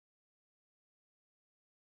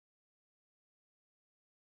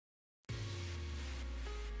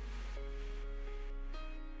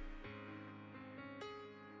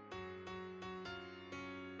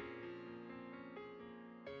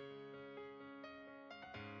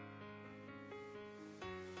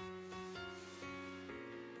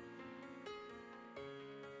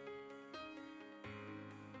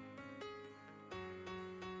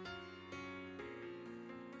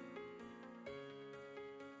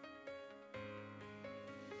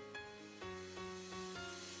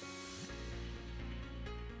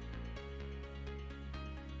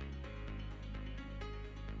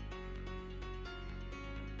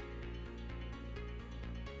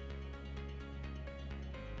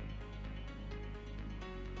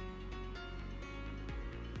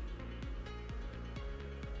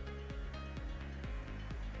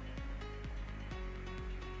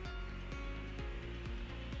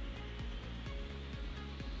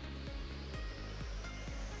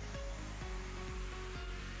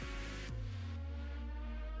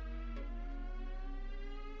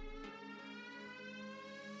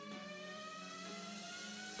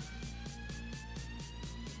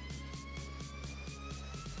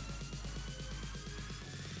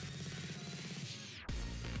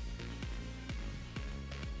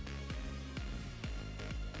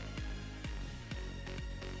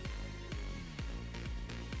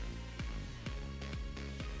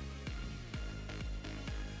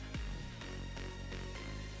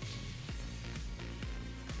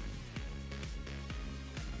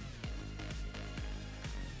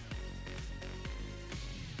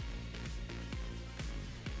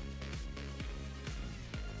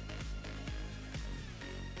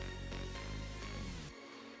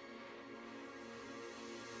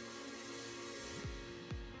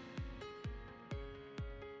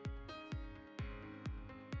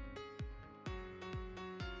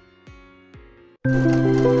Someone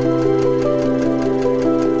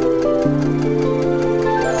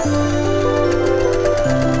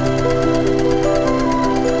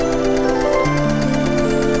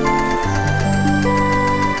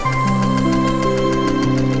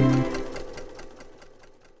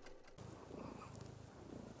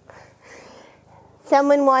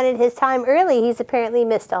wanted his time early. He's apparently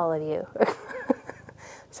missed all of you.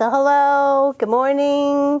 So hello, good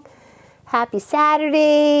morning. Happy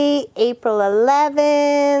Saturday, April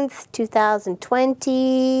 11th,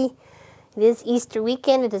 2020. It is Easter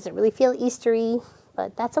weekend. It doesn't really feel Eastery,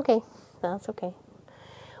 but that's okay. That's okay.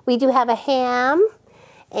 We do have a ham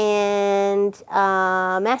and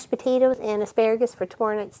mashed potatoes and asparagus for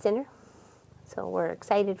tomorrow night's dinner. So we're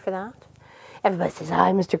excited for that. Everybody says,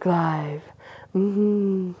 hi, Mr. Clive.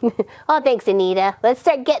 Mm-hmm. Oh, thanks, Anita. Let's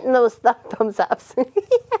start getting those thumbs ups.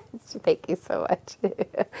 Thank you so much.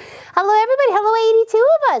 Hello, everybody. Hello, 82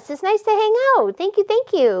 of us. It's nice to hang out. Thank you,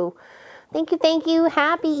 thank you. Thank you, thank you.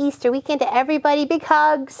 Happy Easter weekend to everybody. Big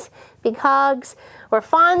hugs. Big hugs. We're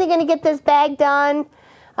finally going to get this bag done.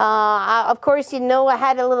 Of course, you know I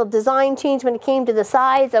had a little design change when it came to the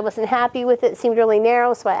sides. I wasn't happy with it. It seemed really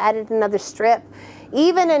narrow, so I added another strip.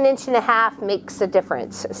 Even 1.5 inches makes a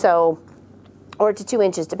difference. So, or to 2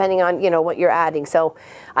 inches, depending on, you know, what you're adding. So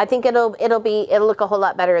I think it'll look a whole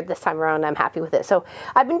lot better this time around. I'm happy with it. So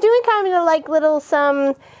I've been doing kind of like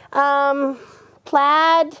some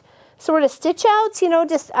plaid sort of stitch outs, you know,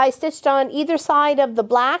 just I stitched on either side of the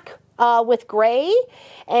black with gray,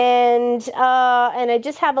 and I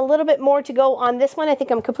just have a little bit more to go on this one. I think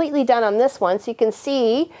I'm completely done on this one. So you can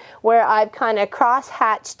see where I've kind of cross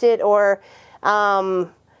hatched it, or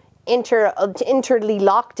interly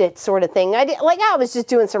locked it, sort of thing. I was just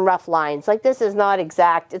doing some rough lines. Like, this is not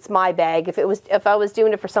exact. It's my bag. If I was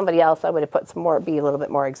doing it for somebody else, I would have put some more, be a little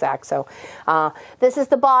bit more exact. So this is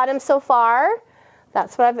the bottom so far.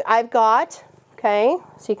 That's what I've got. Okay,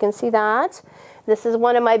 so you can see that. This is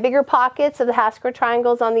one of my bigger pockets of the half square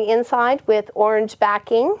triangles on the inside with orange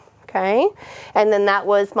backing. Okay, and then that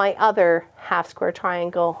was my other half square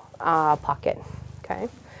triangle pocket. Okay.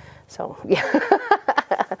 So, yeah.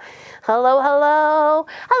 Hello, hello.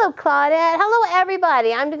 Hello, Claudette. Hello,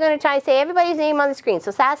 everybody. I'm going to try to say everybody's name on the screen. So,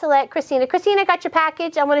 Sassalette, Christina. Christina, got your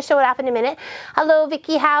package. I want to show it off in a minute. Hello,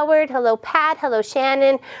 Vicki Howard. Hello, Pat. Hello,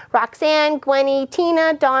 Shannon. Roxanne, Gwenny,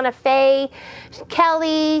 Tina, Donna Faye,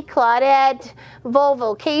 Kelly, Claudette,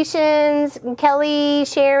 Volvocations, Kelly,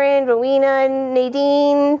 Sharon, Rowena,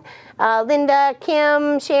 Nadine, Linda,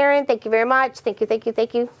 Kim, Sharon. Thank you very much. Thank you, thank you,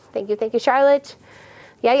 thank you. Thank you, thank you, Charlotte.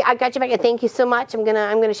 Yeah, I got you back. Thank you so much. I'm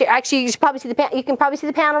gonna share. Actually, you should probably see you can probably see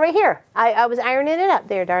the panel right here. I was ironing it up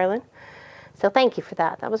there, darling. So thank you for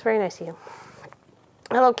that. That was very nice of you.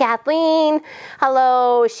 Hello, Kathleen.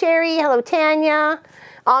 Hello, Sherry. Hello, Tanya.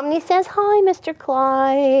 Omni says hi, Mr.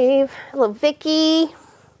 Clive. Hello, Vicky.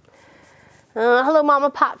 Hello,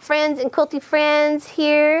 Mama Pop friends and Quilty friends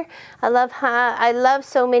here. I love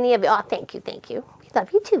so many of you. Oh, thank you, thank you. We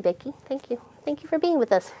love you too, Vicky. Thank you. Thank you for being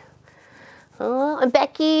with us. Oh, and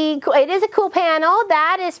Becky, it is a cool panel.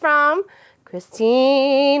 That is from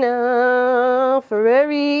Christina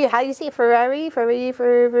Ferrari. How do you say it? Ferrari?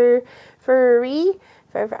 The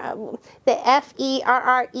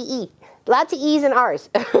F-E-R-R-E-E. Lots of E's and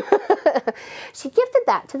R's. She gifted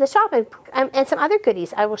that to the shop and some other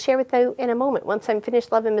goodies I will share with you in a moment once I'm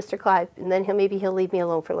finished loving Mr. Clive. And then maybe he'll leave me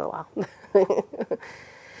alone for a little while.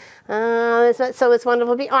 So it's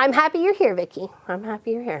wonderful. I'm happy you're here, Vicki. I'm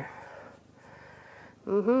happy you're here.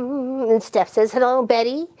 And Steph says hello,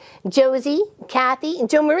 Betty, Josie, Kathy, and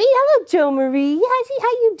Jo Marie. Hello, Jo Marie. How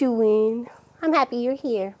you doing? I'm happy you're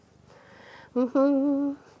here.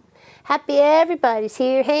 Happy everybody's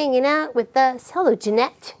here hanging out with us. Hello,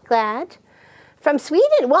 Jeanette. Glad. From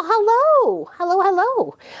Sweden. Well, hello. Hello,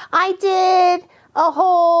 hello. I did a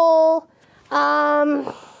whole,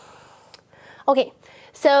 okay.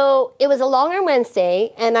 So it was a long arm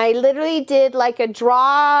Wednesday, and I literally did like a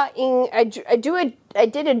drawing. I did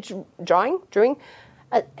a drawing,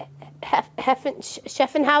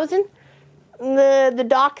 Schaffenhausen, the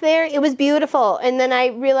dock there. It was beautiful, and then I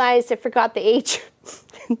realized I forgot the H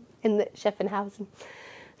in the Schaffenhausen.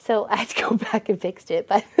 So I had to go back and fix it,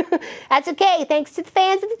 but that's okay. Thanks to the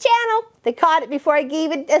fans of the channel. They caught it before I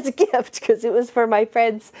gave it as a gift, because it was for my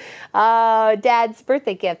friend's dad's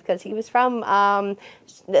birthday gift, because he was from,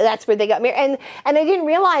 that's where they got married. And I didn't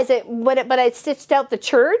realize it, but I stitched out the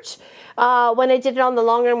church. When I did it on the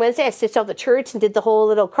long run Wednesday, I stitched out the church and did the whole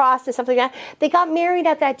little cross and stuff like that. They got married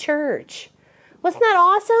at that church. Wasn't that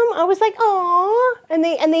awesome? I was like, "Aw!" And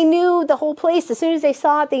they knew the whole place. As soon as they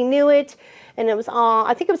saw it, they knew it. And it was,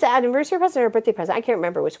 I think it was an anniversary present or a birthday present. I can't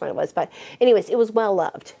remember which one it was. But anyways, it was well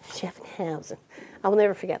loved. Schaffenhausen. I will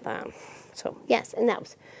never forget that. So, yes, and that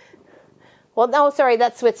was, well, no, sorry,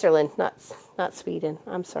 that's Switzerland, not Sweden.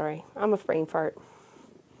 I'm sorry. I'm a brain fart.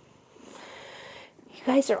 You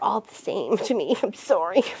guys are all the same to me. I'm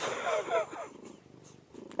sorry.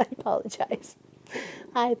 I apologize.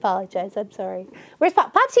 I apologize. I'm sorry. Where's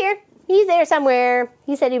Pop? Pop's here. He's there somewhere.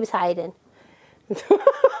 He said he was hiding.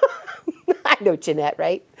 I know Jeanette,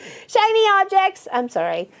 right? Shiny objects. I'm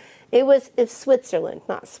sorry. It's Switzerland,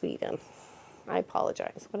 not Sweden. I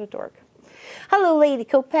apologize. What a dork. Hello, Lady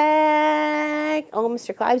Kopak. Oh,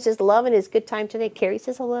 Mr. Clive's just loving his good time today. Carrie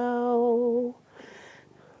says hello.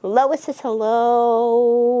 Lois says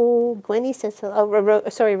hello. Gwenny says hello.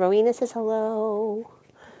 Sorry, Rowena says hello.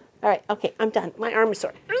 All right, okay, I'm done. My arm is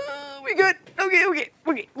sore. We're good. Okay,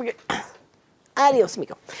 we're good. Adios,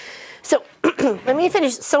 amigo. So, let me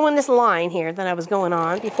finish sewing this line here that I was going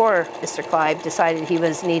on before Mr. Clive decided he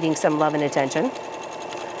was needing some love and attention.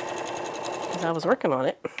 Because I was working on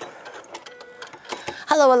it.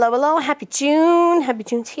 Hello, hello, hello. Happy June. Happy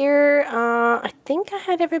June's here. I think I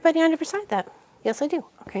had everybody on the other side that. Yes, I do.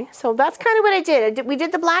 Okay, so that's kind of what I did. We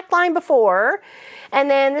did the black line before, and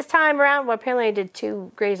then this time around, well, apparently I did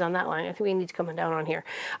 2 grays on that line. I think we need to come down on here.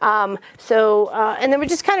 And then we're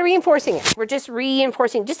just kind of reinforcing it. We're just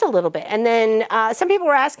reinforcing just a little bit. And then some people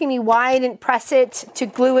were asking me why I didn't press it to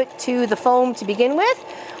glue it to the foam to begin with.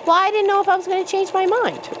 Well, I didn't know if I was going to change my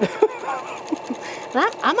mind.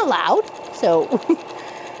 I'm allowed. So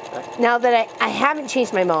now that I haven't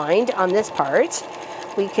changed my mind on this part,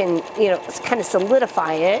 we can, you know, kind of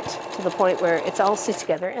solidify it to the point where it's all stitched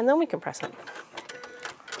together, and then we can press it.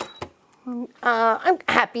 I'm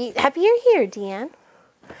happy you're here, Deanne.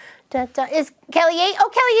 Is Kelly A? Oh,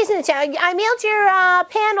 Kelly is in the chat. I mailed your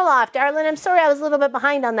panel off, darling. I'm sorry I was a little bit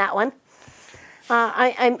behind on that one.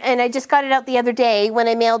 I just got it out the other day when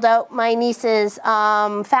I mailed out my niece's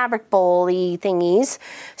fabric bowl-y thingies.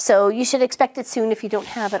 So you should expect it soon if you don't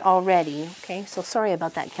have it already. Okay, so sorry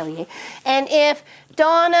about that, Kelly. And if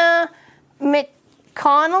Donna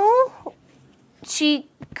McConnell, she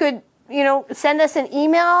could, you know, send us an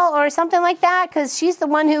email or something like that, because she's the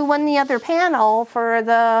one who won the other panel for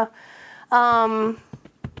the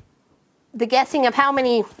guessing of how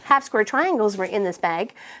many half square triangles were in this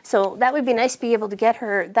bag. So that would be nice to be able to get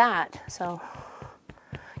her that. So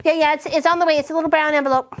yeah, it's on the way. It's a little brown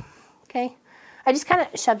envelope. Okay. I just kind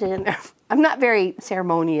of shoved it in there. I'm not very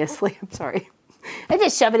ceremoniously. I'm sorry. I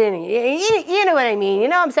just shove it in. You know what I mean. You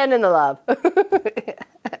know I'm sending the love.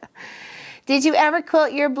 Did you ever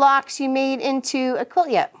quilt your blocks you made into a quilt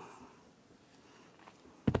yet?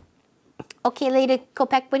 Okay, Lady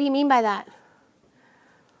Kopeck, what do you mean by that?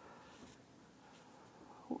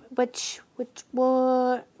 The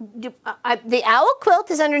owl quilt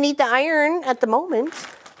is underneath the iron at the moment.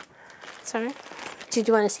 Sorry. Did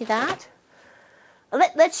you want to see that?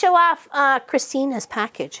 Let's show off Christina's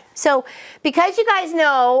package. So, because you guys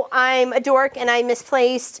know I'm a dork and I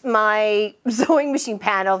misplaced my sewing machine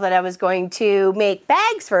panel that I was going to make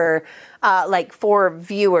bags for like 4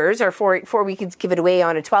 viewers or 4 we could give it away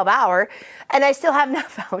on a 12-hour, and I still have not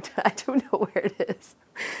found it. I don't know where it is.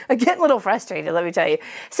 I'm getting a little frustrated, let me tell you.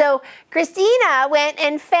 So Christina went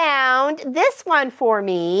and found this one for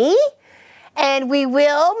me. And we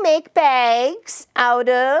will make bags out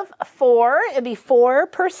of 4. It'll be 4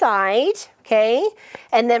 per side, okay?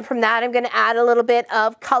 And then from that, I'm going to add a little bit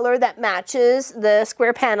of color that matches the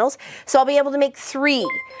square panels. So I'll be able to make 3.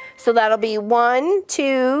 So that'll be 1,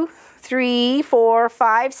 2, 3, 4,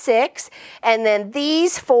 5, 6. And then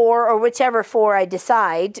these 4, or whichever 4 I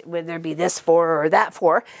decide, whether it be this 4 or that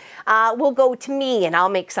 4, will go to me, and I'll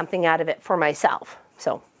make something out of it for myself.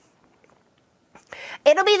 So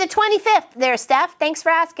it'll be the 25th there, Steph. Thanks for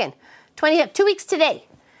asking. 25th, 2 weeks today.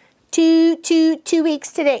 2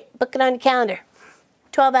 weeks today. Book it on the calendar.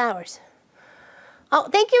 12 hours. Oh,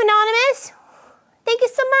 thank you, Anonymous. Thank you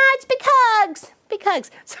so much. Big hugs. Big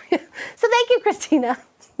hugs. So thank you, Christina.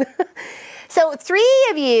 So 3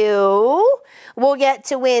 of you will get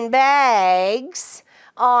to win bags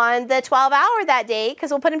on the 12-hour that day, because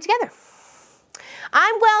we'll put them together.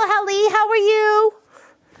 I'm well, Hallie. How are you?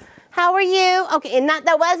 How are you? Okay, and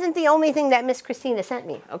that wasn't the only thing that Miss Christina sent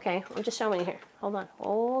me. Okay, I'm just showing you here. Hold on.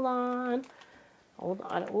 Oh,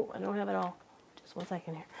 I don't have it all. Just 1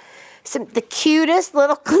 second here. The cutest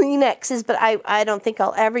little Kleenexes, but I don't think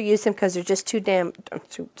I'll ever use them because they're just too darn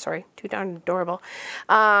adorable.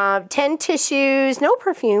 10 tissues, no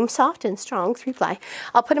perfume, soft and strong, 3-ply.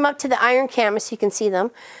 I'll put them up to the iron camera so you can see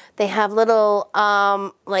them. They have little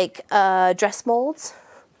dress molds.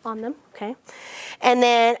 on them, okay? And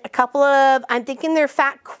then a couple of, I'm thinking they're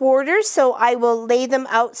fat quarters, so I will lay them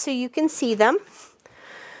out so you can see them.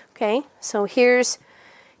 Okay, so here's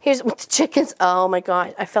with the chickens. Oh my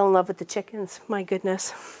God, I fell in love with the chickens. My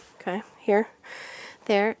goodness. Okay, here,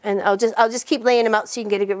 there, and I'll just keep laying them out so you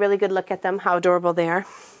can get a really good look at them, how adorable they are.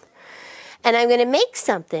 And I'm gonna make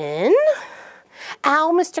something.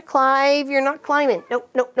 Ow, Mr. Clive, you're not climbing. Nope,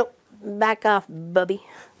 nope, nope. Back off, bubby.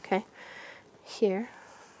 Okay, here,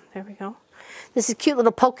 there we go. This is cute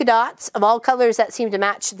little polka dots of all colors that seem to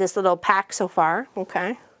match this little pack so far.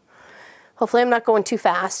 Okay. Hopefully I'm not going too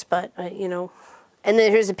fast, but you know. And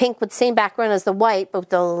then here's a pink with the same background as the white, but with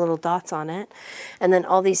the little dots on it. And then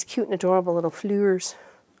all these cute and adorable little flowers.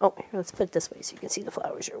 Oh, here, let's put it this way so you can see the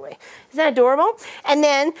flowers your way. Is that adorable? And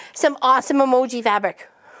then some awesome emoji fabric.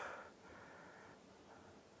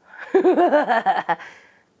 Nyan,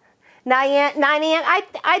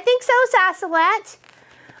 I think so, Sassalette.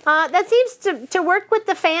 That seems to work with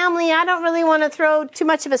the family. I don't really want to throw too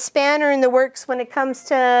much of a spanner in the works when it comes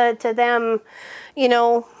to them, you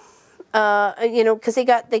know, because they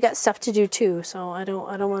got stuff to do too. So I don't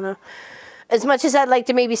want to, as much as I'd like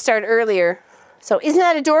to maybe start earlier. So isn't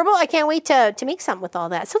that adorable? I can't wait to make something with all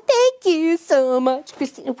that. So thank you so much,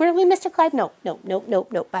 Christina. Where are we, Mr. Clive? No.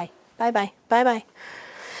 Bye. Bye.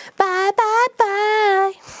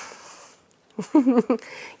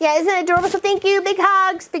 Yeah, isn't it adorable? So thank you. Big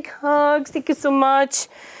hugs. Thank you so much.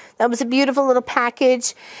 That was a beautiful little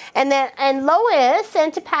package. And Lois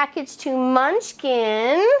sent a package to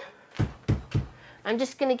Munchkin. I'm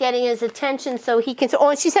just going to get his attention so he can... Oh,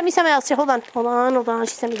 and she sent me something else. Hold on.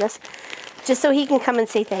 She sent me this. Just so he can come and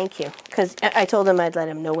say thank you. Because I told him I'd let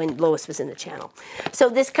him know when Lois was in the channel. So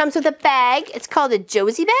this comes with a bag. It's called a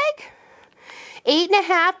Josie bag.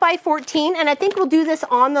 8.5 by 14, and I think we'll do this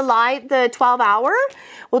on the live, the 12-hour.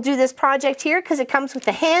 We'll do this project here because it comes with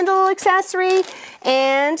the handle accessory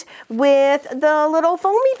and with the little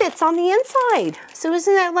foamy bits on the inside. So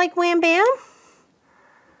isn't that like wham bam?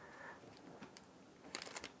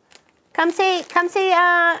 Come say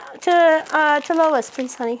to Lois,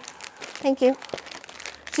 please, honey. Thank you.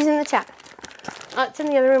 She's in the chat. It's in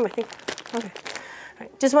the other room, I think. Okay. All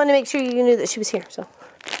right. Just wanted to make sure you knew that she was here. So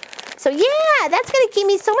yeah, that's going to keep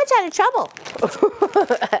me so much out of trouble.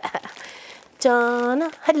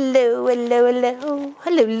 Donna, hello.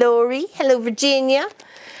 Hello, Lori. Hello, Virginia.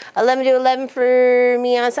 11 to 11 for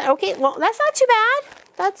me on Saturday. Okay, well, that's not too bad.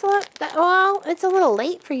 Well, it's a little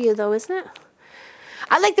late for you, though, isn't it?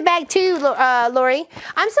 I like the bag, too, Lori.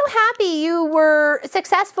 I'm so happy you were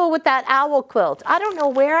successful with that owl quilt. I don't know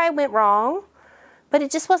where I went wrong, but it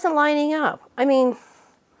just wasn't lining up. I mean...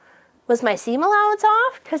 Was my seam allowance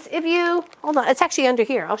off? Because if you, hold on, it's actually under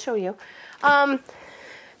here. I'll show you.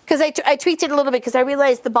 Because I tweaked it a little bit because I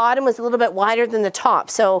realized the bottom was a little bit wider than the top.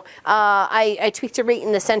 So I tweaked it right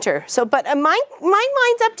in the center. So, but mine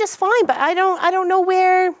lines up just fine. But I don't know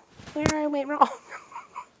where I went wrong.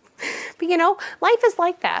 But you know, life is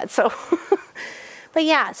like that. So, but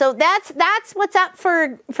yeah, so that's what's up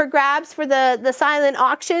for grabs for the silent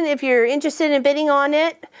auction. If you're interested in bidding on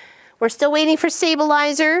it, we're still waiting for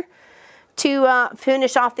stabilizer to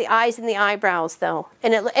finish off the eyes and the eyebrows, though.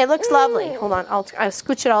 And it looks lovely. Hold on, I'll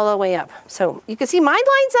scooch it all the way up. So you can see mine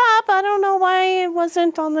lines up. I don't know why it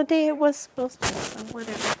wasn't on the day it was supposed to. So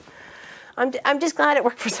whatever. I'm just glad it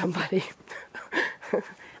worked for somebody.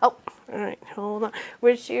 Oh, all right, hold on.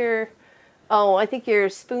 Where's your... Oh, I think your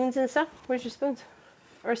spoons and stuff. Where's your spoons?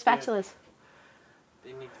 Or spatulas?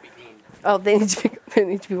 They need to be cleaned. Oh, they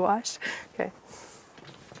need to be washed? Okay.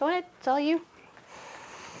 Go ahead, it's all you.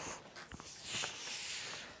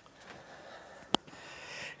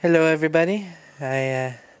 Hello, everybody.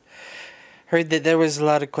 I heard that there was a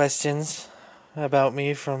lot of questions about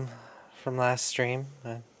me from last stream.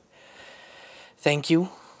 Thank you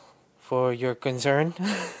for your concern.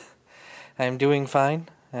 I'm doing fine,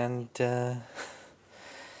 and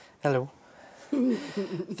hello.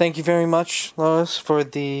 Thank you very much, Lois, for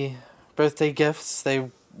the birthday gifts. They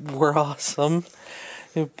were awesome.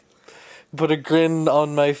 You put a grin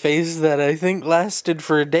on my face that I think lasted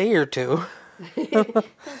for a day or two. Go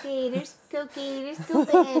Gators, go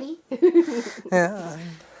Betty. Yeah.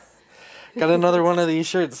 Got another one of these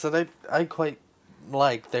shirts that I quite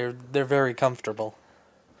like. They're very comfortable.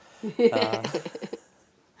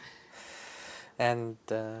 And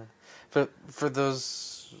for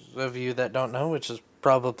those of you that don't know, which is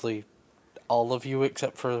probably all of you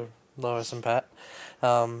except for Lois and Pat,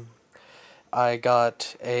 I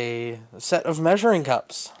got a set of measuring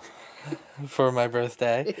cups for my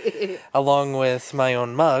birthday, along with my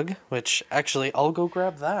own mug, which actually I'll go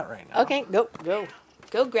grab that right now. Okay, go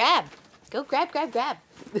grab. Go grab, grab, grab.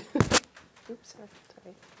 Oops, sorry.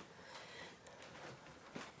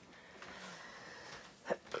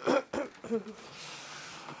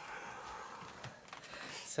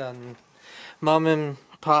 So, Mom and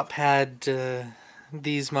Pop had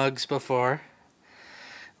these mugs before,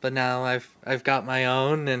 but now I've got my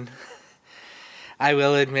own, and I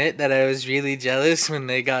will admit that I was really jealous when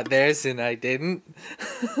they got theirs and I didn't.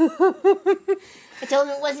 I told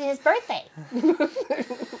him it wasn't his birthday.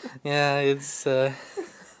 Yeah, it's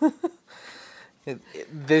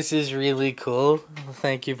this is really cool.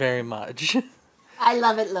 Thank you very much. I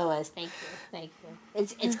love it, Lois. Thank you. Thank you.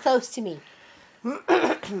 It's close to me.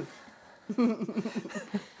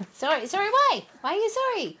 Sorry, why? Why are you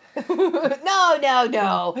sorry? No.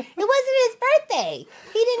 It wasn't his birthday.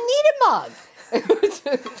 He didn't need a mug.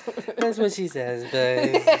 That's what she says, but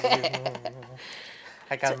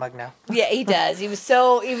I got a mug now. Yeah, he does. He was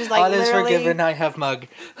like all is literally... forgiven, I have mug.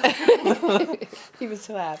 He was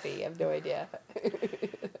so happy. I have no idea.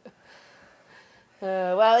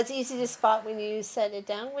 Well, it's easy to spot when you set it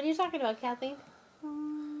down. What are you talking about, Kathleen?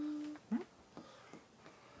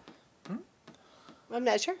 I'm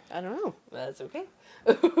not sure. I don't know. That's okay.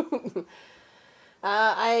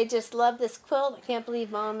 I just love this quilt. I can't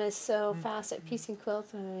believe Mom is so fast at piecing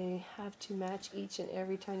quilts. I have to match each and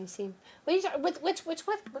every tiny seam. What are you talking? Which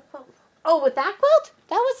quilt? Oh, with that quilt?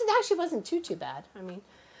 That wasn't too bad. I mean,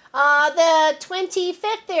 the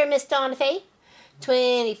 25th there, Miss Donna Faye.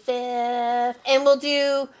 25th, and we'll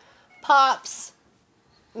do Pop's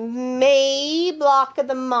May block of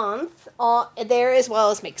the month there, as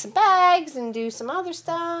well as make some bags and do some other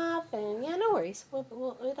stuff. And yeah, no worries.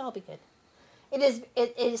 It'll all be good. It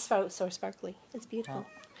is so sparkly. It's beautiful.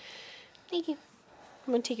 Oh. Thank you.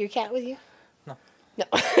 I'm gonna take your cat with you. No.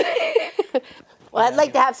 Well, I'd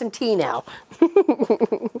like to have some tea now.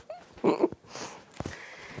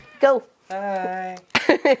 Go. Bye.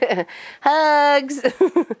 Hugs.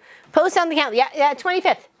 Post on the calendar. Yeah,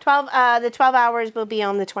 25th. The 12 hours will be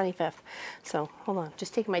on the 25th. So hold on,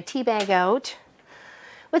 just taking my tea bag out.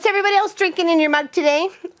 What's everybody else drinking in your mug today?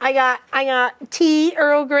 I got tea,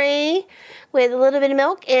 Earl Grey, with a little bit of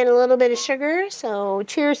milk and a little bit of sugar. So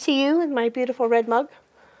cheers to you with my beautiful red mug.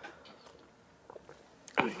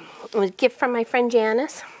 It was a gift from my friend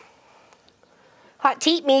Janice. Hot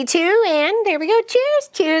tea, me too, and there we go. Cheers,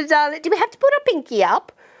 cheers. Do we have to put our pinky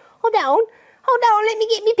up? Hold on, let me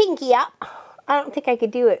get me pinky up. I don't think I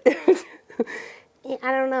could do it. Yeah,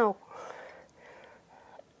 I don't know.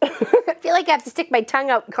 I feel like I have to stick my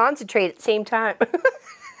tongue out and concentrate at the same time.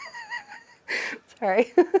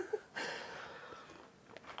 Sorry.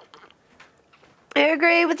 Earl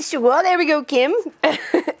Grey with the sugar. Well, there we go, Kim.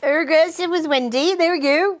 Earl Grey, it was Wendy. There we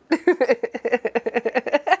go.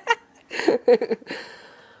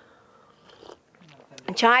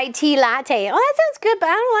 Chai tea latte. Oh, that sounds good, but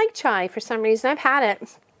I don't like chai for some reason. I've had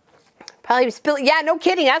it. Probably spilled. Yeah, no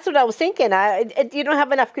kidding. That's what I was thinking. You don't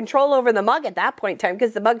have enough control over the mug at that point in time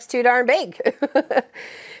because the mug's too darn big.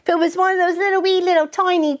 If it was one of those little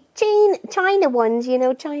tiny China ones, you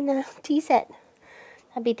know, China tea set,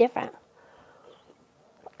 that'd be different.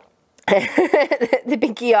 The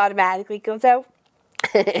pinky automatically goes out.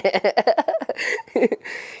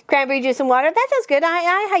 Cranberry juice and water. That sounds good.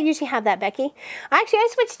 I usually have that, Becky. Actually, I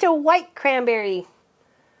switched to white cranberry.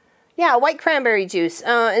 Yeah, white cranberry juice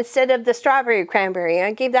instead of the strawberry cranberry.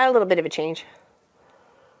 I gave that a little bit of a change.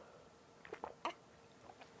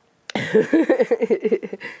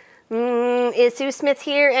 Is Sue Smith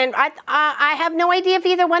here? And I have no idea if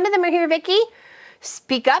either one of them are here, Vicky.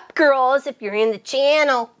 Speak up, girls, if you're in the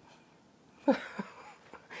channel.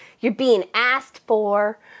 You're being asked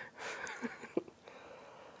for.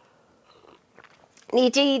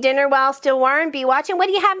 Need to eat dinner while still warm. Be watching. What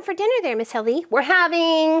are you having for dinner there, Miss Helly? We're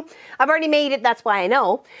having, I've already made it, that's why I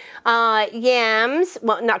know. Yams,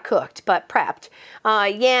 well, not cooked, but prepped.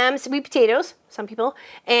 Yams, sweet potatoes, some people,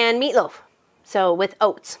 and meatloaf. So with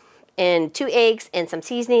oats and 2 eggs and some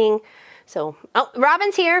seasoning. So, oh,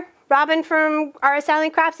 Robin's here. Robin from RS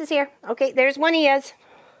Island Crafts is here. Okay, there's one he is.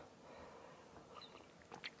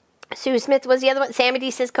 Sue Smith was the other one. Sammy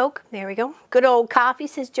D says Coke. There we go. Good old coffee,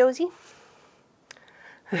 says Josie.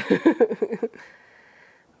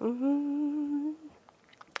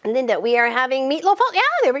 Linda, we are having meatloaf. Oh, yeah,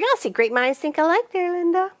 there we go. See, great minds think alike there,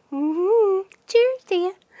 Linda. Cheers to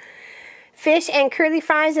you. Fish and curly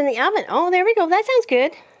fries in the oven. Oh, there we go. That sounds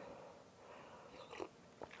good.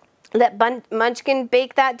 Let Munchkin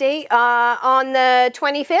bake that day on the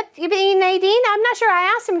 25th. You mean Nadine? I'm not sure.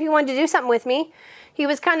 I asked him if he wanted to do something with me. He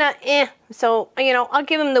was kind of so, you know, I'll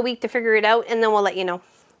give him the week to figure it out, and then we'll let you know.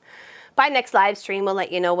 by next live stream, we'll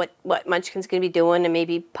let you know what Munchkin's going to be doing, and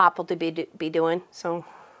maybe Pop will be doing. So,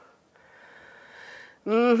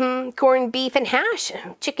 corned beef and hash,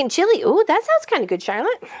 chicken chili. Ooh, that sounds kind of good,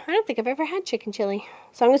 Charlotte. I don't think I've ever had chicken chili,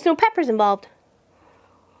 as long as no peppers involved.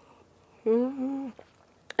 I'm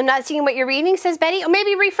not seeing what you're reading, says Betty. Oh,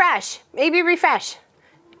 maybe refresh. Maybe refresh.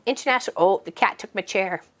 International. Oh, the cat took my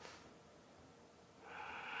chair.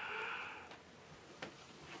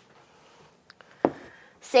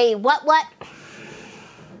 Say what? What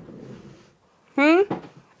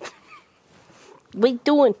you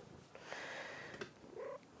doing?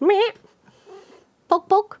 Meh. Poke,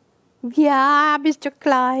 poke. Yeah, Mr.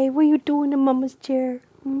 Clyde, what are you doing in Mama's chair?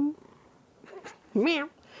 Meow.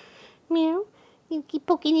 Meow. You keep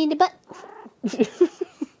poking in the butt.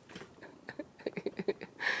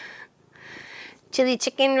 Chili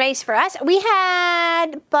chicken rice for us. We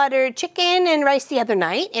had buttered chicken and rice the other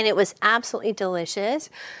night, and it was absolutely delicious.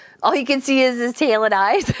 All you can see is his tail and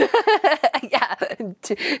eyes. Yeah,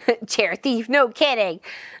 chair thief, no kidding.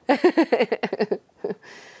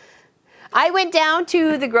 I went down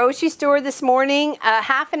to the grocery store this morning,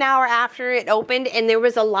 half an hour after it opened, and there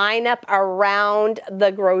was a lineup around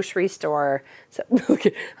the grocery store. So,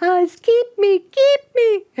 okay, keep me.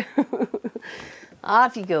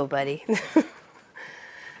 Off you go, buddy.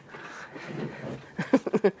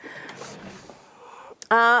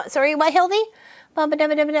 Sorry, what, Hildy? No,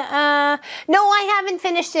 I haven't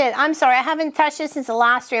finished it. I'm sorry, I haven't touched it since the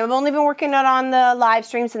last stream. I've only been working on the live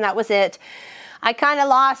streams, and that was it. I kind of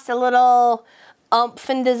lost a little oomph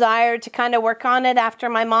and desire to kind of work on it after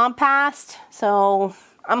my mom passed. So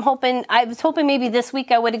I was hoping maybe this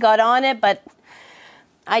week I would have got on it, but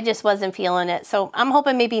I just wasn't feeling it. So I'm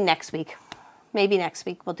hoping maybe next week. Maybe next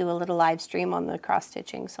week we'll do a little live stream on the cross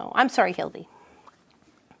stitching. So I'm sorry, Hildy.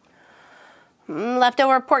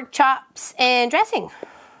 Leftover pork chops and dressing.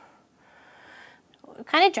 What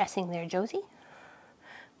kind of dressing there, Josie?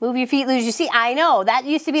 Move your feet, lose your seat. I know, that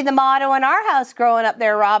used to be the motto in our house growing up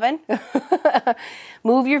there, Robin.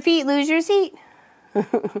 Move your feet, lose your seat.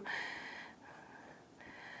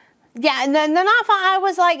 Yeah, and then I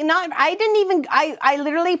was like, I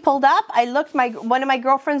literally pulled up. I looked, one of my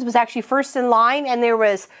girlfriends was actually first in line, and there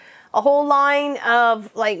was a whole line of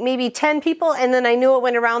like maybe 10 people, and then I knew it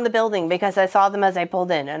went around the building because I saw them as I pulled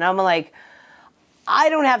in. And I'm like, I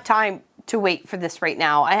don't have time to wait for this right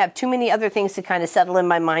now. I have too many other things to kind of settle in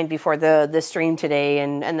my mind before the stream today,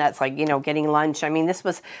 and that's like, getting lunch. I mean,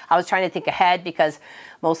 I was trying to think ahead because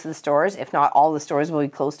most of the stores, if not all the stores, will be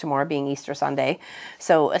closed tomorrow, being Easter Sunday.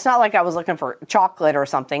 So it's not like I was looking for chocolate or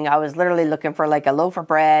something. I was literally looking for like a loaf of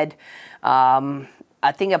bread,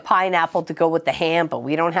 a thing of pineapple to go with the ham, but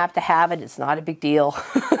we don't have to have it. It's not a big deal,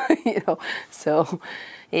 so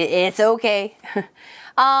it's okay.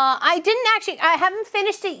 I haven't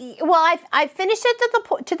finished it. Well, I finished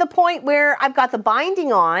it to the point where I've got the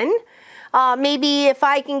binding on. Maybe if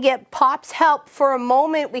I can get Pop's help for a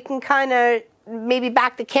moment, we can kind of maybe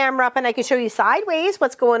back the camera up and I can show you sideways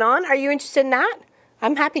what's going on. Are you interested in that?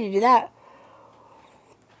 I'm happy to do that.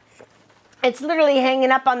 It's literally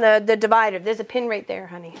hanging up on the divider. There's a pin right there,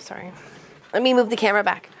 honey. Sorry. Let me move the camera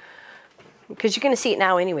back, because you're going to see it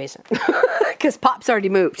now anyways, because Pop's already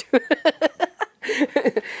moved.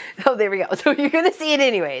 Oh, there we go. So you're going to see it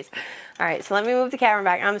anyways. All right, so let me move the camera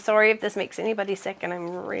back. I'm sorry if this makes anybody sick, and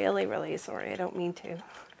I'm really, really sorry. I don't mean to.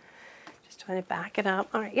 Just trying to back it up.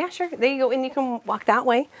 All right, yeah, sure. There you go, and you can walk that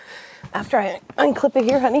way after I unclip it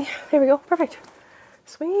here, honey. There we go. Perfect.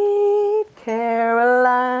 Sweet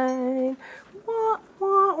Caroline. Wah,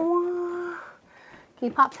 wah, wah. Okay,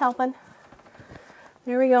 Pop's helping.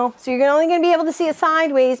 There we go. So you're only going to be able to see it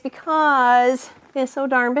sideways because it's so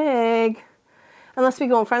darn big. Unless we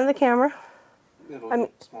go in front of the camera. It'll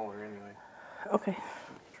get smaller anyway. Okay.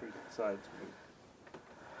 Treat the sides,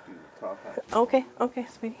 do the top half. Okay,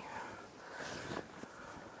 sweetie.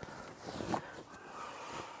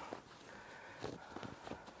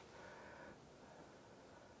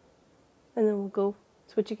 And then we'll go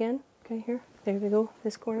switch again. Okay, here. There we go.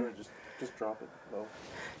 This corner. Just drop it low.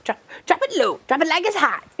 Drop it low. Drop it like it's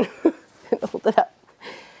hot. And hold it up.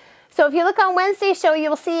 So if you look on Wednesday's show,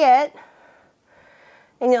 you'll see it.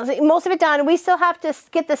 And you'll see most of it done. We still have to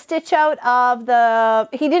get the stitch out of the...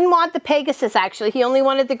 He didn't want the Pegasus, actually. He only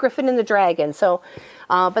wanted the Griffin and the Dragon. So,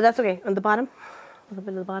 but that's okay. On the bottom. A little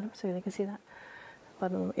bit of the bottom so they can see that.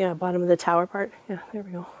 Bottom of the tower part. Yeah, there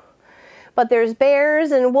we go. But there's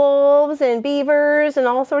bears and wolves and beavers and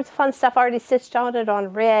all sorts of fun stuff already stitched on it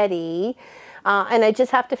already. And I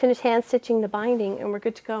just have to finish hand stitching the binding and we're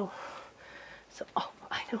good to go. So, oh,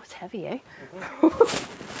 I know it's heavy, eh?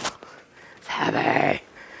 Mm-hmm. It's heavy.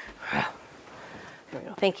 There we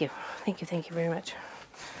go. Thank you. Thank you very much.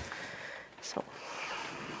 So,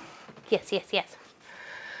 yes.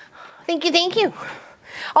 Thank you.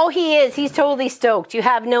 Oh, he is. He's totally stoked. You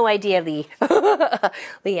have no idea, Lee.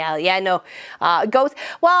 Lee, yeah, no. Goats.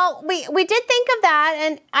 Well, we did think of that,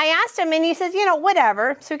 and I asked him, and he says, you know,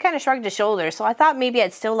 whatever. So he kind of shrugged his shoulders. So I thought maybe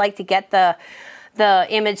I'd still like to get the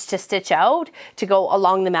image to stitch out to go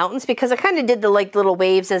along the mountains, because I kind of did the like little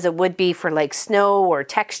waves as it would be for like snow or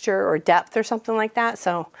texture or depth or something like that.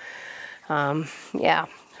 So, yeah.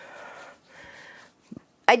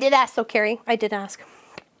 I did ask though, Carrie. I did ask.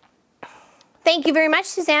 Thank you very much,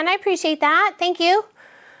 Suzanne. I appreciate that. Thank you.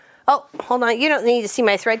 Oh, hold on. You don't need to see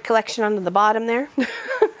my thread collection under the bottom there. You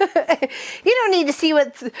don't need to see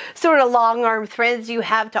what sort of long arm threads you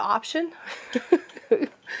have to option.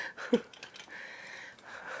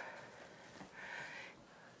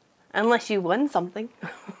 Unless you won something.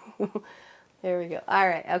 There we go. All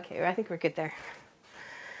right. Okay. I think we're good there.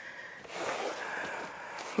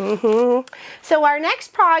 So our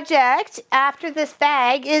next project after this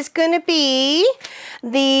bag is going to be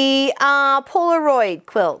the Polaroid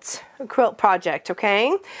quilt project,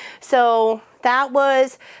 okay? So that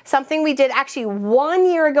was something we did actually 1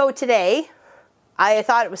 year ago today. I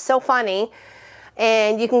thought it was so funny.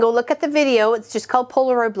 And you can go look at the video. It's just called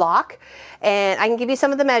Polaroid Block. And I can give you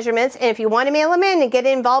some of the measurements. And if you want to mail them in and get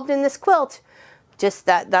involved in this quilt, just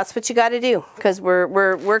that's what you got to do, because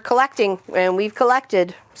we're collecting, and we've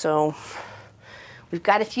collected, so we've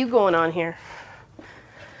got a few going on here.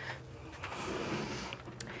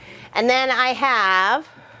 And then I have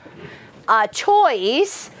a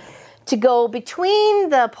choice to go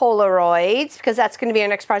between the Polaroids, because that's going to be our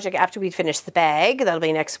next project after we finish the bag. That'll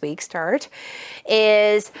be next week start.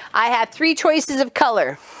 Is I have 3 choices of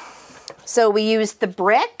color. So we use the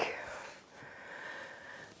brick.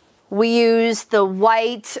 We use the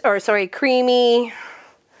white, or sorry, creamy,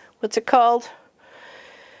 what's it called?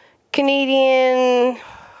 Canadian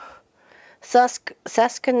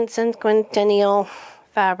sesquicentennial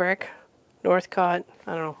fabric, Northcott,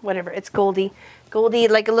 I don't know, whatever. It's goldy,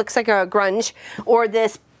 like it looks like a grunge, or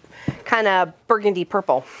this kind of burgundy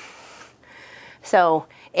purple. So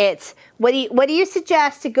it's, what do you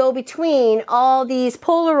suggest to go between all these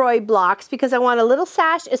Polaroid blocks? Because I want a little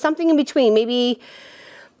sash, something in between, maybe.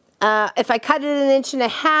 If I cut it 1.5 inches,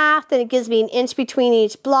 then it gives me 1 inch between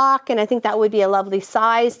each block, and I think that would be a lovely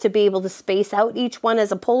size to be able to space out each one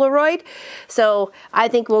as a Polaroid. So I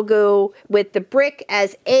think we'll go with the brick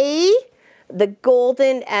as A, the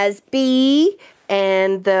golden as B,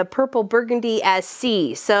 and the purple burgundy as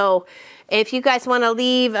C. So if you guys want to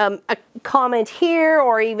leave a comment here,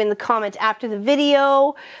 or even the comment after the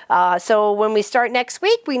video, so when we start next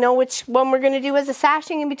week, we know which one we're going to do as a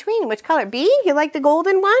sashing in between. Which color? B? You like the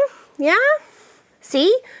golden one? Yeah?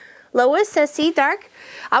 C? Lois says C, dark.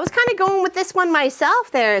 I was kind of going with this one myself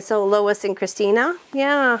there, so Lois and Christina.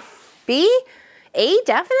 Yeah. B? A,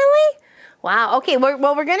 definitely? Wow. Okay,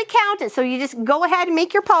 well, we're going to count it, so you just go ahead and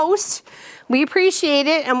make your post. We appreciate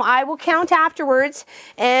it, and I will count afterwards,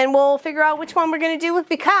 and we'll figure out which one we're going to do,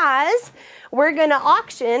 because we're going to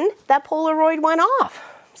auction that Polaroid one off.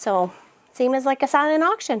 So, same as like a silent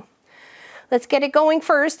auction. Let's get it going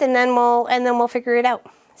first, and then we'll figure it out.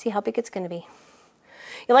 See how big it's going to be.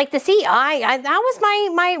 You like to see? That was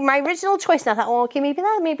my original choice. And I thought, well, okay, maybe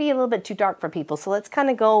that may be a little bit too dark for people. So let's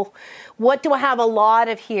kind of go, what do I have a lot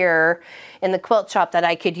of here in the quilt shop that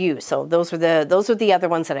I could use? So those were the other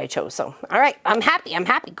ones that I chose. So all right, I'm happy.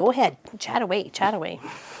 Go ahead, chat away.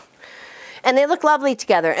 And they look lovely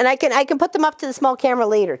together. And I can put them up to the small camera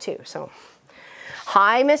later too. So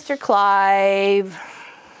hi, Mr. Clive.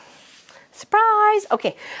 Surprise.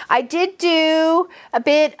 Okay, I did do a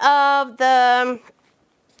bit of the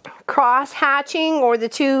cross hatching, or the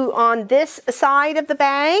 2 on this side of the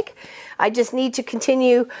bag. I just need to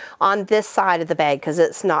continue on this side of the bag because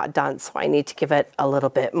it's not done, so I need to give it a little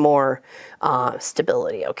bit more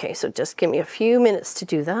stability. Okay, so just give me a few minutes to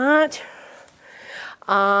do that.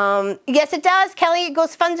 Yes, it does, Kelly. It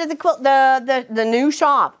goes funds of the quilt, the new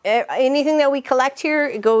shop. Anything that we collect here,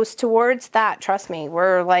 it goes towards that. Trust me,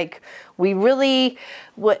 we really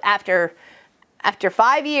would, after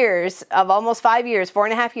 5 years of almost 5 years,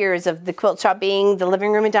 4.5 years of the quilt shop being the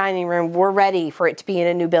living room and dining room, we're ready for it to be in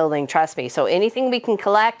a new building. Trust me. So anything we can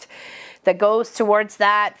collect that goes towards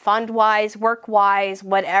that, fund-wise, work-wise,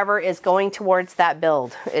 whatever is going towards that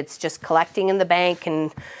build. It's just collecting in the bank,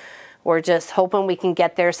 and we're just hoping we can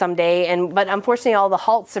get there someday. But unfortunately, all the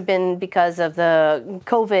halts have been because of the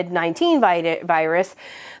COVID-19 virus.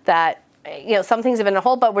 That, you know, some things have been on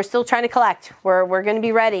hold, but we're still trying to collect. We're going to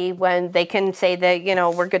be ready when they can say that, you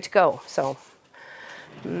know, we're good to go. So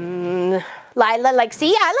Lila likes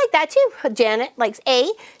C. I like that too. Janet likes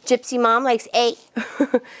A. Gypsy Mom likes A.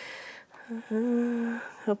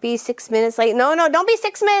 Don't be 6 minutes late. No, don't be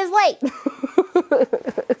 6 minutes late.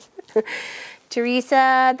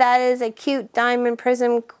 Teresa, that is a cute diamond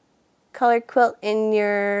prism colored quilt in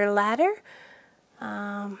your ladder.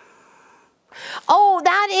 Oh,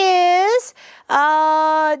 that is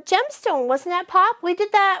gemstone, wasn't that, Pop? We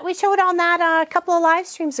did that. We showed on that a couple of live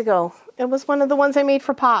streams ago. It was one of the ones I made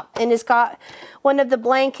for Pop, and it's got one of the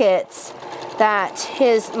blankets that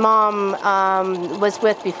his mom was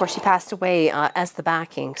with before she passed away as the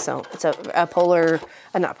backing. So it's a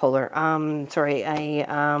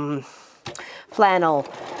flannel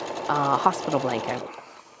hospital blanket.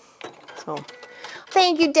 So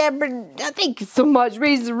thank you, Deborah. Thank you so much.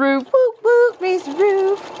 Raise the roof. Woo, woo, raise the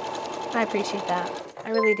roof. I appreciate that. I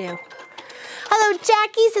really do. Hello,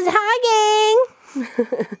 Jackie says hi, gang.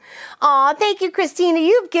 Aw, thank you, Christina.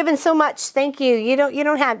 You've given so much. Thank you. You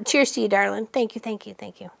don't have. Cheers to you, darling. Thank you, thank you,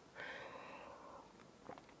 thank you.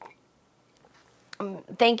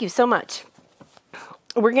 Thank you so much.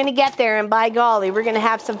 We're gonna get there, and by golly, we're gonna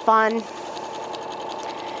have some fun.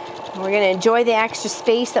 We're gonna enjoy the extra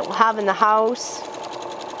space that we'll have in the house.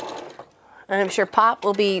 And I'm sure Pop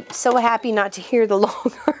will be so happy not to hear the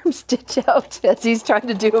long arm stitch out as he's trying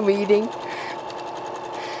to do a meeting.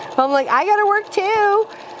 I'm like, I gotta work too.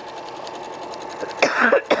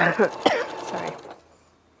 Sorry.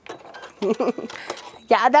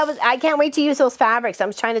 Yeah, I can't wait to use those fabrics. I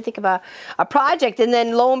was trying to think of a project, and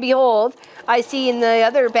then lo and behold, I see in the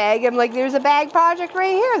other bag, I'm like, there's a bag project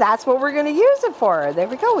right here. That's what we're gonna use it for. There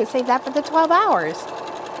we go, we saved that for the 12 hours.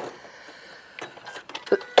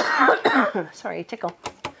 Sorry, tickle.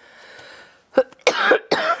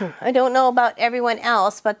 I don't know about everyone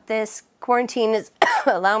else, but this quarantine is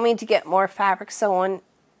allowing me to get more fabric sewn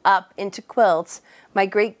up into quilts. My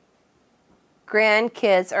great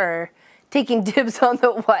grandkids are taking dibs on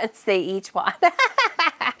the ones they each want. At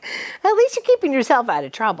least you're keeping yourself out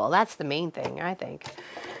of trouble. That's the main thing, I think.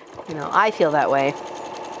 You know, I feel that way.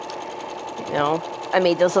 You know, I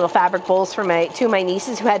made those little fabric bowls for two of my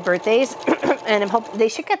nieces who had birthdays, and they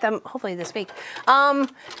should get them hopefully this week.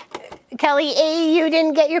 Kelly A, you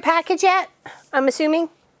didn't get your package yet, I'm assuming?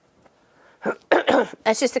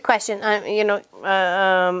 That's just a question. You know,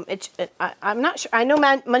 I'm not sure. I know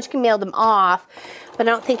Munchkin mailed them off, but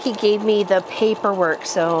I don't think he gave me the paperwork,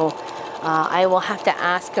 so I will have to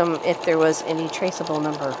ask him if there was any traceable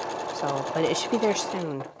number. So, but it should be there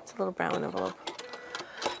soon. It's a little brown envelope.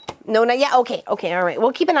 No, not yet. Okay, all right.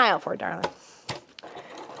 We'll keep an eye out for it, darling.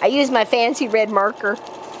 I use my fancy red marker.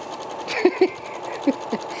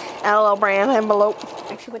 LL brand envelope.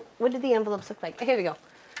 Actually, what did the envelopes look like? Here we go.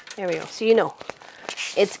 There we go. So you know,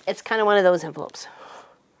 it's kind of one of those envelopes.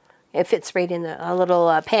 It fits right in a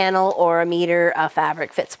little panel or a meter of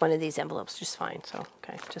fabric fits one of these envelopes just fine. So,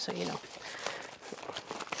 okay, just so you know.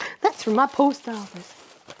 That's from my post office.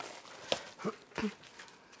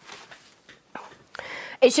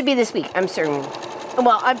 It should be this week, I'm certain.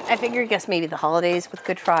 Well, I figure, I guess maybe the holidays with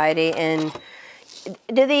Good Friday, and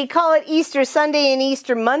do they call it Easter Sunday and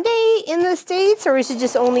Easter Monday in the States, or is it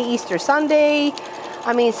just only Easter Sunday?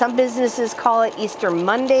 I mean, some businesses call it Easter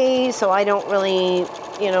Monday, so I don't really,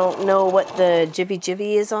 you know what the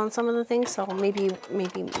jivvy is on some of the things. So maybe,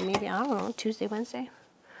 I don't know, Tuesday, Wednesday.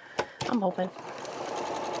 I'm hoping.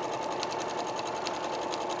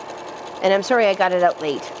 And I'm sorry I got it out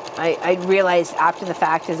late. I realized after the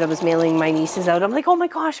fact as I was mailing my nieces out, I'm like, oh my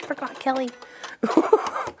gosh, I forgot Kelly.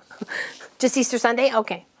 Just Easter Sunday?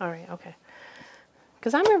 Okay, all right, okay.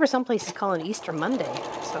 Because I remember some places calling it Easter Monday,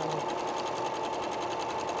 so.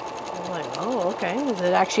 I'm like, oh, okay. Is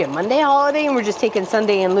it actually a Monday holiday and we're just taking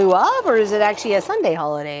Sunday in lieu of, or is it actually a Sunday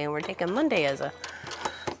holiday and we're taking Monday as a.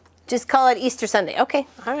 Just call it Easter Sunday. Okay,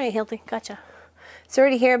 all right, Hildy, gotcha.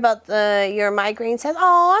 Sorry to hear about your migraine, Sass.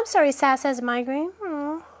 Oh, I'm sorry Sass has a migraine.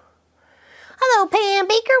 Oh. Hello, Pam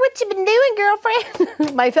Baker. What you been doing,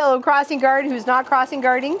 girlfriend? My fellow crossing guard who's not crossing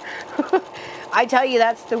guarding. I tell you,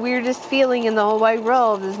 that's the weirdest feeling in the whole wide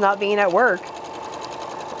world, is not being at work.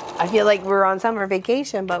 I feel like we're on summer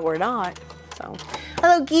vacation, but we're not. So,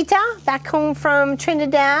 hello, Gita. Back home from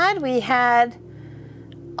Trinidad. We had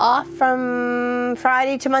off from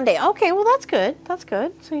Friday to Monday. Okay, well that's good. That's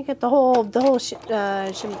good. So you get the whole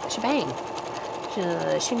shebang, shimmy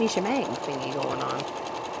shebang thingy going on.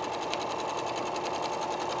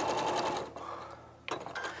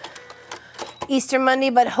 Easter Monday,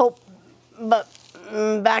 but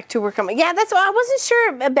back to work. Yeah, that's what I wasn't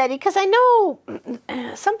sure, Betty, because I know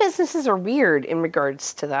some businesses are weird in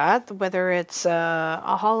regards to that, whether it's a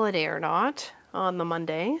holiday or not. on the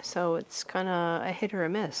Monday, so it's kind of a hit or a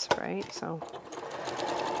miss, right? So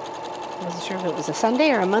I wasn't sure if it was a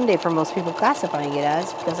Sunday or a Monday for most people classifying it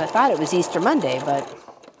as, because I thought it was Easter Monday, but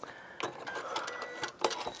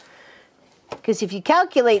because if you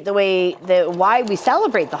calculate the way that why we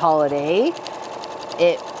celebrate the holiday,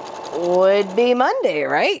 it would be Monday,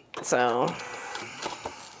 right? So,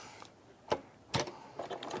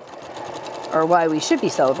 or why we should be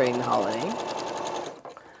celebrating the holiday.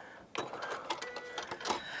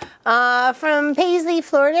 From Paisley,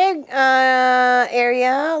 Florida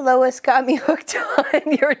area, Lois got me hooked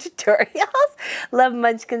on your tutorials. Love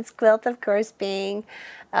Munchkin's quilt, of course, being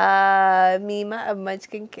Mima of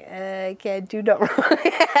Munchkin can do no wrong.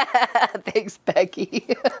 Thanks,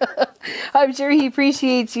 Becky. I'm sure he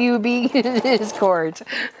appreciates you being in his court,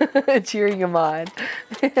 cheering him on.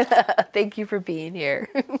 Thank you for being here.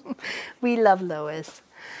 We love Lois.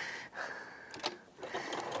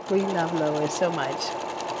 We love Lois so much.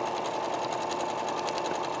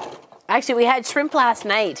 Actually, we had shrimp last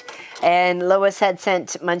night, and Lois had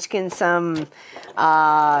sent Munchkin some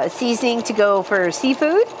seasoning to go for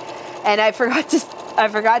seafood, and I forgot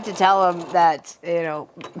to tell him that, you know,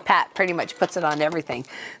 Pat pretty much puts it on everything.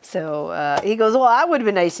 So he goes, well, that would have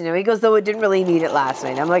been nice to know. He goes, though it didn't really need it last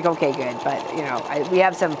night. I'm like, okay, good, but you know, we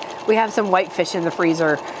have some whitefish in the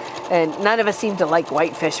freezer, and none of us seem to like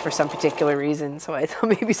whitefish for some particular reason. So I thought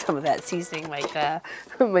maybe some of that seasoning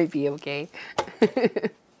might be okay.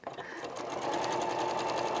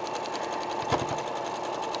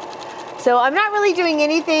 So I'm not really doing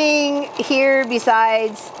anything here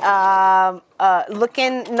besides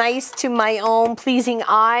looking nice to my own pleasing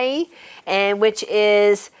eye, and which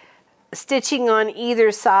is stitching on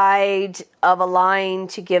either side of a line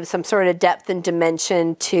to give some sort of depth and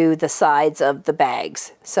dimension to the sides of the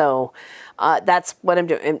bags. So that's what I'm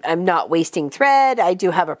doing. I'm not wasting thread. I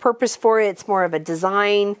do have a purpose for it. It's more of a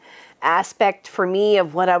design aspect for me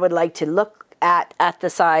of what I would like to look at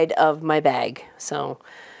the side of my bag. So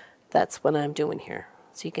that's what I'm doing here,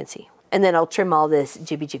 so you can see. And then I'll trim all this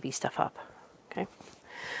jibby stuff up, okay?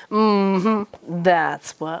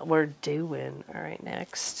 That's what we're doing. All right,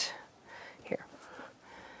 next. Here.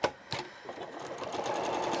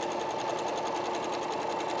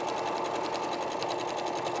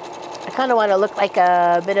 I kind of want to look like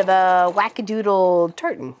a bit of a wackadoodle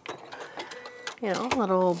tartan. You know, a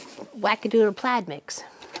little wackadoodle plaid mix.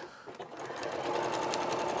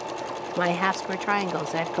 My half square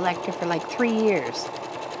triangles I've collected for like 3 years.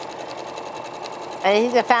 I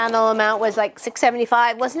think the final amount was like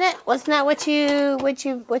 $6.75, wasn't it? Wasn't that what you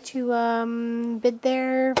bid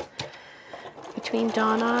there between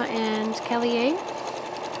Donna and Kelly A?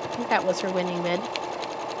 I think that was her winning bid.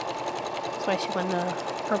 That's why she won the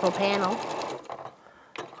purple panel.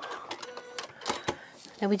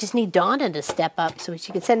 And we just need Donna to step up so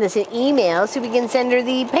she can send us an email so we can send her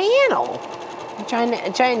the panel. I'm trying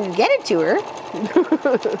to get it to her.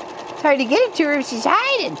 It's hard to get it to her if she's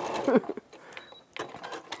hiding.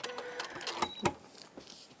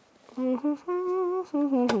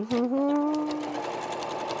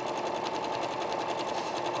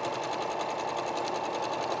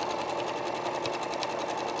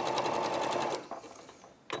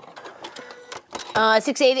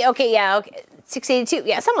 $6.80. Okay, yeah. Okay. $6.82,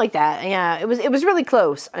 yeah, something like that. Yeah, it was really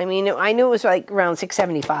close. I mean, I knew it was like around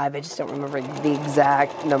 $6.75. I just don't remember the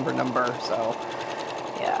exact number. So,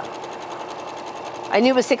 yeah, I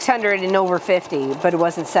knew it was 600 and over 50, but it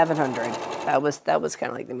wasn't 700. That was kind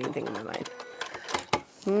of like the main thing in my mind.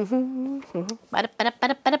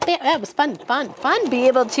 That was fun. Be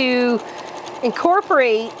able to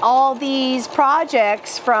incorporate all these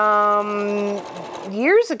projects from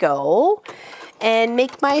years ago and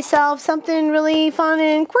make myself something really fun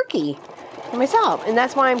and quirky for myself. And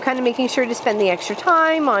that's why I'm kind of making sure to spend the extra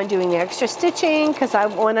time on doing the extra stitching, because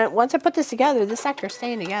once I put this together, this sucker's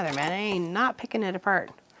staying together, man. I ain't not picking it apart.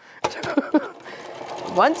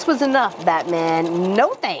 Once was enough, Batman.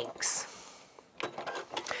 No thanks.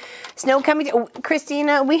 Snow coming.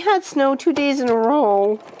 Christina, we had snow 2 days in a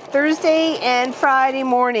row. Thursday and Friday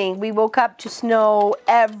morning, we woke up to snow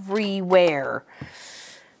everywhere.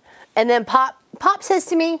 And then Pop says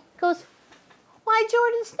to me, goes, why'd you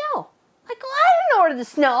order the snow? I go, I didn't order the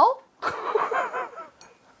snow.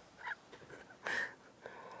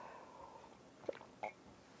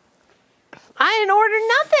 I didn't order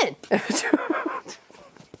nothing.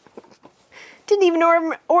 Didn't even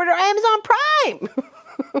order Amazon Prime.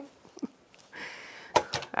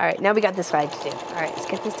 All right, now we got this side to do. All right, let's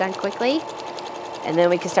get this done quickly. And then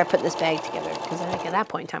we can start putting this bag together, because I think at that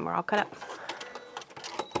point in time, we're all cut up.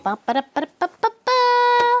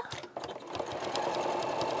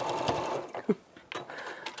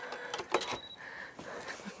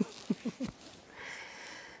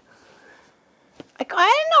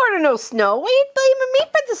 no snow. Why are you blaming me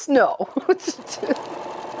for the snow?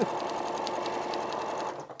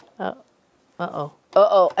 Uh-oh.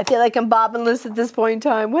 Uh-oh. I feel like I'm bobbinless at this point in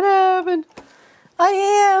time. What happened? I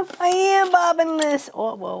am bobbinless.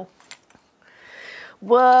 Oh, whoa.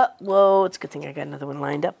 Whoa. It's a good thing I got another one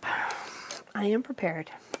lined up. I am prepared.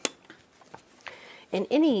 In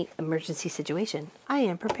any emergency situation, I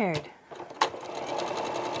am prepared.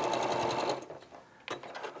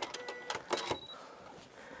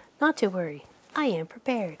 Not to worry. I am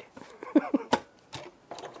prepared.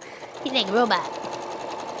 He's like a robot.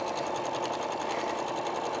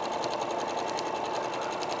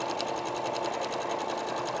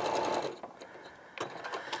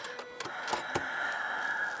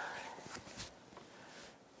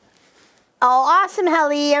 Oh, awesome,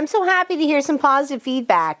 Helly. I'm so happy to hear some positive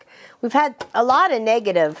feedback. We've had a lot of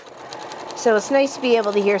negative, so it's nice to be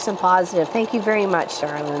able to hear some positive. Thank you very much,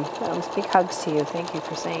 darling. Big hugs to you. Thank you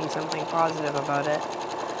for saying something positive about it.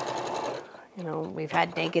 You know, we've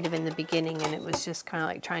had negative in the beginning, and it was just kind of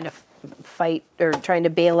like trying to fight or trying to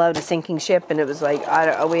bail out a sinking ship, and it was like,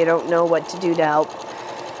 we don't know what to do to help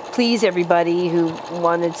please everybody who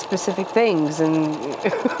wanted specific things, and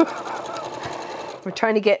we're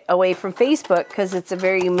trying to get away from Facebook because it's a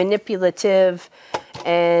very manipulative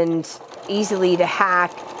and easily to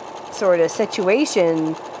hack sort of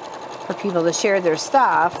situation for people to share their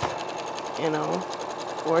stuff. You know,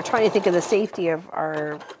 we're trying to think of the safety of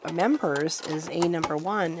our members as number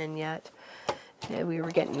one, and yet we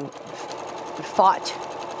were getting fought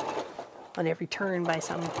on every turn by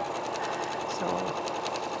some. So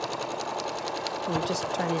we're just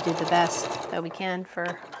trying to do the best that we can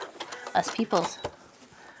for us peoples.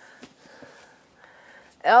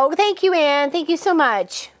 Oh, thank you, Anne. Thank you so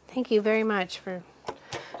much. Thank you very much for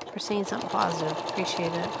saying something positive.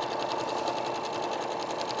 Appreciate it.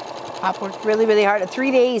 Pop worked really, really hard.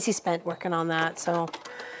 3 days he spent working on that. So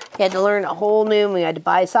he had to learn a whole new, we had to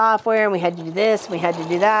buy software, and we had to do this, and we had to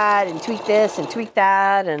do that, and tweak this, and tweak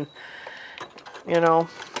that, and, you know,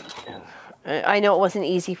 I know it wasn't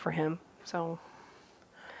easy for him. So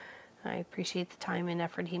I appreciate the time and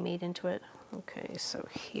effort he made into it. Okay, so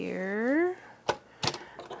here.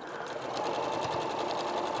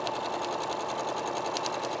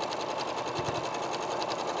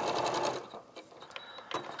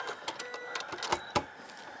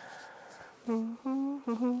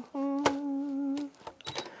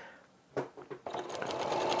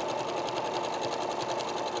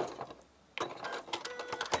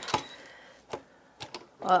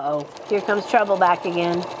 Uh-oh, here comes trouble back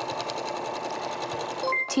again.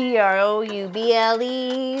 Trouble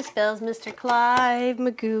spells Mr. Clive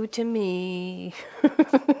Magoo to me.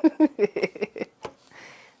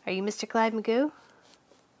 Are you Mr. Clive Magoo?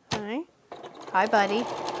 All right. Hi, buddy.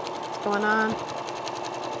 What's going on?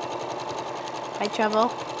 Hi, Trouble.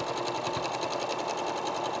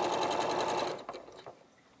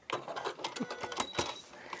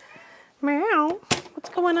 Meow. What's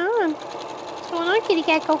going on? What's going on, kitty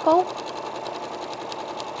cat Coco?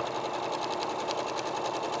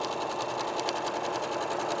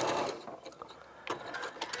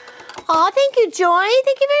 Oh, thank you, Joy.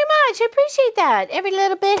 Thank you very much. I appreciate that. Every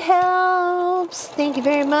little bit helps. Thank you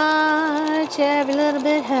very much. Every little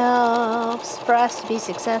bit helps for us to be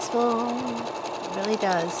successful. It really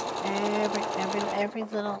does. Every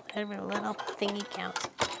little thingy counts.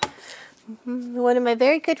 One of my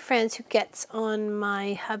very good friends who gets on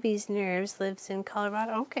my hubby's nerves lives in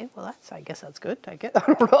Colorado. Okay, well, I guess that's good. I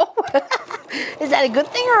don't know. Is that a good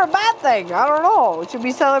thing or a bad thing? I don't know. Should we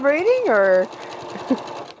be celebrating or?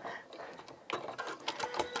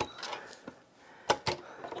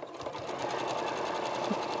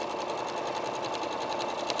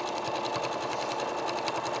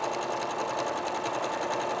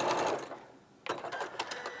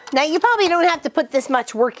 Now, you probably don't have to put this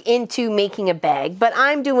much work into making a bag, but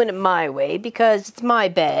I'm doing it my way because it's my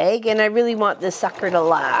bag and I really want this sucker to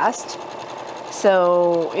last.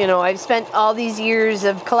 So, you know, I've spent all these years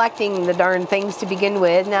of collecting the darn things to begin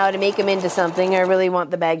with. Now to make them into something, I really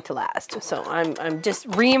want the bag to last. So I'm just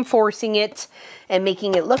reinforcing it and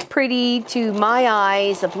making it look pretty to my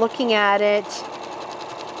eyes of looking at it.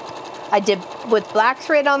 I did with black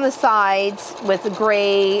thread on the sides with the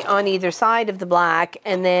gray on either side of the black,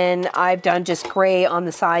 and then I've done just gray on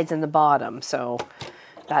the sides and the bottom. So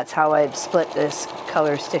that's how I've split this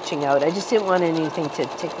color stitching out. I just didn't want anything to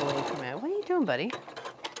take away from it. What are you doing, buddy?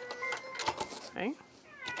 Right?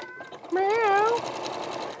 Meow.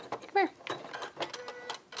 Come here.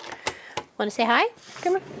 Want to say hi?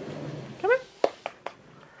 Come here. Come here.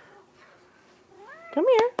 Come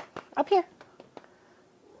here. Up here.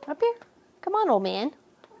 Up here. Come on, old man.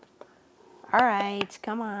 All right,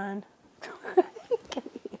 come on. Come here.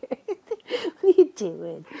 What are you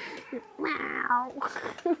doing? Meow.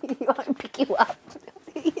 You want to pick you up?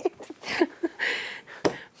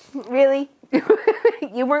 Really?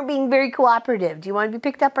 You weren't being very cooperative. Do you want to be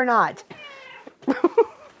picked up or not?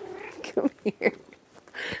 Come here.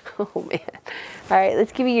 Oh, man. All right,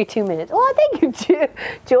 let's give you your 2 minutes. Oh, thank you,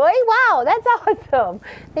 Joy. Wow, that's awesome.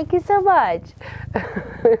 Thank you so much.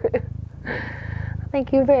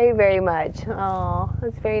 Thank you very, very much. Oh,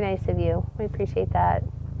 that's very nice of you. I appreciate that.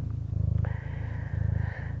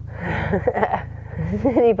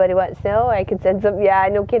 Anybody want snow? I can send some. Yeah,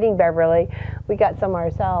 no kidding, Beverly. We got some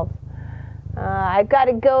ourselves. I've got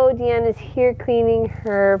to go. Deanna's here cleaning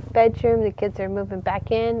her bedroom. The kids are moving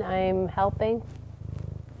back in. I'm helping.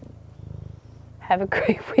 Have a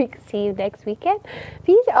great week. See you next weekend.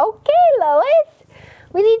 Peace. Okay, Lois.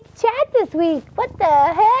 We need to chat this week. What the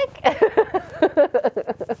heck?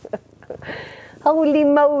 Holy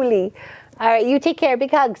moly. All right, you take care.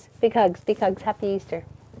 Big hugs. Big hugs. Big hugs. Happy Easter.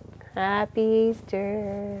 Happy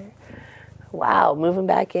Easter. Wow, moving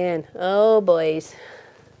back in. Oh, boys.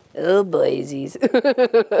 Oh, boysies.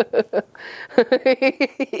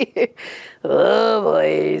 Oh,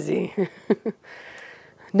 boysy.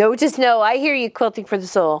 No to snow. I hear you, Quilting for the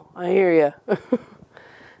Soul. I hear you.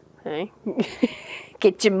 Okay.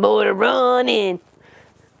 Get your motor running.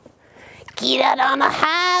 Get out on the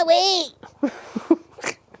highway.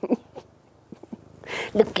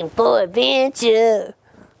 Looking for adventure.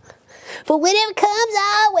 For whatever comes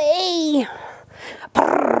our way.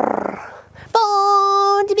 Brrr.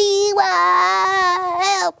 Born to be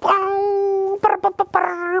wild. Brrr, brr,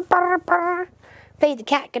 brr, brr, brr. Play the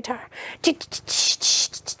cat guitar.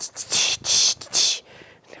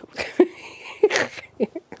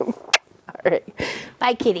 All right.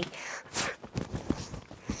 Bye, kitty.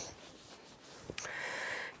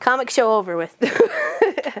 Comic show over with.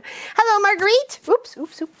 Hello, Marguerite. Oops,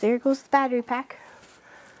 oops, oops. There goes the battery pack.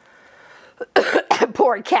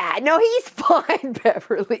 Poor cat. No, he's fine,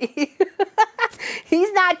 Beverly.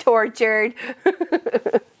 He's not tortured.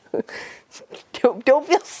 Don't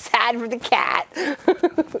feel sad for the cat.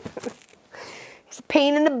 He's a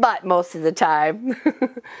pain in the butt most of the time.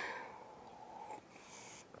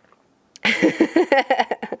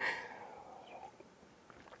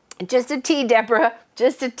 Just a tea, Deborah.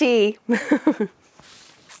 Just a tea.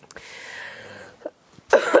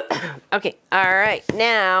 Okay, all right.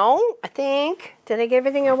 Now, I think, did I get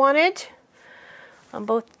everything I wanted on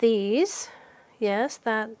both these? Yes,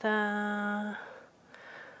 oh,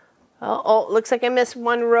 looks like I missed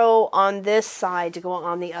one row on this side to go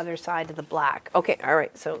on the other side of the black. Okay, all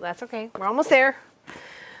right, so that's okay. We're almost there.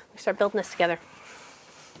 We start building this together.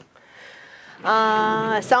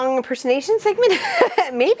 Song impersonation segment?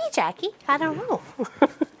 Maybe, Jackie. I don't know.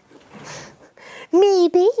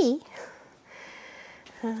 Maybe.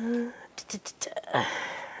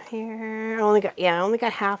 Here, I only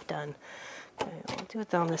got half done. Okay, I'll do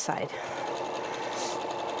it on this side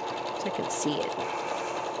so I can see it.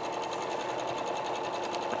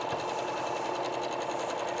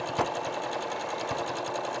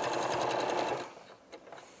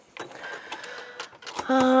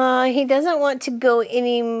 He doesn't want to go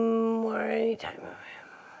anymore anytime.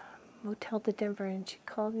 Motel to Denver, and she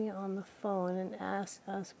called me on the phone and asked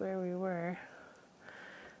us where we were.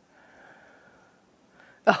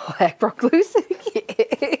 Oh, heck, broke loose.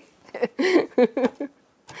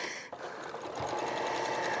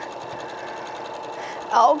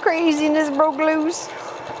 All craziness broke loose.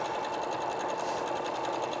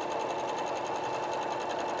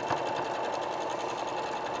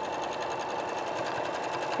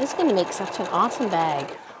 This is going to make such an awesome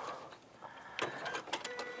bag.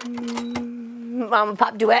 Mama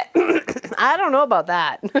Pop duet. I don't know about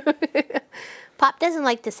that. Pop doesn't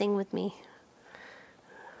like to sing with me.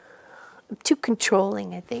 I'm too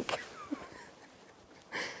controlling, I think.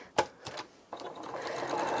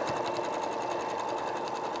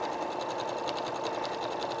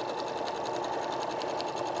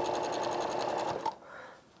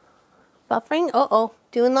 Buffering? Uh-oh.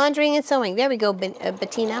 Doing laundry and sewing. There we go,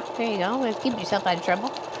 Bettina. There you go. Let's keep yourself out of trouble.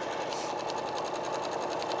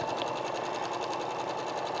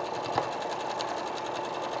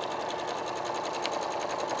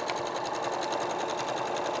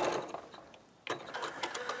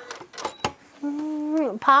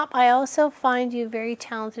 Pop, I also find you very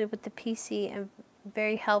talented with the PC and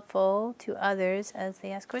very helpful to others as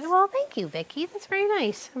they ask questions. Well, thank you, Vicky. That's very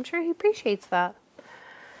nice. I'm sure he appreciates that.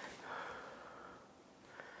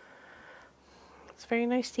 It's very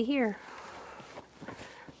nice to hear.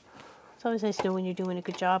 It's always nice to know when you're doing a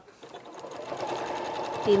good job.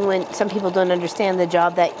 Even when some people don't understand the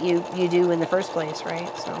job that you do in the first place,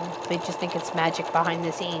 right? So they just think it's magic behind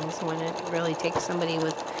the scenes when it really takes somebody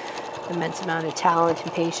with immense amount of talent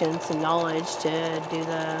and patience and knowledge to do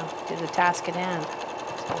the task at hand.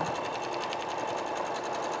 So,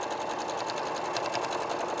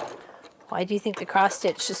 why do you think the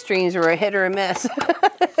cross-stitch streams were a hit or a miss?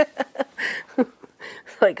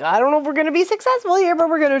 Like, I don't know if we're going to be successful here, but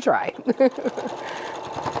we're going to try.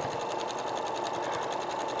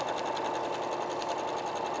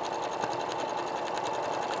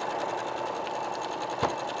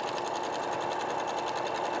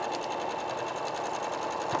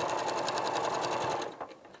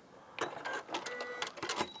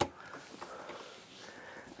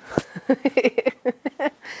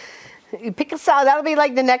 You pick a song. That'll be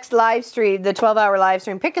like the next live stream, the 12-hour live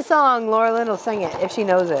stream. Pick a song. Laura Lynn will sing it if she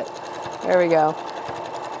knows it. There we go.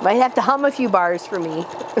 Might have to hum a few bars for me.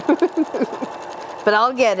 But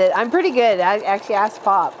I'll get it. I'm pretty good. I actually asked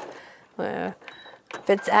Pop. If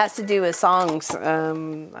it has to do with songs,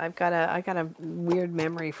 I got a weird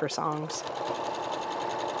memory for songs.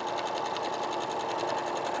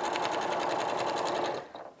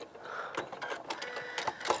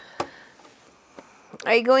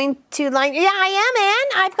 Are you going to line? Yeah, I am,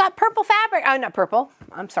 Anne. I've got purple fabric. Oh, not purple.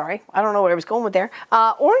 I'm sorry. I don't know where I was going with there.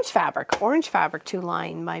 Orange fabric to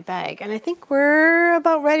line my bag. And I think we're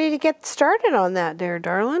about ready to get started on that there,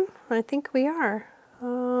 darling. I think we are.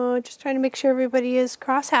 Just trying to make sure everybody is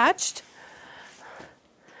cross-hatched.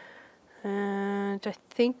 And I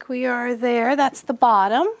think we are there. That's the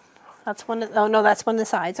bottom. That's one of, oh no, that's one of the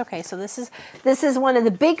sides. Okay, so this is one of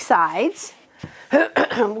the big sides.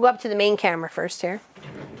 We'll go up to the main camera first here.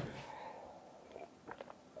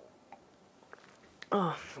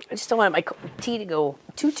 Oh, I just don't want my tea to go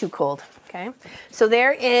too cold. Okay, so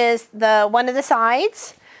there is the one of the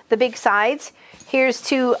sides, the big sides. Here's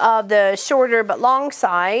two of the shorter but long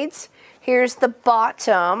sides. Here's the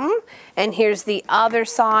bottom, and here's the other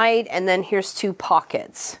side, and then here's two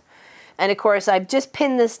pockets. And of course, I've just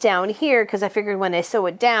pinned this down here because I figured when I sew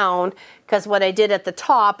it down, because what I did at the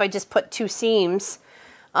top, I just put two seams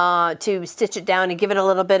to stitch it down and give it a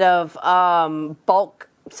little bit of bulk.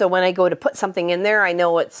 So when I go to put something in there, I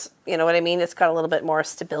know it's, you know what I mean? It's got a little bit more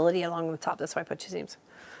stability along the top. That's why I put two seams.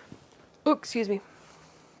 Oh, excuse me.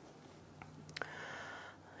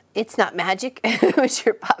 It's not magic. It was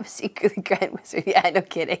your Pop's secret, the Grand Wizard. Yeah, no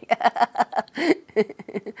kidding.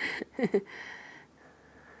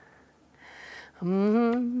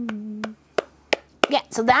 Yeah,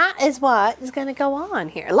 so that is what is going to go on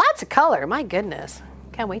here. Lots of color. My goodness.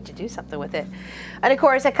 Can't wait to do something with it. And of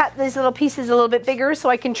course, I cut these little pieces a little bit bigger so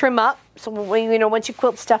I can trim up. So when, you know, once you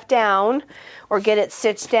quilt stuff down or get it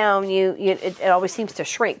stitched down, it always seems to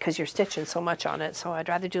shrink because you're stitching so much on it. So I'd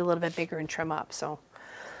rather do a little bit bigger and trim up. So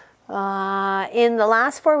in the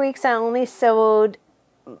last 4 weeks, I only sewed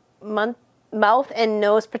mouth and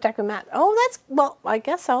nose protective mat. Oh, that's, well, I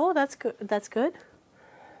guess so. That's good. That's good.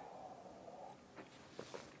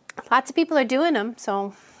 Lots of people are doing them,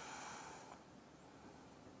 so.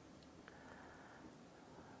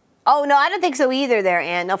 Oh, no, I don't think so either there,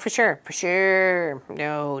 Anne. No, for sure. For sure.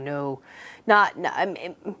 No. Not,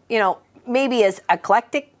 you know, maybe as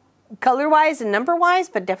eclectic color-wise and number-wise,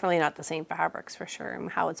 but definitely not the same fabrics for sure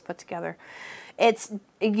and how it's put together. It's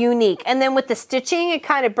unique. And then with the stitching, it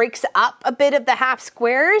kind of breaks up a bit of the half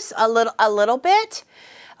squares, a little bit.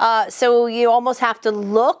 So you almost have to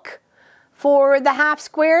look for the half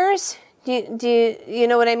squares. Do you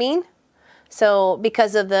know what I mean? So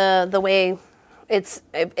because of the way it's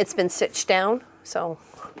been stitched down. So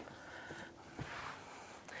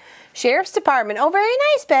Sheriff's Department. Oh, very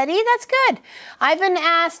nice, Betty. That's good. I've been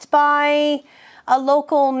asked by a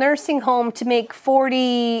local nursing home to make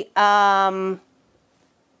 40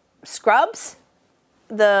 scrubs,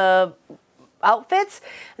 the outfits,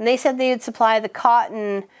 and they said they would supply the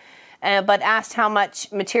cotton, but asked how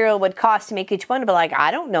much material would cost to make each one. But like, I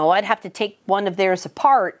don't know. I'd have to take one of theirs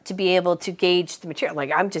apart to be able to gauge the material.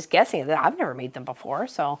 Like, I'm just guessing that I've never made them before.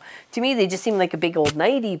 So to me, they just seem like a big old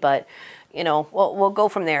nightie, but you know, we'll go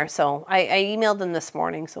from there. So I emailed them this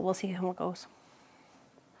morning, so we'll see how it goes.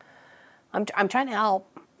 I'm trying to help.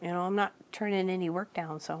 You know, I'm not turning any work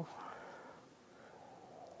down, so.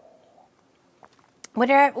 What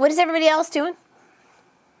is everybody else doing?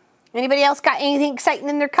 Anybody else got anything exciting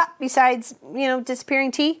in their cup besides, you know,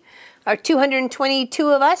 disappearing tea? Our 222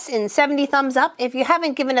 of us in 70 thumbs up. If you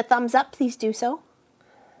haven't given a thumbs up, please do so.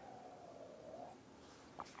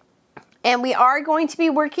 And we are going to be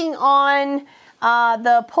working on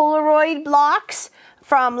the Polaroid blocks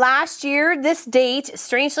from last year. This date,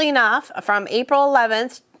 strangely enough, from April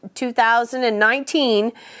 11th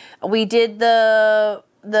 2019, we did the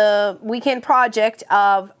weekend project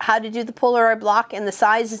of how to do the Polaroid block and the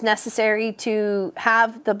sizes necessary to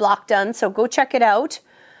have the block done. So go check it out.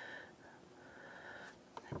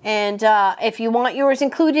 And if you want yours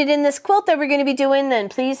included in this quilt that we're going to be doing, then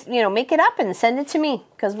please, you know, make it up and send it to me,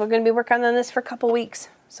 because we're going to be working on this for a couple weeks.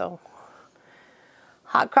 So,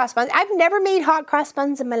 hot cross buns. I've never made hot cross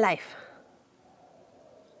buns in my life.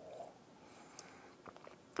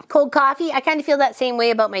 Cold coffee. I kind of feel that same way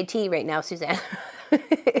about my tea right now, Suzanne.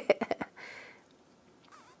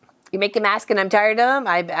 You make a mask and I'm tired of them?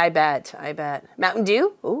 I bet. Mountain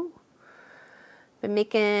Dew? Ooh. Been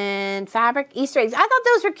making fabric Easter eggs. I thought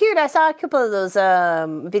those were cute. I saw a couple of those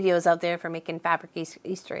videos out there for making fabric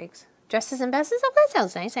Easter eggs. Dresses and vests? Oh, that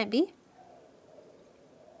sounds nice, Aunt B.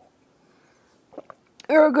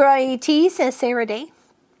 Earl Grey tea, says Sarah Day.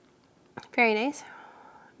 Very nice.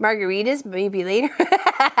 Margaritas, maybe later.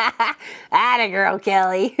 Atta girl,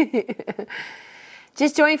 Kelly.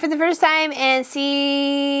 Just join for the first time and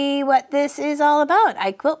see what this is all about.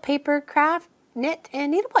 I quilt, paper, craft, knit,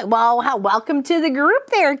 and needlepoint. Well, welcome to the group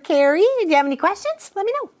there, Carrie. Do you have any questions? Let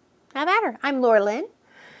me know. Have at her. I'm Laura Lynn.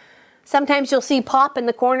 Sometimes you'll see Pop in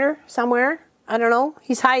the corner somewhere. I don't know.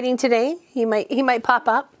 He's hiding today. He might pop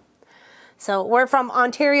up. So we're from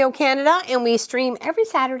Ontario, Canada, and we stream every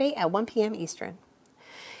Saturday at 1 p.m. Eastern.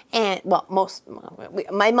 And, well,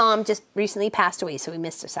 my mom just recently passed away, so we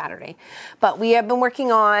missed a Saturday. But we have been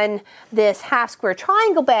working on this half square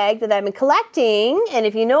triangle bag that I've been collecting. And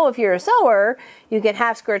if you're a sewer, you get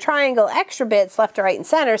half square triangle extra bits left, right, and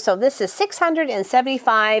center. So this is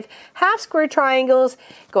 675 half square triangles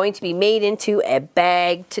going to be made into a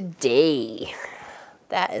bag today.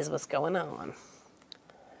 That is what's going on.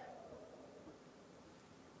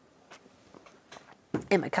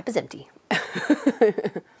 And my cup is empty.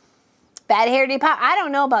 Bad hair day pop. I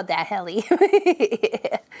don't know about that, Helly.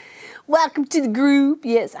 Welcome to the group.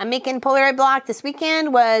 Yes, I'm making Polaroid block this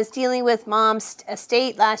weekend. Was dealing with Mom's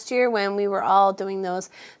estate last year when we were all doing those.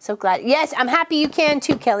 So glad. Yes, I'm happy you can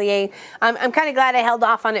too, Kelly. I'm kind of glad I held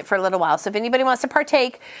off on it for a little while. So if anybody wants to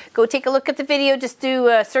partake, go take a look at the video. Just do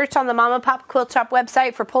a search on the Mama Pop Quilt Shop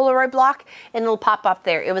website for Polaroid block, and it'll pop up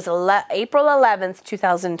there. It was April 11th,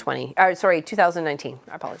 2020. Sorry, 2019.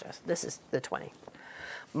 I apologize. This is the 20.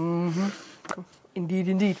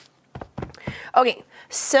 Indeed. Okay,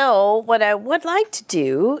 so what I would like to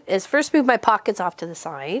do is first move my pockets off to the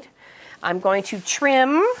side. I'm going to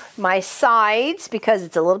trim my sides because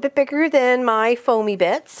it's a little bit bigger than my foamy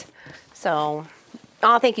bits. So,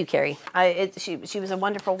 oh, thank you, Carrie. She was a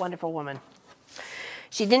wonderful, wonderful woman.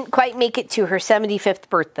 She didn't quite make it to her 75th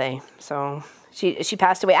birthday. So she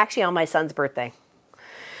passed away actually on my son's birthday.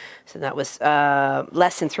 So that was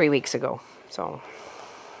less than 3 weeks ago. So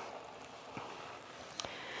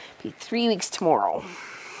be 3 weeks tomorrow.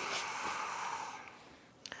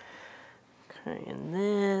 Okay, and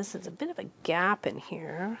this is a bit of a gap in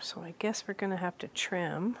here, so I guess we're going to have to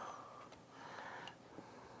trim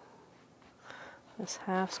this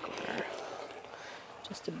half square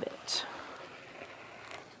just a bit.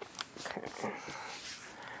 Okay.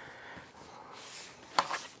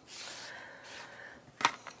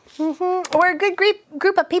 We're a good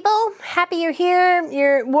group of people. Happy you're here.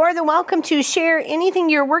 You're more than welcome to share anything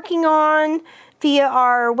you're working on via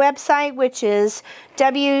our website, which is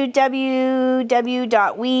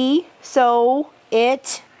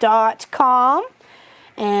www.wesew.it.com.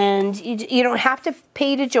 And you don't have to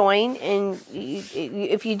pay to join, and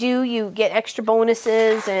if you do, you get extra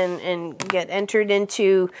bonuses and get entered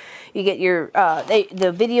into, you get your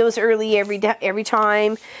the videos early every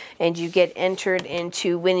time, and you get entered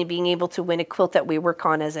into being able to win a quilt that we work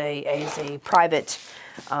on as a private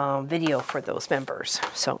video for those members.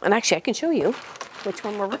 So, and actually I can show you which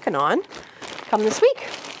one we're working on come this week.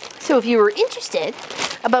 So if you were interested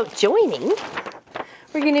about joining,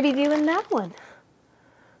 we're going to be doing that one.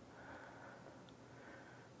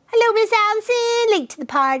 Hello, Miss Allison. Late to the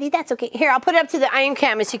party. That's okay. Here, I'll put it up to the iron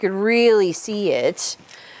camera so you can really see it.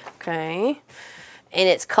 Okay. And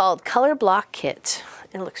it's called Color Block Kit.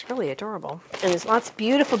 It looks really adorable. And there's lots of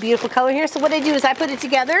beautiful, beautiful color here. So what I do is I put it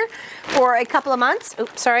together for a couple of months.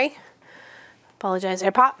 Oops, sorry. Apologize,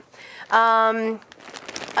 air pop. For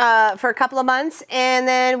a couple of months. And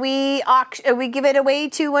then we give it away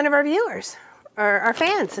to one of our viewers. Our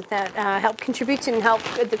fans that help contribute and help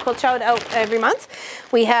the quilt shout out every month.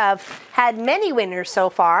 We have had many winners so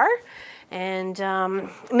far, and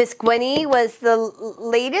Miss Gwenny was the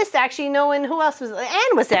latest. Actually, no one who else was.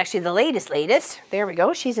 Anne was actually the latest. There we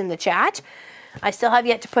go. She's in the chat. I still have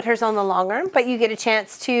yet to put hers on the long arm, but you get a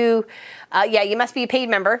chance to, yeah, you must be a paid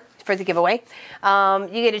member for the giveaway. You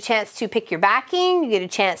get a chance to pick your backing, you get a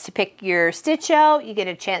chance to pick your stitch out, you get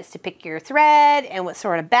a chance to pick your thread and what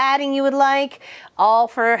sort of batting you would like, all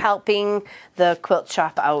for helping the quilt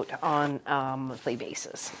shop out on a monthly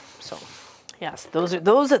basis. So yes, those are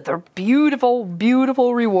the beautiful,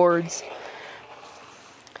 beautiful rewards.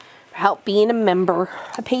 Help being a member,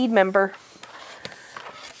 a paid member.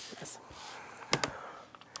 Yes.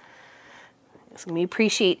 Yes, we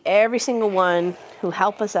appreciate every single one who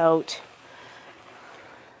help us out.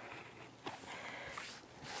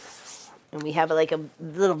 And we have like a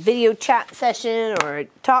little video chat session or a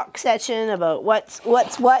talk session about what's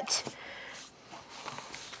what,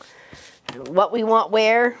 and what we want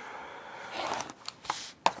where.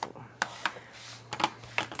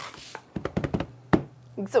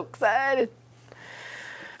 I'm so excited. All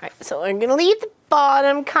right, so I'm gonna leave the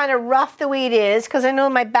bottom kind of rough the way it is because I know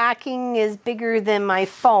my backing is bigger than my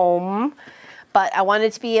foam, but I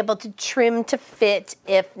wanted to be able to trim to fit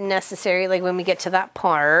if necessary, like when we get to that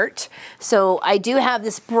part. So I do have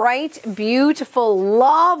this bright, beautiful,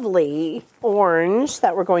 lovely orange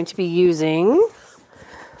that we're going to be using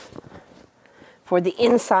for the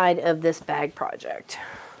inside of this bag project.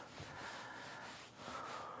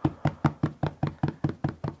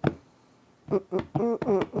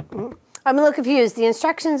 I'm a little confused. The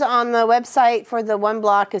instructions on the website for the one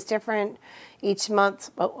block is different each month.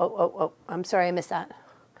 Oh, I'm sorry, I missed that.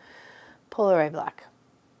 Polaroid black.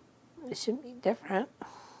 It should be different.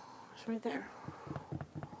 It's right there.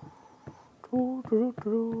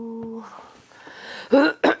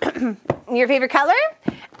 Your favorite color?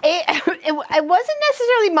 It wasn't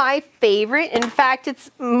necessarily my favorite. In fact,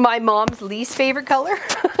 it's my mom's least favorite color.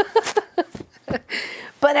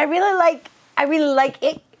 But I really like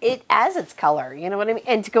it as its color, you know what I mean?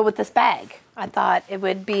 And to go with this bag. I thought it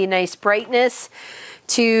would be a nice brightness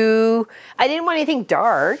to, I didn't want anything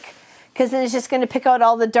dark because then it's just going to pick out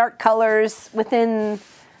all the dark colors within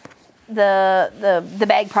the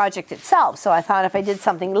bag project itself. So I thought if I did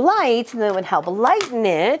something light, then it would help lighten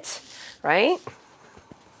it, right?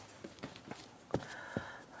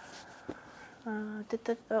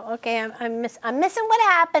 Okay, I'm missing what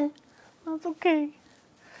happened. That's okay.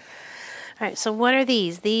 All right, so what are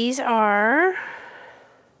these? These are, and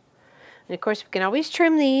of course we can always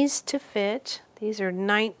trim these to fit. These are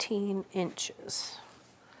 19 inches.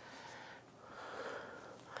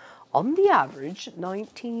 On the average,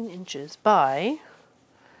 19 inches by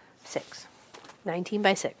 6. 19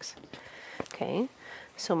 by 6. Okay,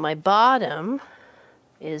 so my bottom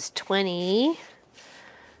is 20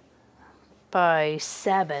 by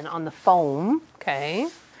 7 on the foam, okay?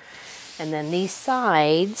 And then these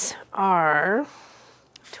sides are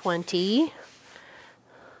 20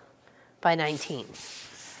 by 19.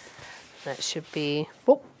 That should be,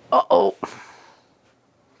 oh, uh-oh.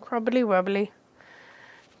 Crubbly rubbly.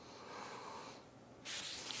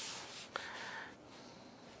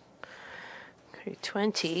 Okay,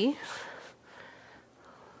 20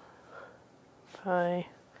 by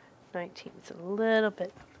 19. It's a little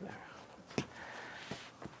bit there.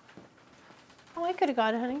 Oh, I could have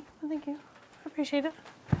got it, honey. Oh, thank you. I appreciate it.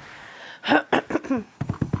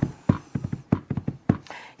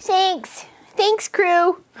 Thanks. Thanks,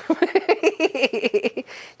 crew.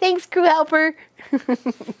 Thanks, crew helper.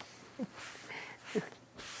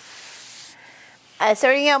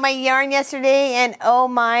 Sorting out my yarn yesterday, and oh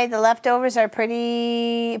my, the leftovers are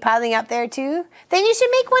pretty piling up there too. Then you should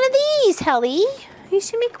make one of these, Helly. You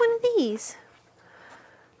should make one of these.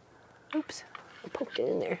 Oops, I poked it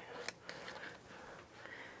in there.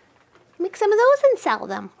 Make some of those and sell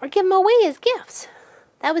them, or give them away as gifts.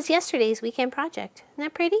 That was yesterday's weekend project. Isn't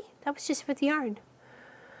that pretty? That was just with yarn.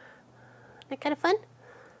 Isn't that kind of fun?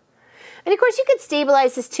 And of course you could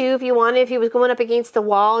stabilize this too if you wanted. If you was going up against the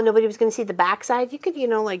wall and nobody was going to see the backside, you could, you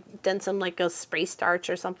know, like done some like a spray starch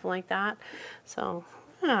or something like that. So,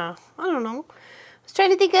 yeah, I don't know. I was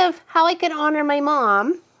trying to think of how I could honor my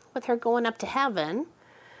mom with her going up to heaven,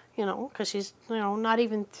 you know, because she's, you know, not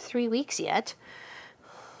even 3 weeks yet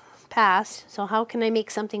past. So how can I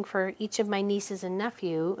make something for each of my nieces and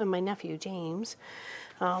nephew, and my nephew James,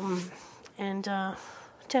 to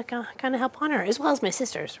kind of help honor her, as well as my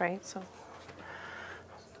sisters, right? So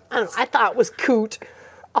I don't know. I thought it was cute.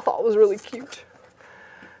 I thought it was really cute.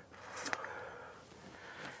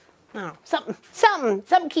 I don't know.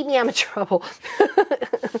 Something keep me out of trouble.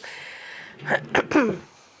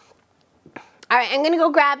 All right, I'm gonna go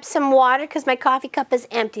grab some water because my coffee cup is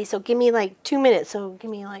empty. So give me like 2 minutes. So give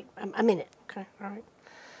me like a minute. Okay, all right.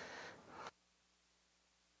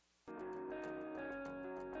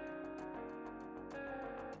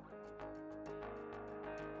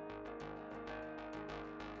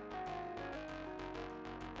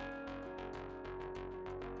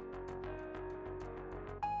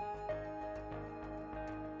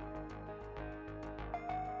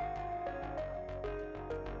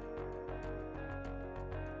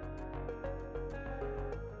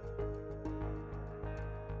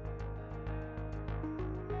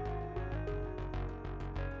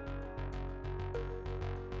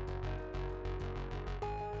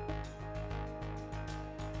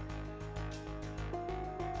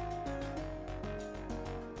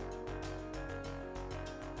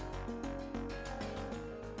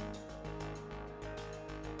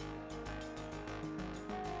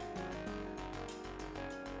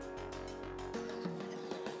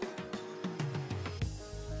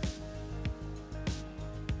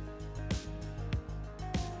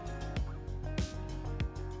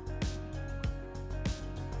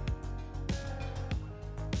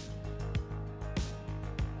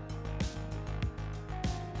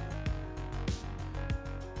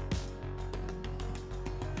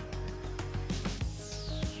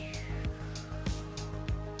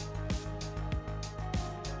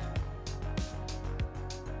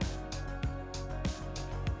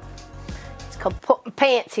 called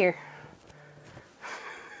pants here.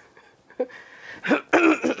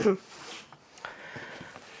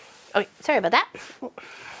 Okay, sorry about that.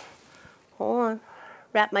 Hold on.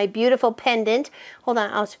 Wrap my beautiful pendant. Hold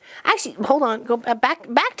on. Actually, hold on. Go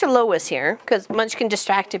back to Lois here, because Munchkin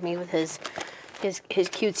distracted me with his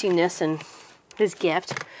cutesiness and his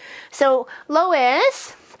gift. So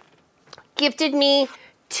Lois gifted me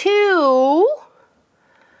 2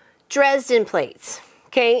 Dresden plates.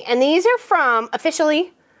 Okay, and these are from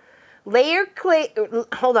officially Layer Cake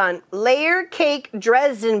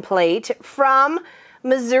Dresden plate from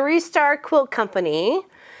Missouri Star Quilt Company.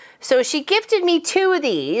 So she gifted me 2 of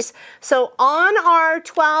these. So on our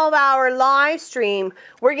 12-hour live stream,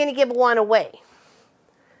 we're going to give 1 away.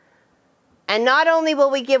 And not only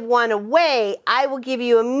will we give 1 away, I will give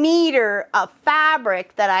you a meter of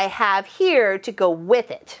fabric that I have here to go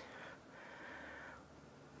with it.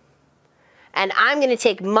 And I'm going to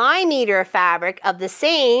take my meter of fabric of the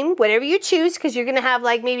same, whatever you choose, because you're going to have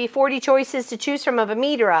like maybe 40 choices to choose from of a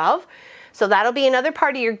meter of. So that'll be another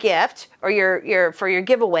part of your gift or for your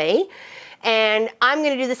giveaway. And I'm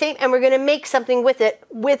going to do the same, and we're going to make something with it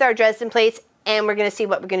with our Dresden plates, and we're going to see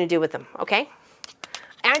what we're going to do with them, okay?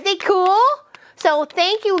 Aren't they cool? So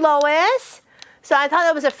thank you, Lois. So I thought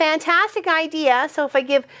that was a fantastic idea. So if I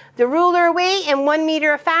give the ruler away and 1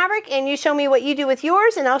 meter of fabric, and you show me what you do with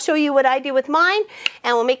yours, and I'll show you what I do with mine,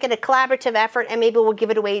 and we'll make it a collaborative effort, and maybe we'll give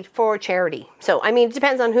it away for charity. So, I mean, it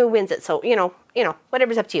depends on who wins it. So, you know,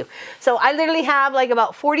 whatever's up to you. So I literally have like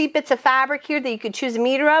about 40 bits of fabric here that you could choose a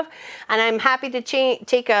meter of, and I'm happy to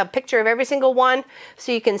take a picture of every single one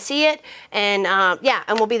so you can see it, and yeah,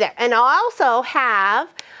 and we'll be there. And I'll also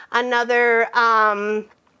have another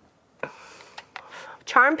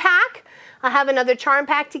charm pack. I have another charm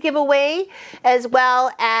pack to give away, as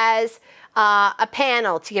well as a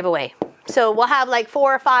panel to give away. So we'll have like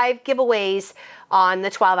 4 or 5 giveaways on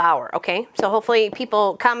the 12-hour, okay? So hopefully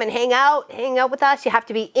people come and hang out with us. You have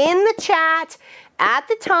to be in the chat at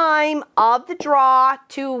the time of the draw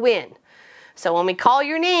to win. So when we call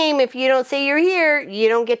your name, if you don't say you're here, you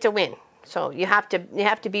don't get to win. So you have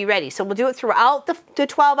to be ready. So we'll do it throughout the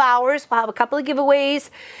 12 hours. We'll have a couple of giveaways,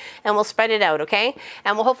 and we'll spread it out, okay?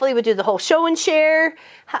 And we'll hopefully do the whole show and share.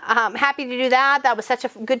 Happy to do that. That was such a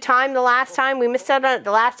good time the last time. We missed out on it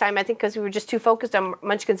the last time, I think, because we were just too focused on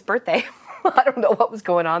Munchkin's birthday. I don't know what was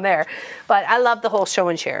going on there, but I love the whole show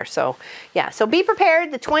and share. So yeah, so be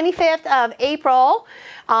prepared the 25th of April.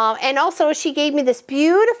 And also she gave me this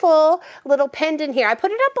beautiful little pendant here. I put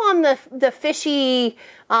it up on the fishy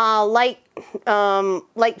light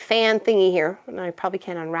fan thingy here, and I probably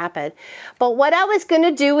can't unwrap it. But what I was going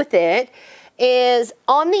to do with it is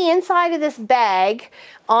on the inside of this bag,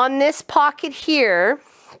 on this pocket here,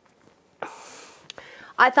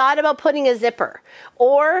 I thought about putting a zipper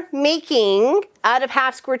or making out of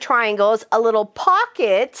half square triangles a little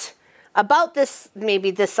pocket about this,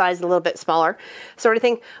 maybe this size, a little bit smaller sort of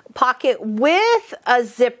thing, pocket with a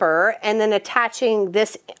zipper, and then attaching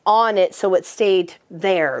this on it so it stayed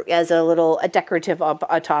there as a decorative on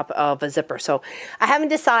top of a zipper. So I haven't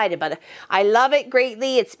decided, but I love it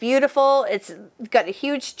greatly. It's beautiful. It's got a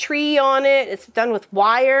huge tree on it. It's done with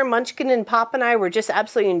wire. Munchkin and Pop and I were just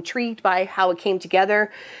absolutely intrigued by how it came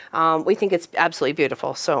together. We think it's absolutely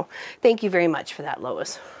beautiful. So thank you very much for that,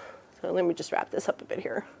 Lois. So let me just wrap this up a bit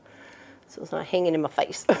here, so it's not hanging in my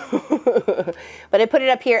face. But I put it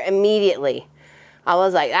up here immediately. I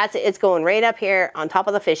was like, that's it. It's going right up here on top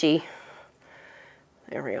of the fishy.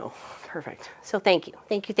 There we go. Perfect. So thank you.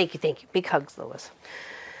 Thank you, thank you, thank you. Big hugs, Lois.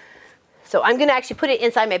 So I'm going to actually put it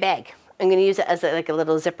inside my bag. I'm going to use it as like a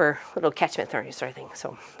little zipper, little catchment sort of thing.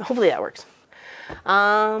 So hopefully that works.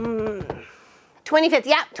 25th.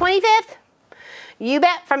 Yeah, 25th. You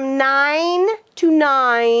bet, from 9 to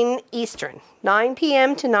 9 Eastern. 9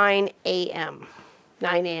 p.m. to 9 a.m.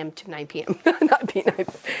 9 a.m. to 9 p.m.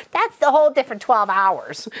 That's the whole different 12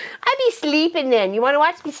 hours. I'd be sleeping then. You want to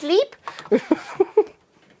watch me sleep? That's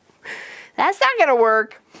not going to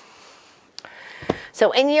work.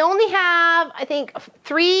 So, and you only have, I think,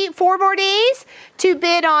 4 more days to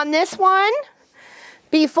bid on this one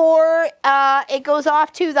before it goes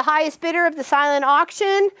off to the highest bidder of the silent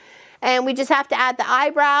auction. And we just have to add the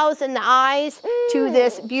eyebrows and the eyes to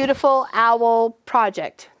this beautiful owl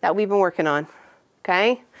project that we've been working on,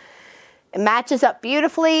 okay? It matches up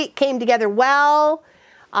beautifully, came together well.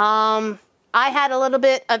 I had a little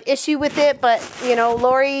bit of issue with it, but, you know,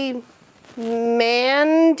 Lori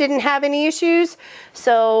Mann didn't have any issues.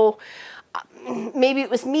 So maybe it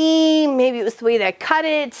was me, maybe it was the way that I cut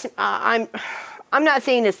it. I'm not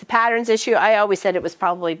saying it's the patterns issue. I always said it was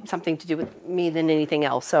probably something to do with me than anything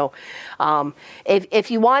else. So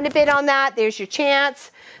if you want to bid on that, there's your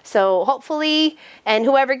chance. So hopefully, and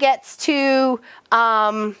whoever gets to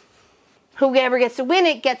win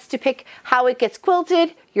it gets to pick how it gets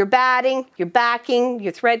quilted, your batting, your backing,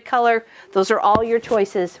 your thread color. Those are all your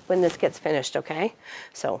choices when this gets finished, okay?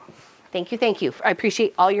 So thank you, thank you. I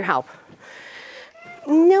appreciate all your help.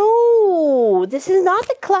 No, this is not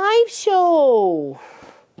the Clive show.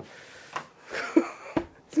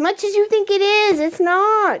 As much as you think it is, it's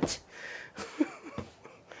not.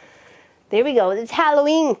 There we go. It's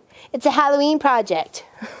Halloween. It's a Halloween project.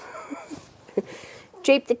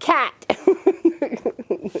 Drape the cat.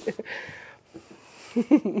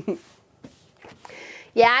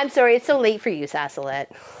 Yeah, I'm sorry. It's so late for you, Sassalette.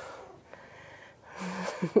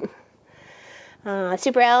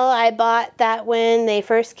 Super L, I bought that when they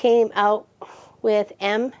first came out with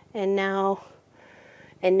M, and now,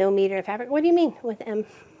 and no meter of fabric. What do you mean with M?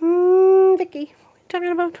 Vicky, what are you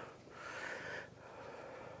talking about?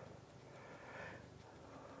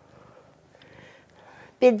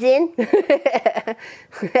 Bids in.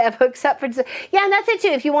 Have hooks up for, yeah, and that's it too.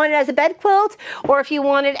 If you want it as a bed quilt, or if you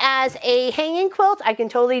want it as a hanging quilt, I can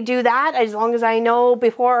totally do that, as long as I know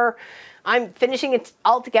before I'm finishing it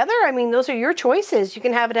all together. I mean, those are your choices. You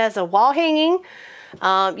can have it as a wall hanging.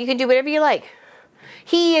 You can do whatever you like.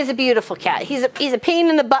 He is a beautiful cat. He's a pain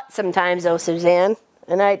in the butt sometimes, though, Suzanne.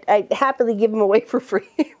 And I'd happily give him away for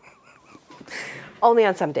free. Only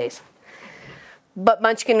on some days. But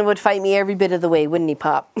Munchkin would fight me every bit of the way, wouldn't he,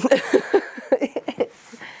 Pop?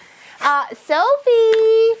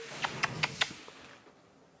 Sophie!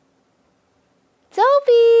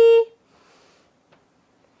 Sophie!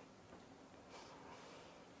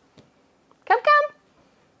 Come.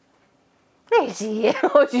 There she is.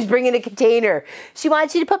 Oh, she's bringing a container. She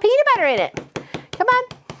wants you to put peanut butter in it. Come on.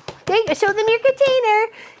 There you go. Show them your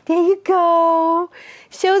container. There you go.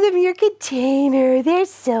 Show them your container. There's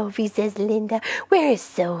Sophie, says Linda. Where is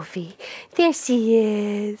Sophie? There she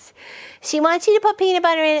is. She wants you to put peanut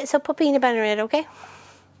butter in it, so put peanut butter in it, okay?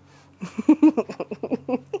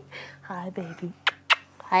 Hi, baby.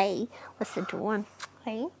 Hi. What's the doing?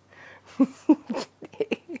 Hi.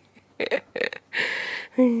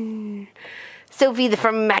 Sophie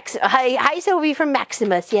from Hi Sophie from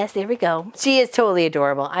Maximus. Yes, there we go. She is totally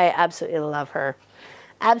adorable. I absolutely love her.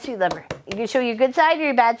 Absolutely love her. You can show your good side or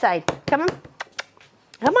your bad side. Come on.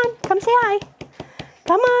 Come on. Come say hi.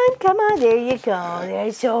 Come on. Come on. There you go.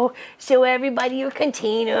 There. Show everybody your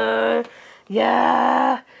container.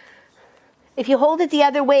 Yeah. If you hold it the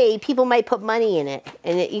other way, people might put money in it.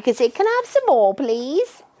 And you can say, can I have some more,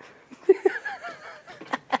 please?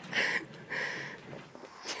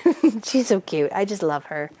 She's so cute. I just love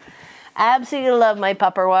her. Absolutely love my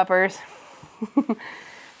pupper whoppers.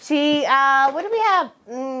 She, what do we have?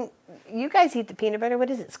 You guys eat the peanut butter. What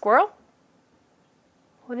is it? Squirrel?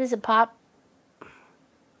 What is it, Pop?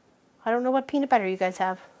 I don't know what peanut butter you guys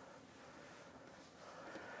have.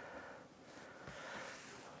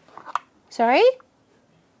 Sorry?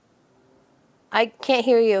 I can't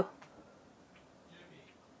hear you.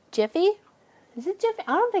 Jiffy? Is it Jiffy?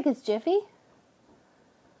 I don't think it's Jiffy.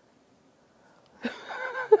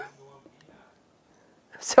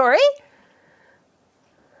 Sorry?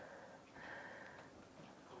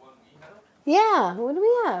 Yeah, what do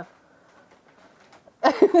we have?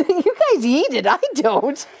 You guys eat it, I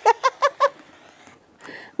don't.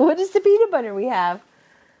 What is the peanut butter we have?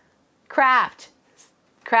 Kraft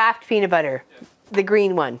peanut butter. Yeah. The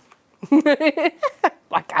green one.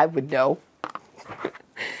 Like I would know.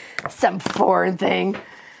 Some foreign thing.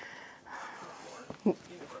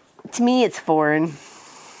 To me, it's foreign.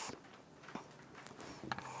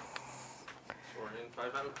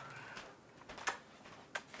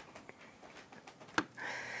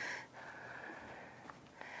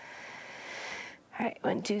 All right,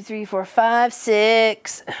 1, 2, 3, 4, 5,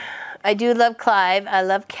 6. I do love Clive. I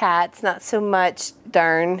love cats, not so much,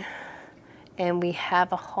 darn. And we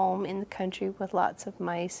have a home in the country with lots of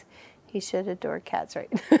mice. He should adore cats,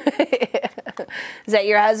 right? Is that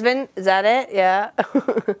your husband? Is that it? Yeah.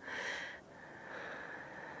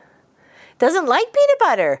 Doesn't like peanut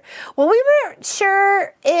butter. Well, we weren't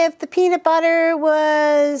sure if the peanut butter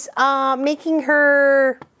was making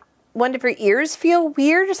her, one of her ears feel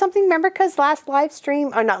weird or something. Remember, because last live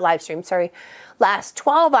stream, or not live stream, sorry, last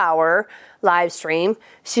 12-hour live stream,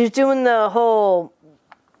 she was doing the whole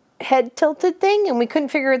head tilted thing, and we couldn't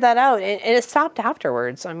figure that out, and it stopped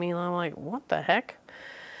afterwards. I mean, I'm like, what the heck?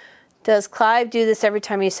 Does Clive do this every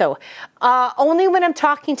time you sew? Only when I'm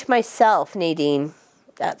talking to myself, Nadine.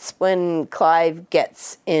 That's when Clive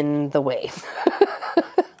gets in the way.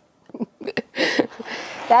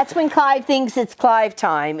 That's when Clive thinks it's Clive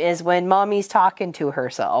time, is when Mommy's talking to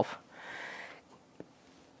herself.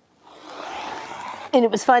 And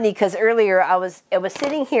it was funny because earlier I was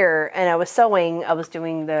sitting here and I was sewing. I was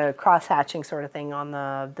doing the cross hatching sort of thing on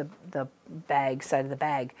the bag side of the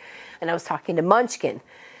bag, and I was talking to Munchkin,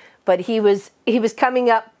 but he was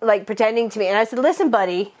coming up like pretending to me, and I said, "Listen,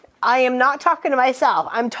 buddy, I am not talking to myself.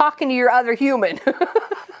 I'm talking to your other human."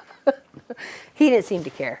 He didn't seem to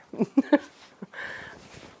care.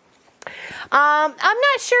 I'm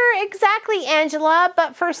not sure exactly, Angela,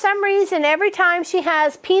 but for some reason, every time she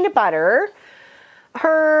has peanut butter,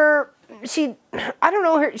 she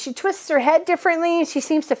twists her head differently. She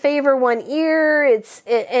seems to favor one ear.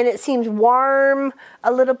 And it seems warm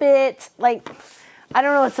a little bit. Like, I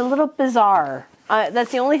don't know, it's a little bizarre.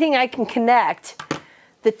 That's the only thing I can connect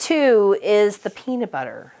the two is the peanut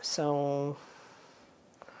butter. So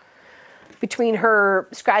between her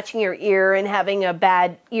scratching her ear and having a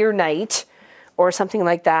bad ear night or something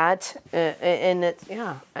like that, and it's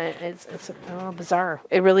a little bizarre.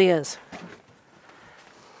 It really is.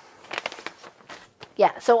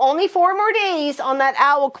 Yeah, so only 4 more days on that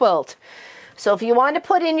owl quilt. So if you want to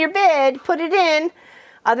put in your bid, put it in.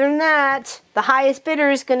 Other than that, the highest bidder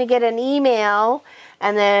is going to get an email,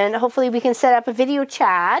 and then hopefully we can set up a video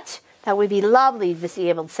chat. That would be lovely to be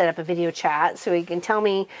able to set up a video chat so you can tell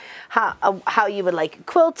me how you would like it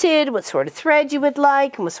quilted, what sort of thread you would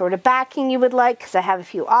like, and what sort of backing you would like, because I have a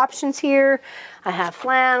few options here. I have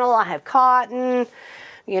flannel, I have cotton,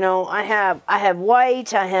 you know, I have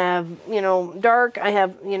white, I have, you know, dark, I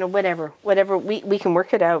have, you know, whatever we can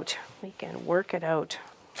work it out. We can work it out.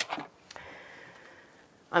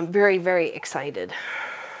 I'm very, very excited.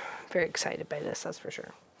 Very excited by this, that's for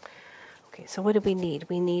sure. Okay, so what did we need?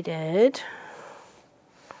 We needed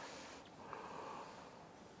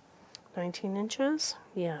 19 inches.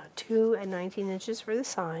 Yeah, 2 and 19 inches for the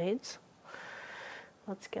sides.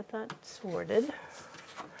 Let's get that sorted.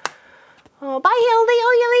 Oh, bye, Hildy.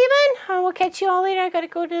 Oh, you leaving? We'll catch you all later. I got to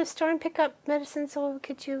go to the store and pick up medicine, so we'll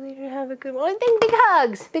catch you later. Have a good one. Big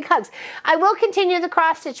hugs. Big hugs. I will continue the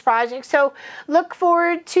cross-stitch project, so look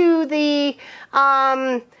forward to the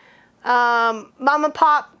Mama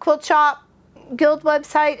Pop Quilt Shop Guild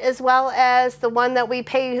website, as well as the one that we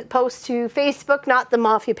post to Facebook, not the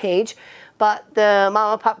Mafia page, but the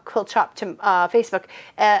Mama Pop Quilt Shop to Facebook,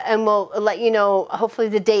 and we'll let you know, hopefully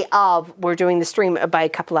the day of, we're doing the stream by a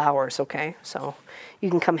couple hours, okay? So you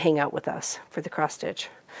can come hang out with us for the cross stitch.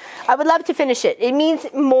 I would love to finish it. It means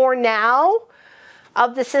more now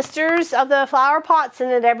of the sisters of the flower pots than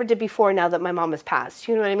it ever did before, now that my mom has passed.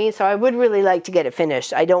 You know what I mean? So I would really like to get it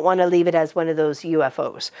finished. I don't want to leave it as one of those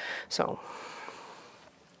UFOs. So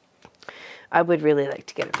I would really like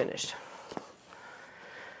to get it finished.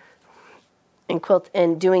 And quilt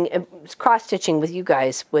and doing cross stitching with you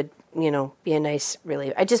guys would, you know, be a nice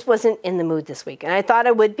relief. I just wasn't in the mood this week, and I thought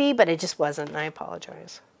I would be, but I just wasn't. And I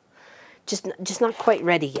apologize. Just not quite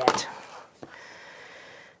ready yet.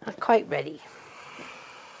 Not quite ready.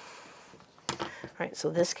 All right,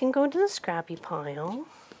 so this can go into the scrappy pile.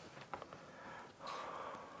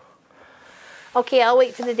 Okay, I'll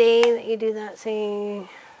wait for the day that you do that. Say,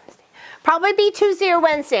 probably be Tuesday or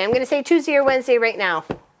Wednesday. I'm going to say Tuesday or Wednesday right now.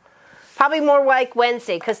 Probably more like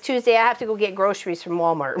Wednesday, because Tuesday I have to go get groceries from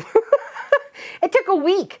Walmart. It took a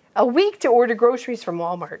week to order groceries from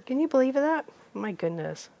Walmart. Can you believe that? My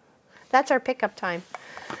goodness. That's our pickup time.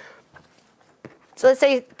 So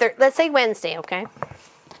let's say Wednesday, okay?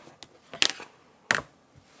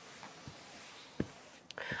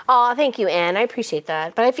 Oh, thank you, Anne. I appreciate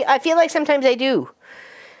that. But I feel like sometimes I do.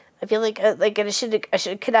 I feel like I should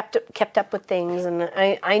have kept up with things, and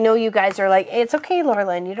I know you guys are like, hey, it's okay,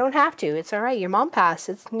 Laurelyn, you don't have to. It's all right. Your mom passed.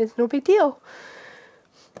 It's no big deal.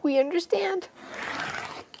 We understand.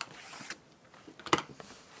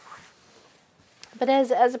 But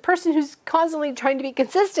as a person who's constantly trying to be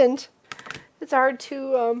consistent, it's hard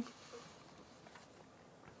to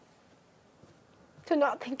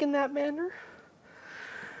not think in that manner.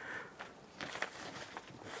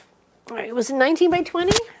 All right, was it 19 by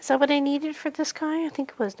 20? Is that what I needed for this guy? I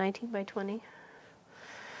think it was 19 by 20.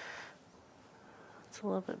 It's a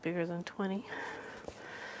little bit bigger than 20.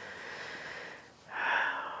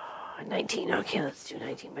 19, okay, let's do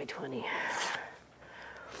 19 by 20.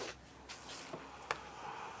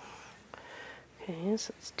 Okay,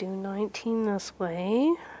 so let's do 19 this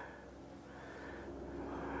way.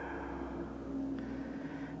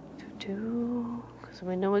 Because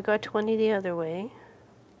we know we got 20 the other way.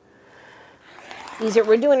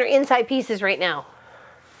 We're doing our inside pieces right now.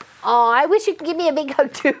 Oh, I wish you could give me a big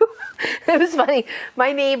hug too. It was funny.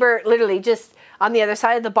 My neighbor, literally just on the other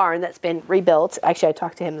side of the barn that's been rebuilt. Actually, I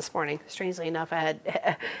talked to him this morning. Strangely enough, I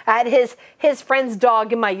had his friend's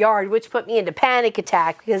dog in my yard, which put me into panic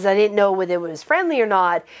attack because I didn't know whether it was friendly or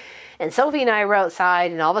not. And Sophie and I were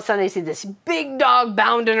outside, and all of a sudden I see this big dog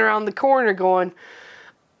bounding around the corner going,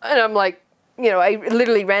 and I'm like, you know, I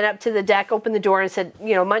literally ran up to the deck, opened the door, and said,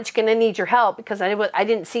 you know, Munchkin, I need your help, because I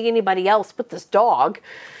didn't see anybody else but this dog.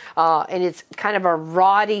 And it's kind of a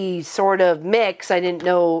rotty sort of mix. I didn't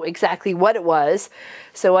know exactly what it was.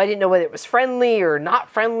 So I didn't know whether it was friendly or not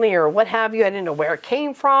friendly or what have you. I didn't know where it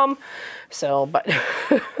came from. So, but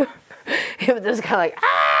it was kind of like,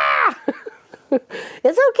 ah!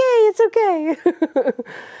 It's okay.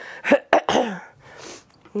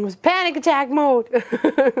 It was panic attack mode.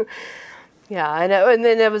 Yeah, I know. And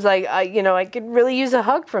then it was like, you know, I could really use a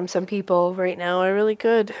hug from some people right now. I really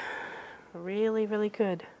could. Really, really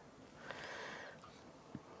could.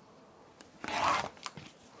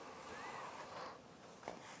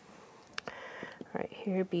 All right,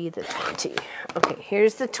 here be the 20. Okay,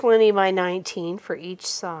 here's the 20 by 19 for each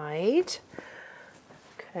side.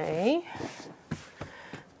 Okay.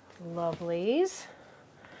 Lovelies.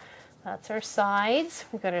 That's our sides.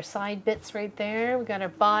 We've got our side bits right there. We've got our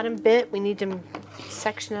bottom bit. We need to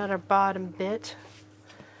section out our bottom bit.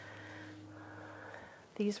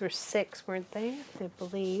 These were 6, weren't they? I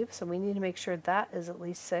believe. So we need to make sure that is at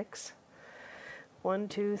least 6. 1,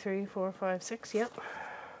 2, 3, 4, 5, 6. Yep.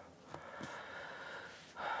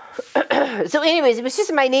 So anyways, it was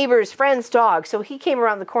just my neighbor's friend's dog. So he came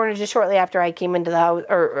around the corner just shortly after I came into the house,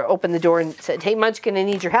 or opened the door and said, hey, Munchkin, I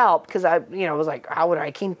need your help. Because I, you know, was like, how would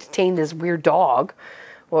I contain this weird dog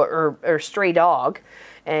or stray dog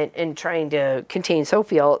and trying to contain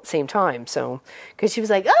Sophie all at the same time. So, because she was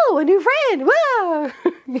like, oh, a new friend. Wow.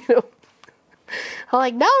 You know, I'm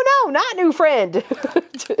like, no, not new friend.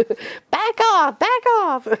 Back off, back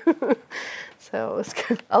off. So it's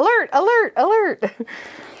good. Alert, alert, alert.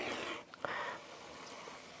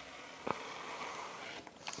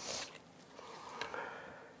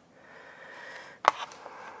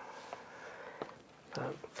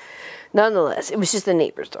 Nonetheless, it was just a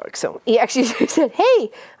neighbor's dog. So he actually said,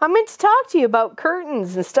 hey, I meant to talk to you about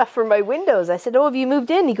curtains and stuff for my windows. I said, oh, have you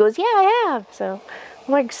moved in? He goes, yeah, I have. So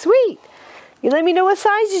I'm like, sweet. You let me know what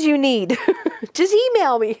sizes you need. Just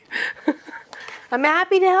email me. I'm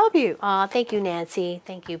happy to help you. Aw, thank you, Nancy.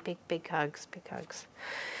 Thank you. Big, big hugs, big hugs.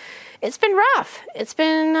 It's been rough. It's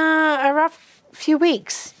been a rough few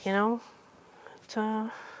weeks, you know. It's,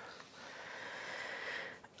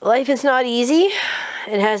 life is not easy.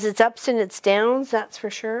 It has its ups and its downs, that's for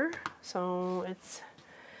sure. So it's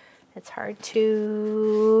hard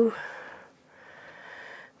to,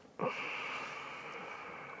 I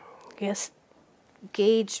guess,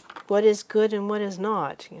 gauge what is good and what is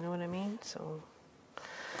not. You know what I mean? So,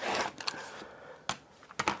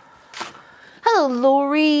 hello,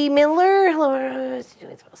 Lori Miller. Hello.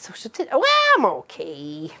 Social. Well, I'm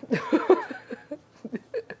okay.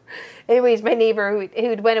 Anyways, my neighbor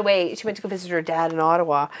who went away, she went to go visit her dad in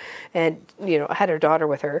Ottawa, and, you know, had her daughter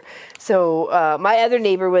with her. So my other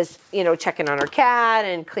neighbor was, you know, checking on her cat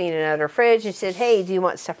and cleaning out her fridge. And she said, hey, do you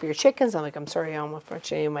want stuff for your chickens? I'm like, I'm sorry,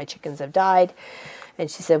 unfortunately, my chickens have died.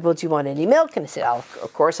 And she said, well, do you want any milk? And I said,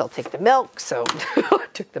 of course, I'll take the milk. So I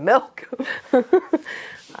took the milk.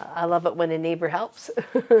 I love it when a neighbor helps.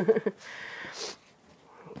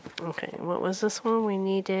 Okay, what was this one? We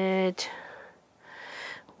needed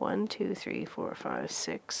 1, 2, 3, 4, 5,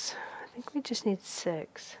 6. I think we just need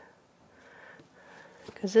 6.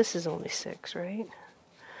 Because this is only 6, right?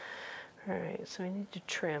 Alright, so we need to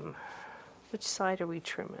trim. Which side are we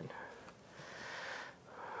trimming?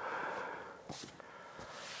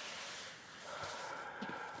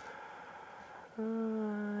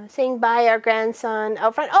 Saying bye, our grandson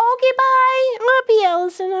out front. Oh, okay, bye. I'm happy,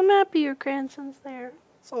 Allison. I'm happy your grandson's there.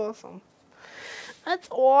 That's awesome. That's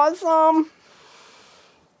awesome.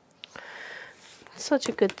 Such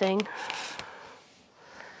a good thing.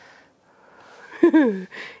 I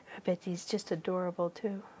bet he's just adorable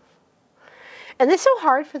too. And it's so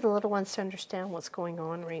hard for the little ones to understand what's going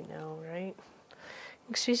on right now, right?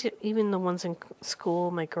 Especially even the ones in school,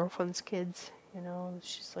 my girlfriend's kids, you know,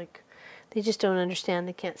 she's like, they just don't understand.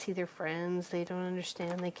 They can't see their friends. They don't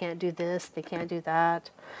understand. They can't do this. They can't do that.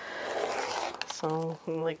 So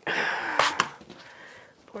I'm like,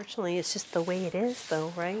 fortunately, it's just the way it is,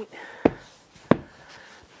 though, right?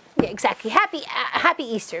 Yeah, exactly. Happy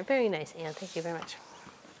Easter. Very nice, Anne. Thank you very much.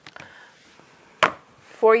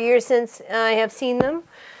 4 years since I have seen them.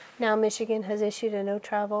 Now Michigan has issued a no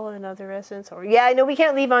travel and other residents. Or yeah, I know we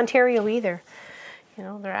can't leave Ontario either. You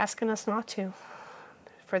know, they're asking us not to.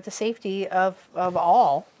 For the safety of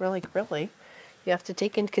all, really. You have to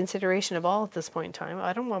take into consideration of all at this point in time.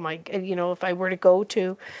 I don't want my, you know, if I were to go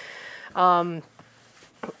to, you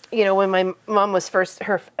know, when my mom was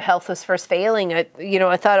her health was first failing, I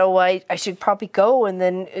thought, oh, I should probably go. And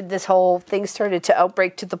then this whole thing started to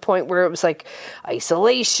outbreak to the point where it was like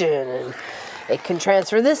isolation and it can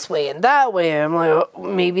transfer this way and that way. I'm like, oh,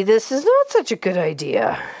 maybe this is not such a good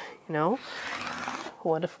idea, you know?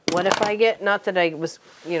 What if I get, not that I was,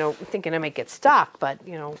 you know, thinking I might get stuck, but,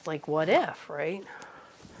 you know, like what if, right?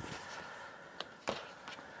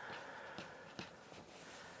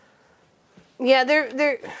 Yeah,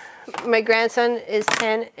 my grandson is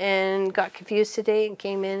 10 and got confused today and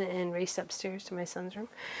came in and raced upstairs to my son's room.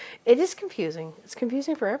 It is confusing. It's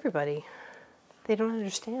confusing for everybody. They don't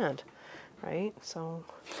understand, right? So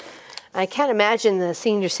I can't imagine the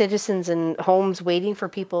senior citizens in homes waiting for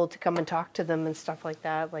people to come and talk to them and stuff like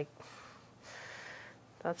that. Like,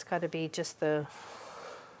 that's got to be just the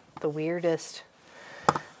weirdest.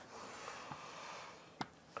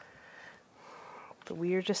 The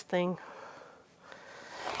weirdest thing.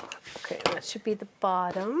 Okay, that should be the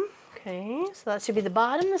bottom. Okay, so that should be the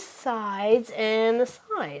bottom, the sides, and the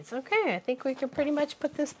sides. Okay, I think we can pretty much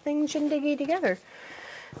put this thing shindiggy together.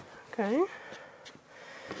 Okay.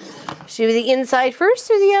 Should we do the inside first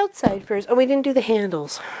or the outside first? Oh, we didn't do the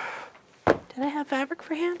handles. Did I have fabric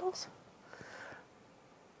for handles?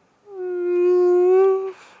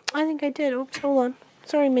 I think I did. Oops, hold on.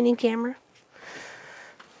 Sorry, mini camera.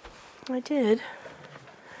 I did.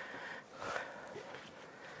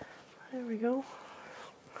 There we go.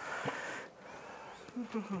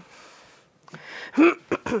 Who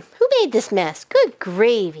made this mess? Good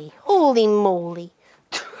gravy. Holy moly.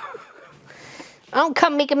 I don't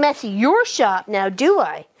come make a mess of your shop now, do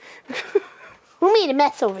I? Who made a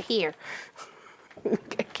mess over here?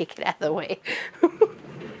 Kick it out of the way.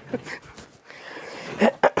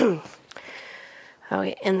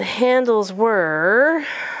 Okay, and the handles were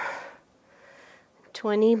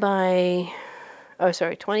 25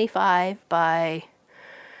 by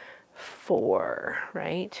 4,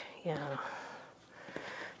 right? Yeah.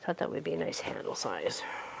 Thought that would be a nice handle size.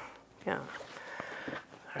 Yeah.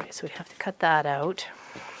 All right, so we have to cut that out.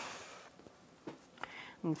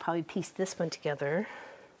 We'll probably piece this one together.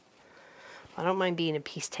 I don't mind being a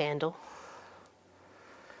pieced handle.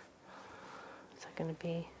 Is that going to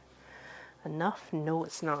be enough? No,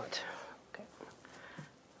 it's not. Okay.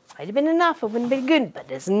 Might have been enough. It wouldn't have been good, but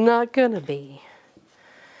it's not going to be.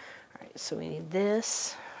 All right, so we need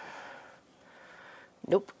this.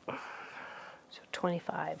 Nope. So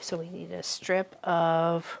 25. So we need a strip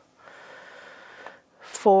of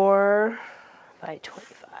 4 by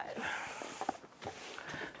 25.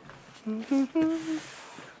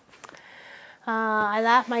 I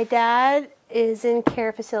laugh. My dad is in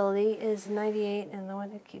care facility, is 98, and the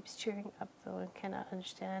one who keeps cheering up the one cannot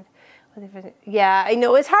understand. Yeah, I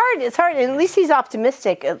know it's hard. It's hard. And at least he's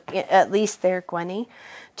optimistic. At least there, Gwenny,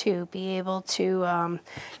 to be able to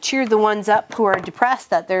cheer the ones up who are depressed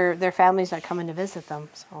that their families not coming to visit them.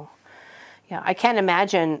 So. Yeah, I can't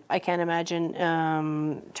imagine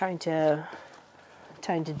trying to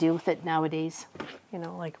deal with it nowadays. You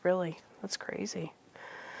know, like really, that's crazy.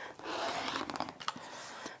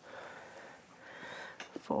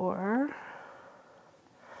 4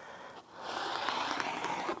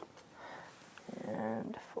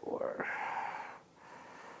 and 4.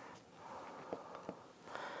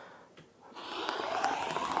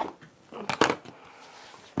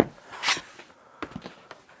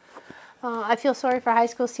 I feel sorry for high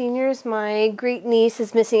school seniors. My great niece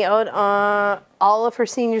is missing out on all of her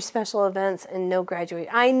senior special events and no graduate.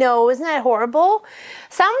 I know, isn't that horrible?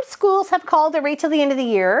 Some schools have called it right till the end of the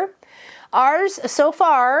year. Ours, so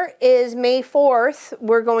far, is May 4th.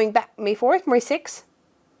 We're going back, May 4th, May 6th?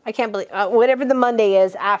 I can't believe, whatever the Monday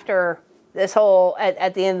is after this whole,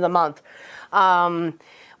 at the end of the month.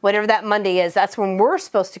 Whatever that Monday is, that's when we're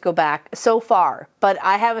supposed to go back so far. But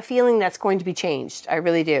I have a feeling that's going to be changed. I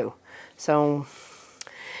really do. So,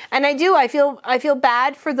 and I feel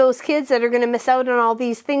bad for those kids that are going to miss out on all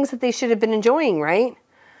these things that they should have been enjoying, right?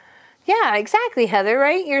 Yeah, exactly, Heather,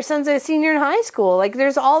 right? Your son's a senior in high school. Like,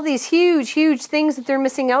 there's all these huge, huge things that they're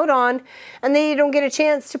missing out on, and they don't get a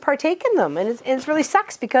chance to partake in them. And it really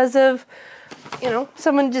sucks because of, you know,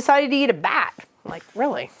 someone decided to eat a bat. Like,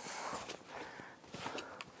 really?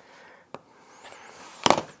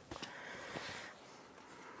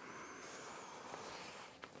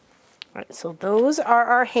 All right, so those are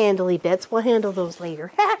our handly bits. We'll handle those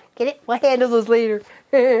later. Get it? We'll handle those later.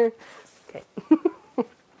 Okay.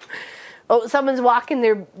 Oh, someone's walking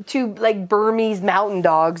their two like Burmese mountain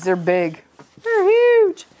dogs. They're big. They're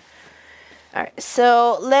huge. All right,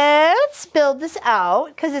 so let's build this out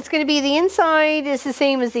because it's going to be the inside is the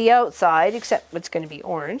same as the outside, except it's going to be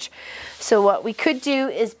orange. So what we could do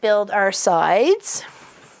is build our sides.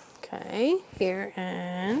 Okay, here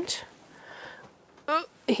and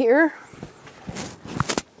here.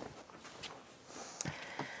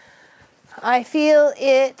 I feel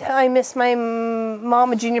it. I miss my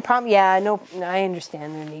Mama Junior prom. Yeah, no, I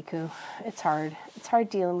understand there, Niku. It's hard. It's hard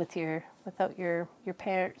dealing with without your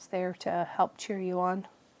parents there to help cheer you on.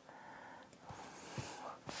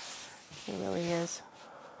 It really is.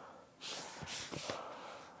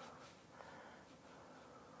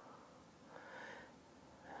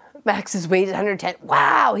 Max's weight is 110.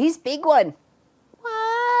 Wow, he's a big one.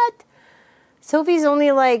 What? Sophie's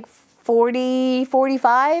only like 40,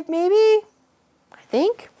 45 maybe, I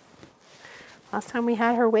think. Last time we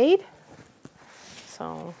had her weighed. So,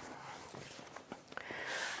 all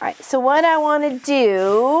right, so what I want to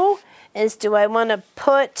do is, do I want to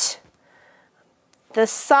put the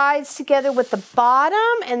sides together with the bottom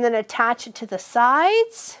and then attach it to the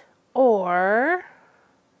sides? Or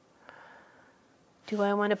do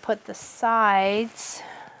I want to put the sides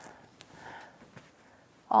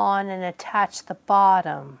on and attach the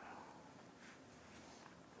bottom?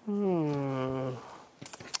 And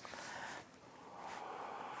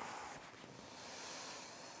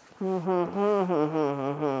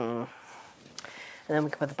then we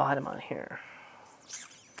can put the bottom on here.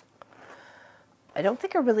 I don't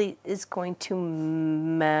think it really is going to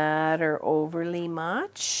matter overly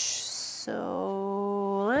much.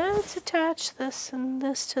 So let's attach this and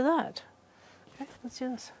this to that. Okay, let's do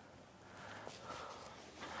this.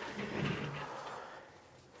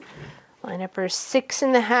 Line up our 6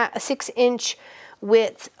 inch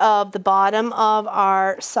width of the bottom of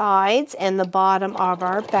our sides and the bottom of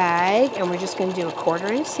our bag, and we're just going to do a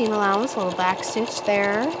 1/4 inch seam allowance, a little back stitch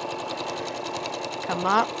there. Come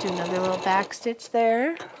up, do another little back stitch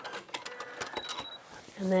there,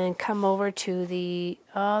 and then come over to the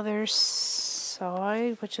other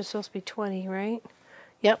side, which is supposed to be 20, right?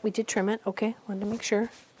 Yep, we did trim it. Okay, wanted to make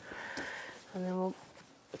sure. And then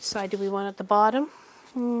which side do we want at the bottom?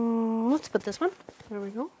 Let's put this one. There we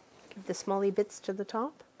go. Give the smally bits to the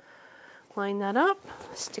top. Line that up.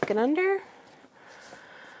 Stick it under.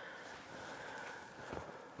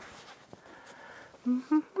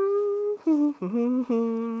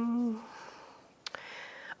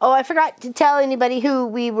 Oh, I forgot to tell anybody who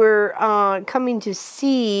we were coming to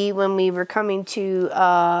see when we were coming to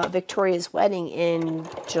Victoria's wedding in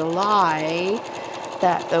July,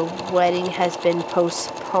 that the wedding has been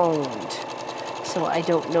postponed. So I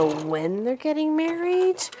don't know when they're getting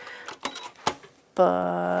married,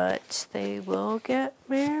 but they will get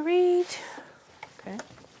married. Okay.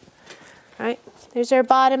 All right. There's our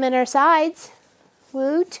bottom and our sides.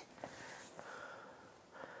 Woot.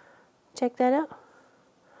 Check that out.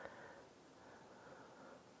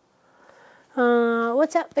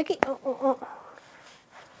 What's up, Vicky? Oh.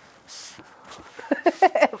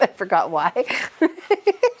 I forgot why.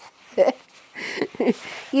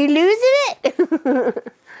 You losing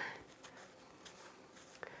it?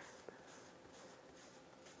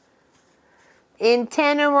 In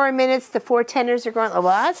 10 or more minutes, the 4 tenders are going. Oh,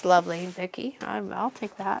 well, that's lovely, Vicky. I'll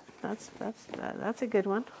take that. That's a good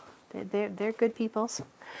one. They're good peoples. All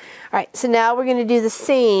right, so now we're going to do the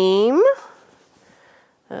same.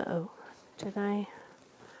 Uh-oh. Did I?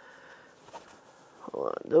 Hold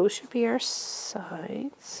on. Those should be our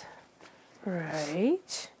sides.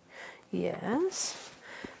 Right. Yes.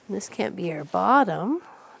 And this can't be our bottom.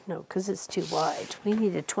 No, because it's too wide. We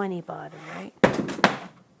need a 20 bottom, right?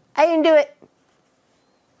 I didn't do it.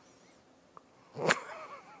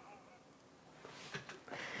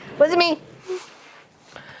 Wasn't me.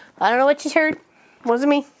 I don't know what you heard. Wasn't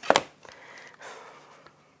me.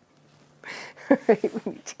 All right, we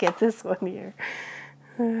need to get this one here.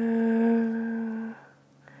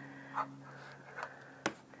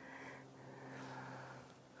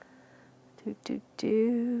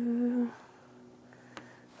 Do.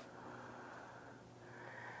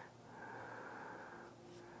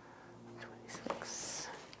 26.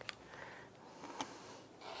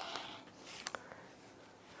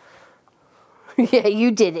 Yeah,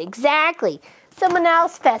 you did exactly. Someone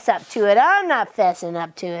else fess up to it. I'm not fessing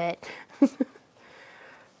up to it.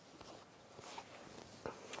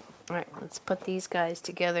 All right, let's put these guys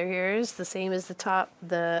together here. It's the same as the top.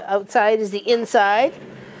 The outside is the inside.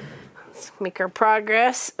 Let's make our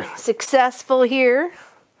progress successful here.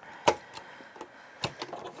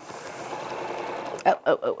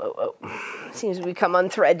 Oh. Seems to become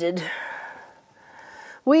unthreaded.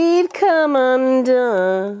 we've come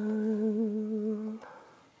undone.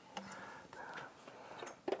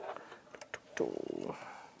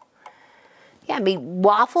 Yeah, I made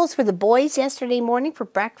waffles for the boys yesterday morning for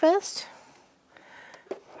breakfast.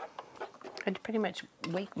 I had to pretty much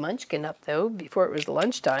wake Munchkin up, though, before it was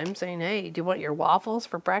lunchtime, saying, hey, do you want your waffles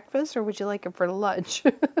for breakfast, or would you like them for lunch?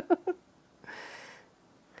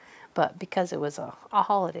 But because it was a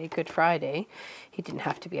holiday, Good Friday, he didn't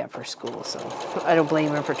have to be up for school, so I don't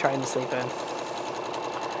blame him for trying to sleep in.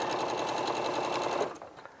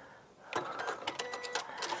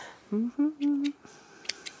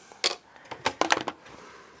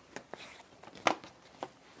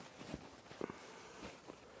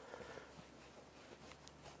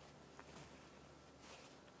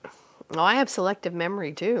 Oh, I have selective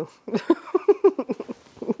memory, too.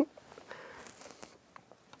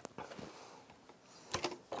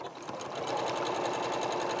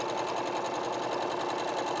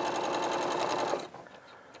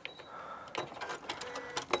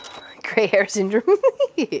 Gray hair syndrome. Well,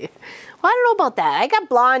 I don't know about that. I got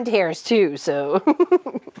blonde hairs too, so.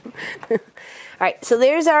 All right, so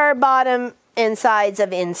there's our bottom and sides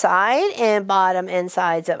of inside and bottom and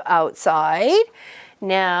sides of outside.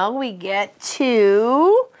 Now we get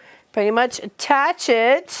to pretty much attach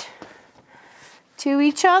it to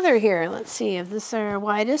each other here. Let's see if this is our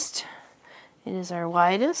widest. It is our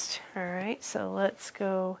widest. All right, so let's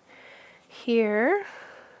go here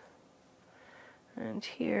and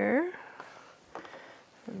here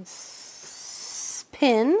and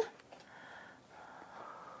spin.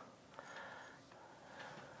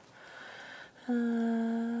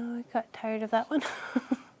 I got tired of that one.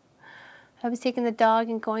 I was taking the dog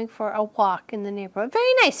and going for a walk in the neighborhood.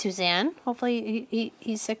 Very nice, Suzanne. Hopefully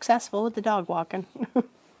he's successful with the dog walking.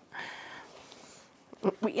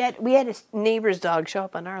 we had a neighbor's dog show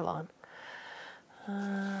up on our lawn.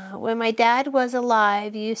 When my dad was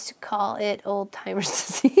alive, he used to call it old timer's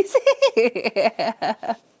disease.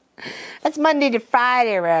 That's Monday to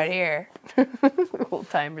Friday around here. Old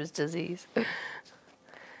timer's disease.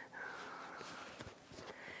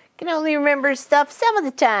 Can only remember stuff some of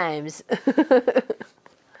the times.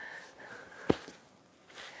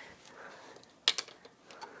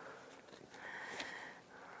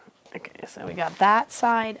 Okay, so we got that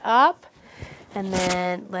side up, and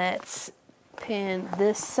then let's pin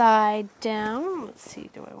this side down. Let's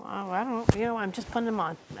see, do I want, oh, I don't know, you know, I'm just putting them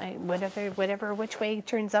on. Whatever, which way it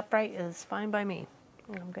turns upright is fine by me.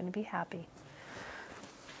 I'm going to be happy.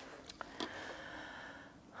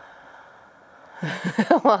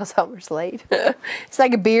 Well, summer's late. It's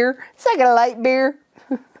like a beer. It's like a light beer.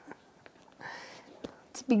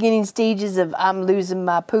 It's beginning stages of I'm losing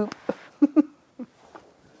my poop.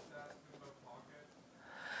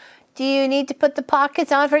 Do you need to put the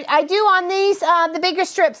pockets on for? I do on these, the bigger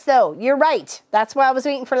strips, though. You're right. That's why I was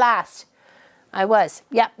waiting for last. I was.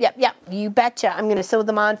 Yep. You betcha. I'm going to sew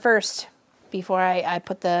them on first before I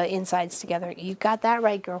put the insides together. You got that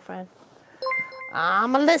right, girlfriend.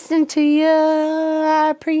 I'm listening to you. I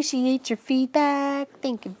appreciate your feedback.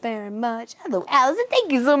 Thank you very much. Hello, Allison.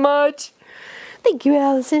 Thank you so much. Thank you,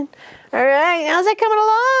 Allison. All right. How's that coming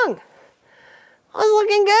along? Oh, it's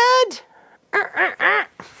looking good.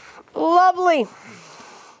 Lovely.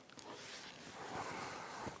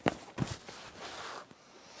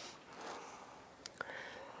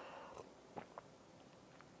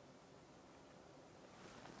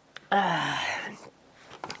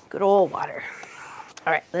 Good old water.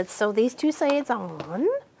 All right, let's sew these two sides on,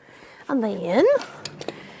 and then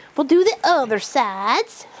we'll do the other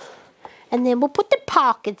sides, and then we'll put the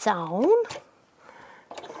pockets on.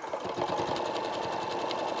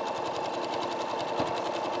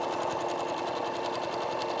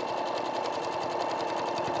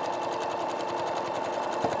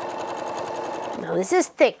 Now this is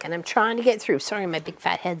thick, and I'm trying to get through. Sorry, my big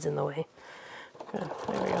fat head's in the way. Okay,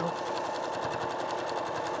 there we go.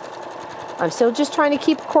 I'm still just trying to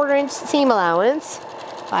keep a 1/4 inch seam allowance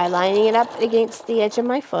by lining it up against the edge of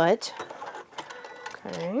my foot.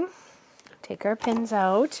 Okay, take our pins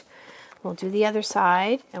out. We'll do the other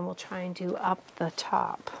side, and we'll try and do up the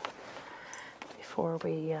top before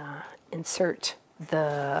we insert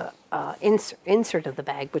the insert of the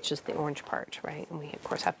bag, which is the orange part, right? And we, of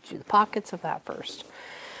course, have to do the pockets of that first.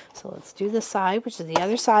 So let's do the side, which is the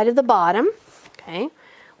other side of the bottom. Okay,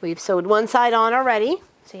 we've sewed one side on already.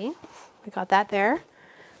 See? We got that there.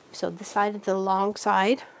 So this side is the long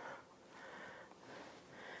side.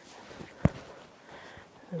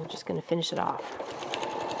 And we're just going to finish it off.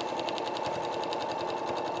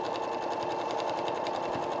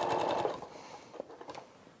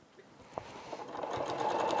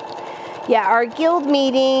 Yeah, our guild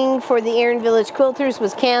meeting for the Erin Village Quilters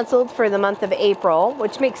was canceled for the month of April,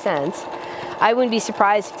 which makes sense. I wouldn't be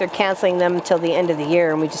surprised if they're canceling them until the end of the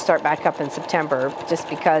year and we just start back up in September, just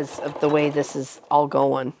because of the way this is all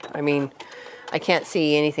going. I mean, I can't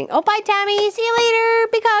see anything. Oh, bye, Tammy. See you later.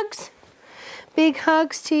 Big hugs. Big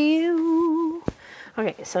hugs to you.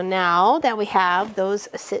 Okay, so now that we have those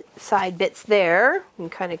side bits there, we can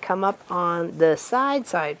kind of come up on the side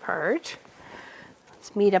part.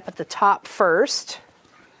 Let's meet up at the top first.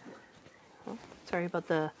 Oh, sorry about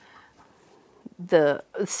the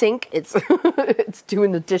sink. It's it's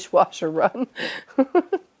doing the dishwasher run. All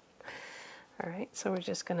right, so we're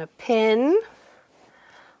just gonna pin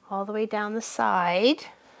all the way down the side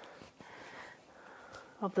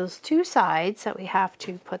of those two sides that we have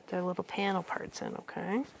to put the little panel parts in,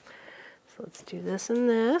 okay? So let's do this and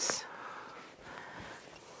this.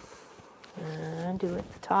 And do it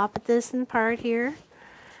at the top of this and part here.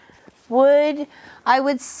 I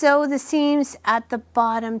would sew the seams at the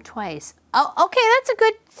bottom twice. Oh, okay, that's a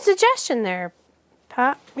good suggestion there,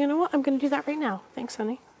 Pat. You know what? I'm going to do that right now. Thanks,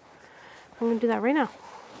 honey. I'm going to do that right now.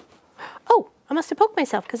 Oh, I must have poked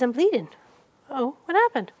myself because I'm bleeding. Oh, what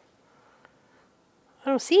happened? I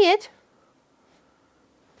don't see it.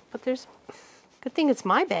 But there's... Good thing it's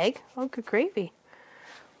my bag. Oh, good gravy.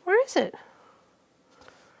 Where is it?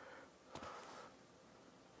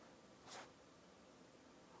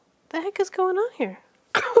 What the heck is going on here?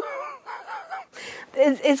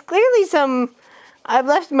 It's clearly some... I've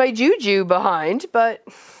left my juju behind, but...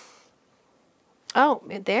 Oh,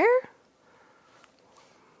 there?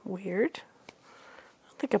 Weird. I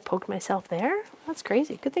don't think I poked myself there. That's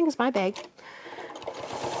crazy. Good thing it's my bag.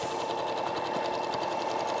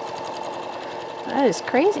 That is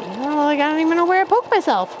crazy. I don't even know where I poked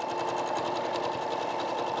myself.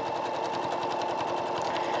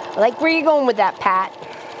 I like where you're going with that, Pat.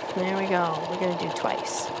 There we go. We're going to do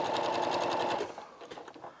twice.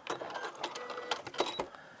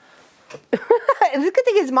 The good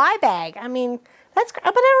thing is my bag. I mean, but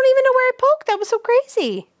I don't even know where I poked. That was so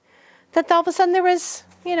crazy. That all of a sudden there was,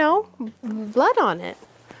 you know, blood on it.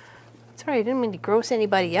 Sorry, I didn't mean to gross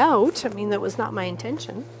anybody out. I mean, that was not my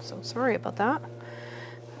intention. So sorry about that.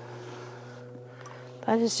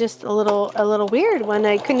 That is just a little weird when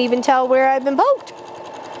I couldn't even tell where I've been poked.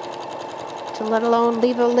 To let alone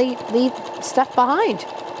leave stuff behind.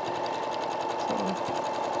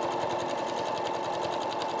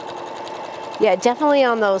 Yeah, definitely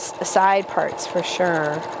on those side parts for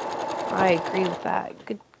sure. I agree with that.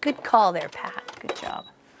 Good call there, Pat. Good job.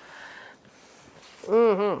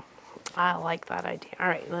 I like that idea. All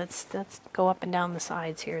right, let's go up and down the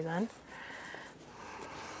sides here then.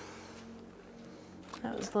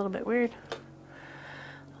 That was a little bit weird.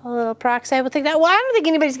 A little peroxide will take that. Well, I don't think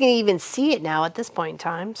anybody's going to even see it now at this point in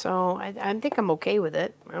time, so I think I'm okay with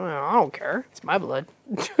it. I don't care. It's my blood.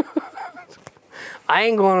 I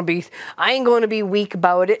ain't going to be weak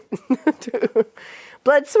about it.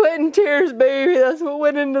 Blood, sweat, and tears, baby. That's what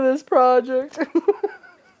went into this project.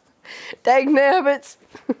 Dag nabbits.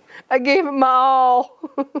 I gave it my all.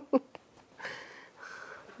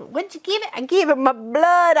 What'd you give it? I gave it my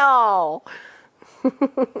blood all.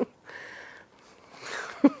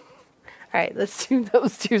 All right, let's do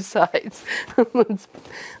those two sides.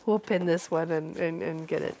 We'll pin this one and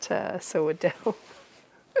get it sewed down.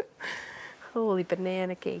 Holy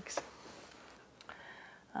banana cakes.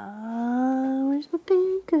 Where's my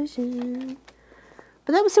pin cushion?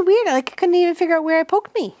 But that was so weird. I couldn't even figure out where I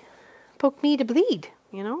poked me. Poked me to bleed,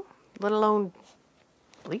 you know? Let alone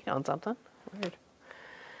bleed on something. Weird.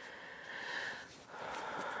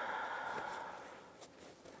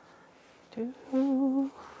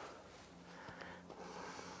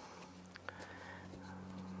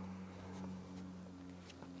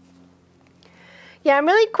 Yeah, I'm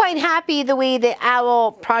really quite happy the way the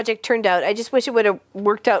owl project turned out. I just wish it would have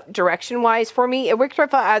worked out direction-wise for me. It worked for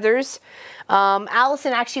others.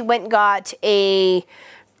 Allison actually went and got a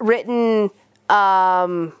written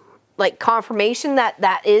like confirmation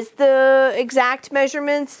that is the exact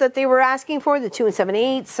measurements that they were asking for, the 2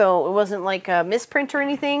 7/8. So it wasn't like a misprint or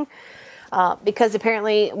anything. Because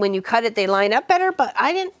apparently when you cut it, they line up better, but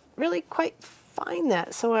I didn't really quite find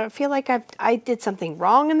that. So I feel like I did something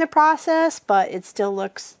wrong in the process, but it still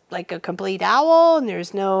looks like a complete owl and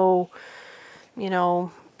there's no, you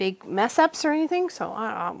know, big mess ups or anything. So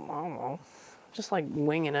I don't know, just like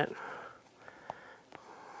winging it.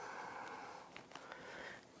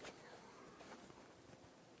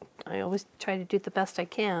 I always try to do the best I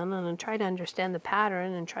can and I try to understand the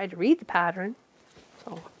pattern and try to read the pattern.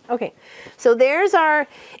 So, okay, so there's our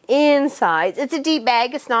insides. It's a deep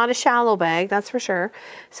bag. It's not a shallow bag, that's for sure.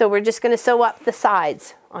 So we're just going to sew up the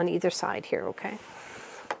sides on either side here, okay?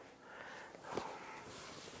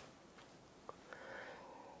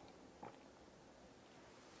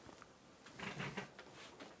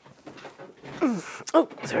 Oh,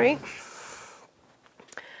 sorry.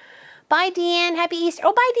 Bye, Deanne. Happy Easter.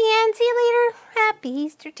 Oh, bye, Deanne. See you later. Happy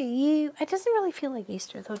Easter to you. It doesn't really feel like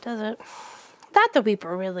Easter, though, does it? Not that we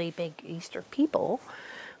were really big Easter people,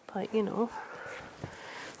 but, you know,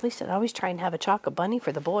 at least I'd always try and have a chocolate bunny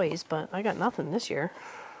for the boys, but I got nothing this year.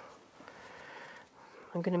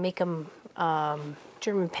 I'm going to make them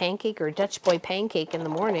German pancake or Dutch boy pancake in the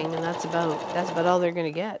morning, and that's about all they're going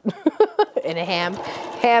to get. And a ham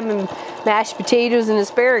and mashed potatoes and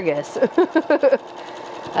asparagus.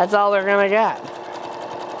 That's all they're going to get.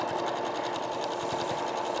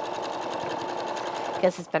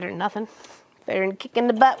 Guess it's better than nothing. Better than kicking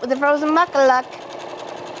the butt with a frozen muckaluck.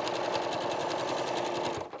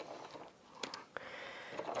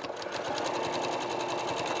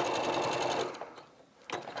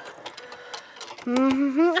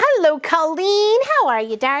 Hello, Colleen. How are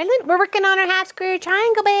you, darling? We're working on our half square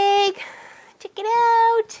triangle bag. Check it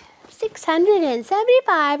out.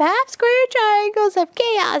 675 half square triangles of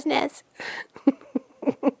chaosness.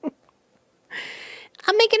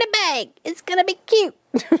 I'm making a bag. It's gonna be cute.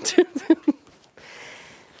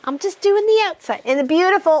 I'm just doing the outside and the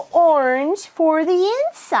beautiful orange for the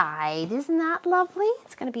inside. Isn't that lovely?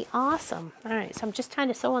 It's gonna be awesome. All right, so I'm just trying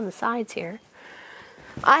to sew on the sides here.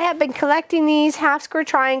 I have been collecting these half square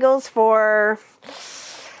triangles for,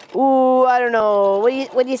 ooh, I don't know.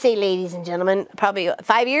 What do you say, ladies and gentlemen? Probably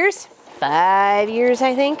 5 years? 5 years,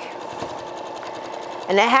 I think.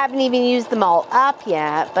 And I haven't even used them all up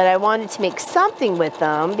yet, but I wanted to make something with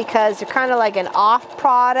them because they're kind of like an off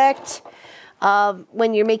product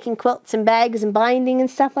when you're making quilts and bags and binding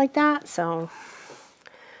and stuff like that. So,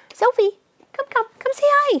 Sophie, come say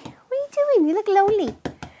hi. What are you doing? You look lonely.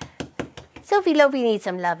 Sophie needs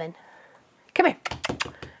some loving. Come here.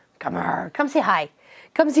 Come here. Come say hi.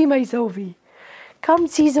 Come see my Sophie. Come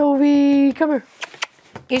see Sophie. Come here.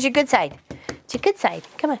 Here's your good side. It's your good side.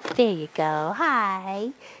 Come on. There you go.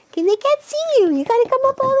 Hi. They can't see you. You gotta come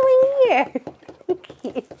up all the way here.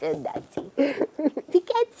 You're so nutsy. They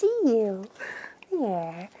can't see you.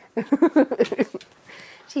 Yeah.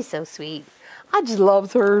 She's so sweet. I just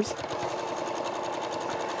love hers.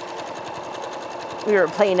 We were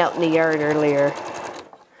playing out in the yard earlier.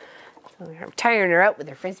 So I'm tiring her out with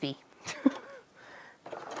her frisbee.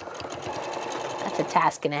 That's a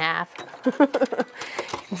task and a half.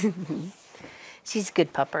 She's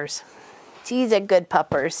good puppers. She's a good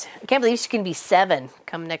puppers. I can't believe she's going to be 7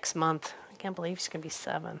 come next month. I can't believe she's going to be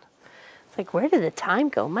 7. It's like, where did the time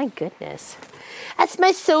go? My goodness. That's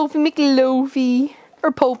my Sophie McLoafy.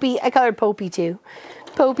 Or Popey. I call her Popey too.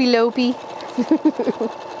 Popey Lopey.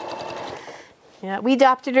 Yeah, we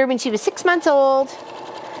adopted her when she was 6 months old.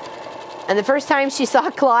 And the first time she saw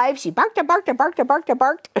Clive, she barked. The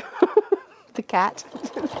cat.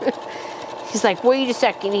 She's like, wait a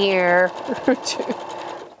second here.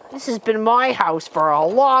 This has been my house for a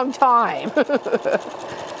long time.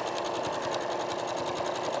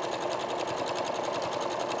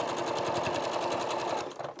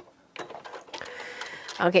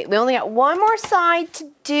 Okay, we only got one more side to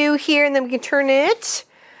do here, and then we can turn it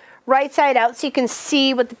right side out so you can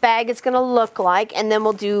see what the bag is going to look like, and then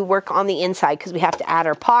we'll do work on the inside because we have to add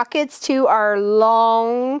our pockets to our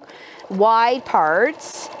long, wide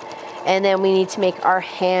parts, and then we need to make our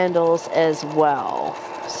handles as well.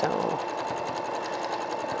 So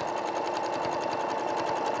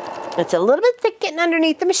it's a little bit thick getting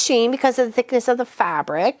underneath the machine because of the thickness of the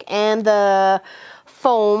fabric and the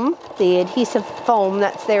foam, the adhesive foam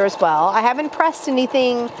that's there as well. I haven't pressed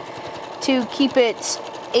anything to keep it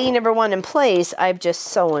number 1 in place. I've just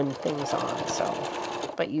sewn things on, so,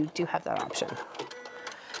 but you do have that option.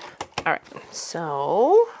 All right,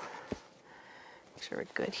 so make sure we're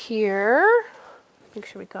good here. Make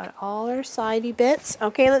sure we got all our sidey bits.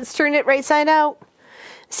 Okay, let's turn it right side out.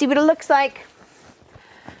 See what it looks like.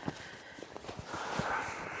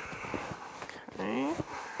 Okay.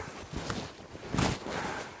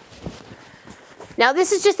 Now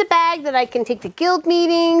this is just a bag that I can take to guild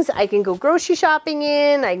meetings, I can go grocery shopping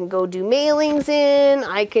in, I can go do mailings in,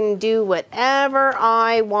 I can do whatever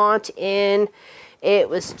I want in. It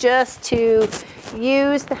was just to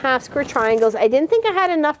use the half square triangles. I didn't think I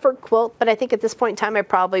had enough for a quilt, but I think at this point in time I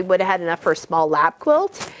probably would have had enough for a small lap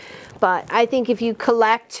quilt. But I think if you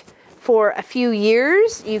collect for a few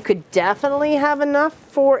years, you could definitely have enough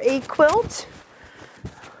for a quilt.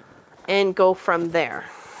 and go from there.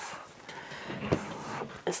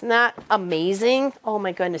 Isn't that amazing? Oh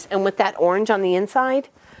my goodness. And with that orange on the inside.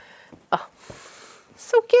 Oh,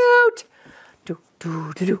 so cute. Do,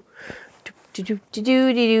 do, do, do. Do, do, do,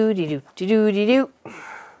 do, do, do, do, do, do, do.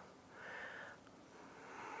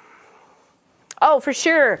 Oh, for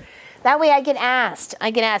sure. That way I get asked,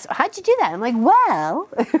 how'd you do that? I'm like, well,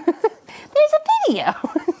 there's a video.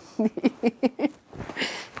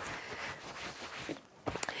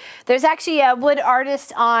 There's actually a wood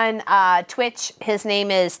artist on Twitch. His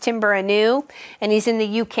name is Timber Anew, and he's in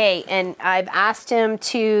the UK. And I've asked him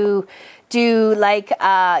to do like,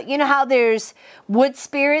 you know how there's wood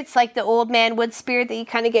spirits, like the old man wood spirit that you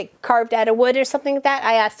kind of get carved out of wood or something like that?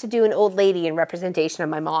 I asked to do an old lady in representation of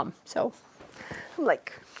my mom. So I'm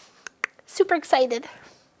like super excited.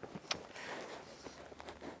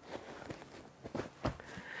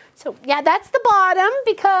 So yeah, that's the bottom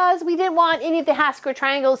because we didn't want any of the half-square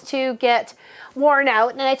triangles to get worn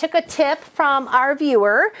out. And I took a tip from our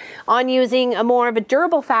viewer on using a more of a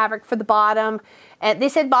durable fabric for the bottom. And they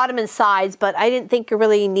said bottom and sides, but I didn't think you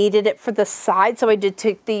really needed it for the side, so I did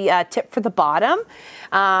take the tip for the bottom.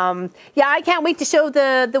 Yeah, I can't wait to show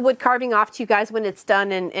the wood carving off to you guys when it's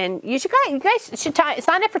done. And you guys should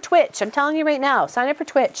sign up for Twitch. I'm telling you right now, sign up for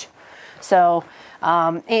Twitch. So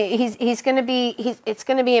it's going to be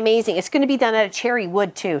amazing. It's going to be done out of cherry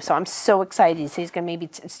wood too. So I'm so excited. So he's going to maybe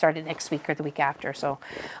start it next week or the week after. So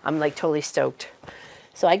I'm like totally stoked.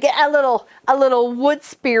 So I get a little wood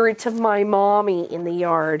spirit of my mommy in the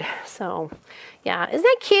yard. So yeah, isn't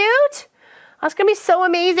that cute? That's going to be so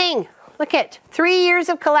amazing. Look at 3 years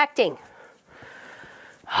of collecting.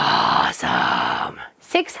 Awesome.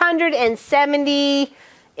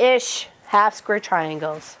 670-ish half-square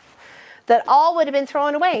triangles that all would have been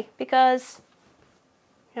thrown away because,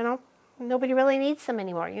 you know, nobody really needs them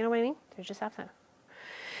anymore. You know what I mean? They're just half time.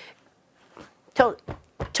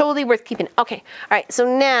 Totally worth keeping. Okay. All right. So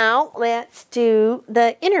now let's do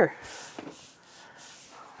the inner.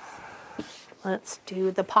 Let's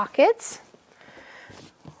do the pockets.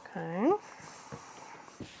 Okay.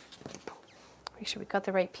 Make sure we got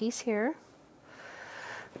the right piece here.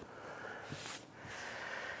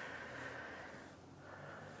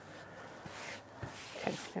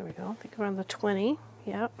 Okay, there we go. I think around the 20.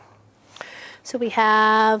 Yep. So we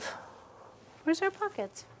have, where's our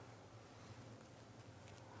pockets?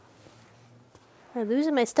 Am I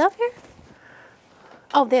losing my stuff here?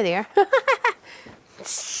 Oh, there they are.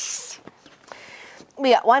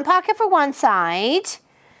 We got one pocket for one side,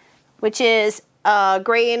 which is a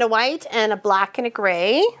gray and a white and a black and a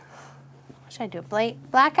gray. What should I do?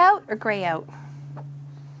 Black out or gray out?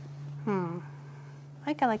 I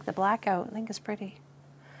think I like the black out. I think it's prettier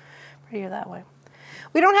that way.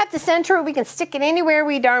 We don't have to center it. We can stick it anywhere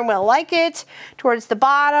we darn well like it. Towards the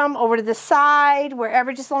bottom, over to the side,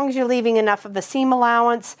 wherever, just as long as you're leaving enough of a seam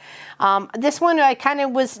allowance. This one I kind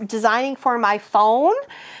of was designing for my phone.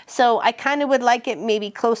 So I kind of would like it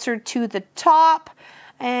maybe closer to the top.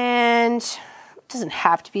 And it doesn't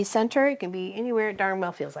have to be center. It can be anywhere it darn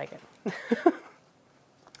well feels like it.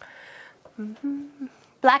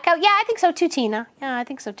 Blackout, yeah, I think so too, Tina. Yeah, I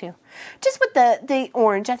think so too. Just with the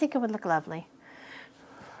orange, I think it would look lovely.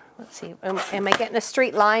 Let's see, am I getting a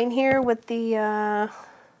straight line here with the,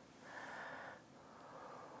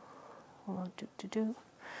 hold on, No,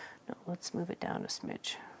 let's move it down a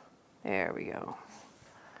smidge. There we go.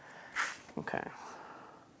 Okay.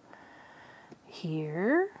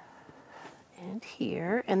 Here,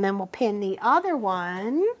 and then we'll pin the other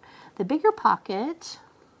one, the bigger pocket.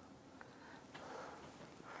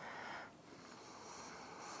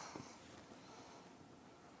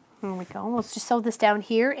 There we go. Let's just sew this down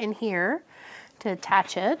here and here to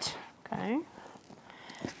attach it. Okay.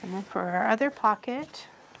 And then for our other pocket,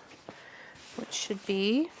 which should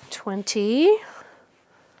be 20.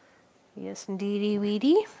 Yes, indeedy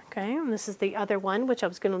weedy. Okay, and this is the other one, which I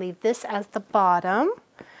was going to leave this as the bottom.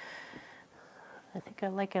 I think I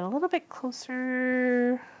like it a little bit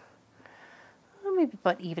closer. Maybe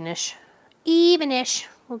about evenish. Evenish.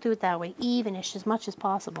 We'll do it that way. Evenish as much as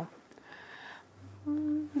possible.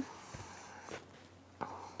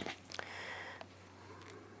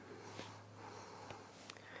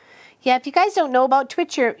 Yeah, if you guys don't know about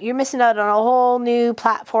Twitch, you're missing out on a whole new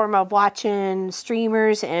platform of watching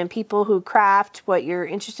streamers and people who craft what you're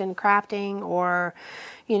interested in crafting, or,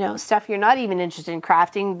 you know, stuff you're not even interested in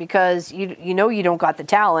crafting because you know you don't got the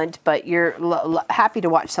talent, but you're happy to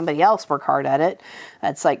watch somebody else work hard at it.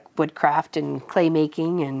 That's like woodcraft and clay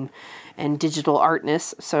making and digital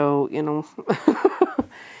artness. So, you know,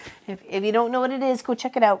 if you don't know what it is, go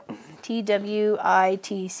check it out.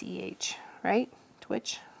 TWITCH, right?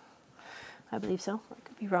 Twitch. I believe so. I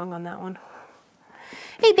could be wrong on that one.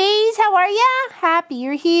 Hey, bees, how are ya? Happy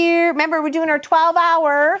you're here. Remember, we're doing our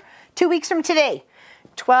 12-hour, 2 weeks from today.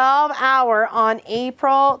 12-hour on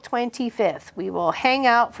April 25th. We will hang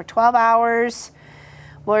out for 12 hours.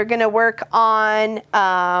 We're going to work on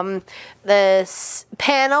this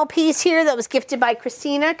panel piece here that was gifted by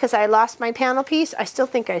Christina because I lost my panel piece. I still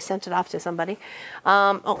think I sent it off to somebody.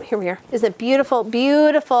 Oh, here we are. Isn't it beautiful,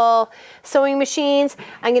 beautiful sewing machines?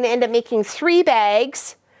 I'm going to end up making 3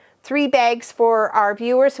 bags. 3 bags for our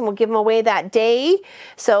viewers, and we'll give them away that day.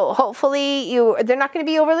 So hopefully they're not going to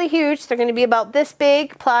be overly huge. They're going to be about this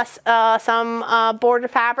big plus some border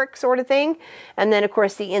fabric sort of thing. And then of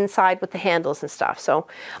course the inside with the handles and stuff. So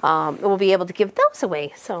we'll be able to give those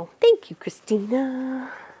away. So thank you,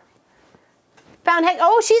 Christina. Found Heck.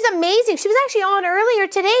 Oh, she's amazing. She was actually on earlier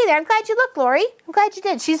today there. I'm glad you looked, Lori. I'm glad you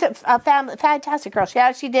did. She's a fantastic girl.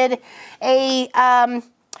 She did a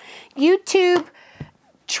YouTube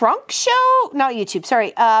trunk show, not YouTube,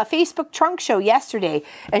 sorry, Facebook trunk show yesterday,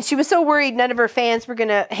 and she was so worried none of her fans were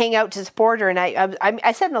gonna hang out to support her, and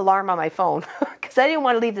I set an alarm on my phone because I didn't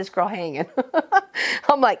want to leave this girl hanging.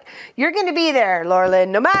 I'm like, you're gonna be there,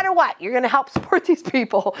 Laura-Lynn, no matter what, you're gonna help support these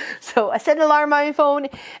people. So I set an alarm on my phone,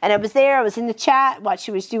 and I was there. I was in the chat while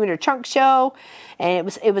she was doing her trunk show, and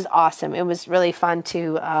it was awesome. It was really fun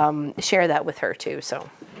to share that with her too. So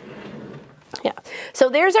yeah, so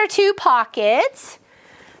there's our 2 pockets.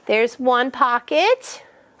 There's 1 pocket,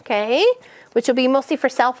 okay, which will be mostly for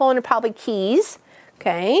cell phone and probably keys,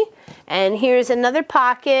 okay. And here's another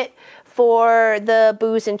pocket for the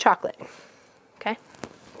booze and chocolate, okay.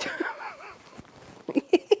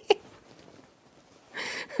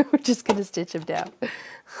 We're just gonna stitch them down.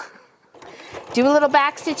 Do a little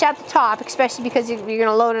back stitch at the top, especially because you're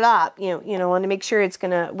gonna load it up. You know, want to make sure it's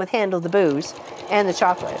gonna handle the booze and the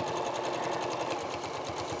chocolate.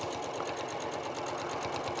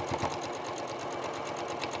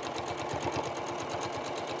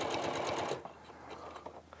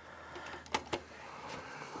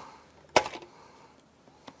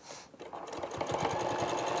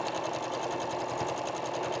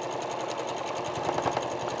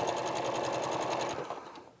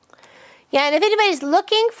 Yeah, and if anybody's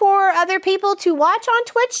looking for other people to watch on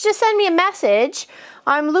Twitch, just send me a message.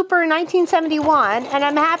 I'm Looper1971, and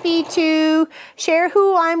I'm happy to share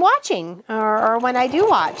who I'm watching, or when I do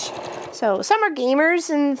watch. So some are gamers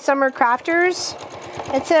and some are crafters.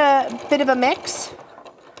 It's a bit of a mix.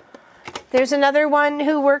 There's another one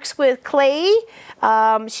who works with clay.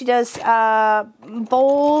 She does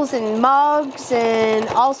bowls and mugs and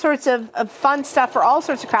all sorts of fun stuff for all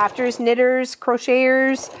sorts of crafters, knitters,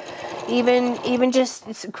 crocheters, even just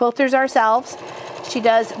quilters ourselves. She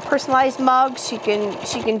does personalized mugs. She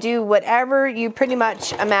can do whatever you pretty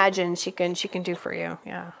much imagine she can do for you.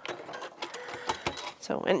 Yeah.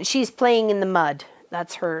 So, and she's Playing in the Mud.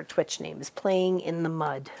 That's her Twitch name, is Playing in the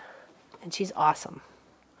Mud, and she's awesome.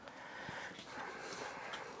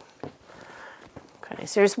 Okay,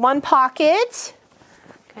 so there's 1 pocket.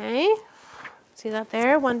 Okay, see that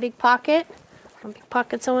there? 1 big pocket. 1 big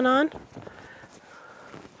pocket sewing on.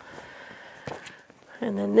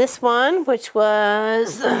 And then this one, which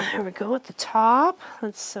was, here we go at the top.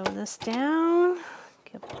 Let's sew this down.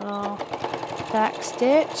 Give a little back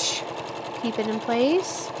stitch. Keep it in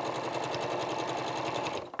place.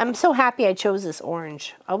 I'm so happy I chose this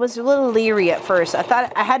orange. I was a little leery at first. I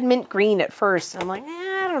thought I had mint green at first. I'm like,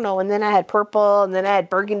 I don't know. And then I had purple, and then I had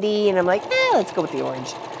burgundy, and I'm like, let's go with the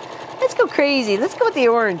orange. Let's go crazy. Let's go with the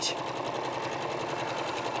orange.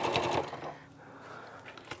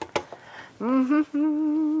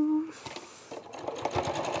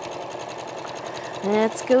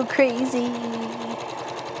 Let's go crazy.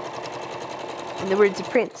 In the words of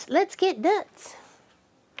Prince, let's get nuts.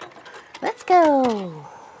 Let's go.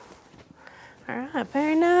 All right,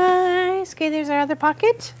 very nice. Okay, there's our other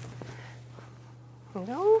pocket. There we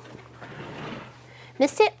go.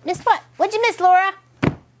 Missed it? Missed what? What'd you miss, Laura?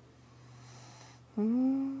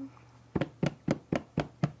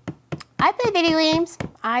 I play video games.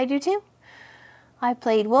 I do too. I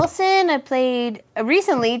played Wilson. I played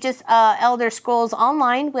recently just Elder Scrolls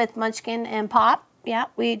Online with Munchkin and Pop. Yeah,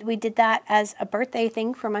 we did that as a birthday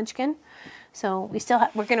thing for Munchkin. So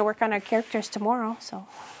we're going to work on our characters tomorrow. So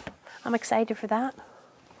I'm excited for that.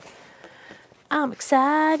 I'm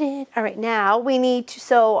excited. All right, now we need to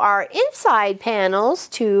sew our inside panels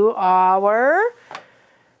to our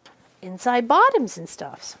inside bottoms and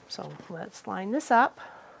stuff. So let's line this up.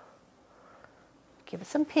 Give it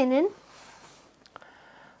some pinning.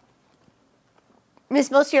 Missed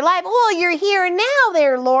most of your live. Oh, you're here now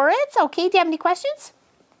there, Laura. It's okay. Do you have any questions?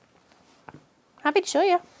 Happy to show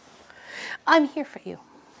you. I'm here for you.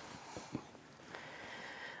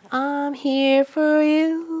 I'm here for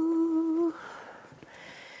you.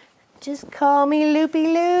 Just call me Loopy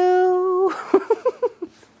Loo.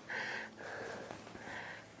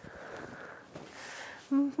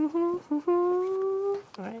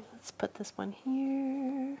 All right, let's put this one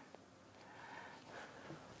here.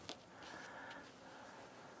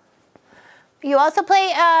 You also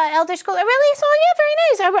play Elder Scrolls. Really? So yeah, very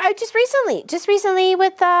nice. I just recently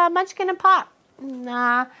with Munchkin and Pop.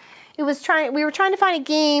 We were trying to find a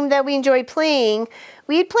game that we enjoyed playing.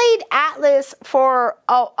 We had played Atlas for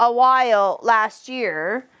a while last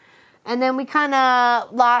year, and then we kind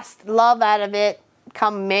of lost love out of it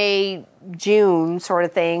come May, June sort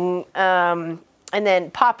of thing. And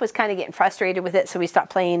then Pop was kind of getting frustrated with it, so we stopped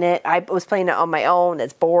playing it. I was playing it on my own.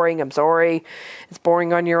 It's boring. I'm sorry. It's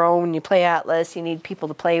boring on your own. You play Atlas. You need people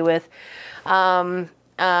to play with. And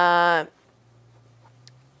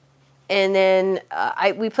then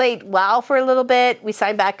we played WoW for a little bit. We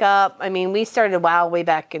signed back up. I mean, we started WoW way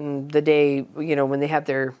back in the day, you know, when they have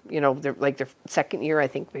their, you know, their second year, I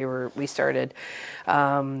think we started.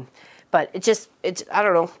 But I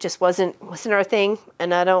don't know, just wasn't our thing,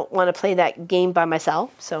 and I don't want to play that game by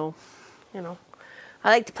myself. So, you know, I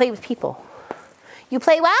like to play with people. You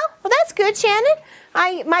play WoW? Well, that's good, Shannon.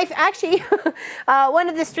 Actually, one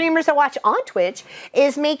of the streamers I watch on Twitch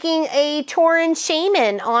is making a Tauren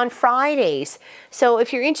Shaman on Fridays. So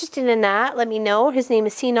if you're interested in that, let me know. His name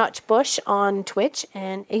is C-Notch Bush on Twitch,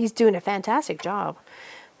 and he's doing a fantastic job.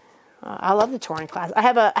 I love the Tauren class. I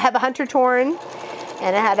have a Hunter Tauren,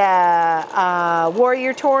 and I had a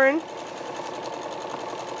Warrior Tauren.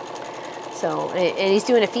 So, and he's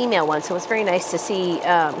doing a female one, so it's very nice to see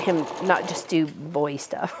him not just do boy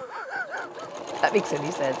stuff. If that makes any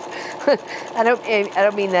sense. I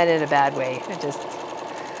don't mean that in a bad way.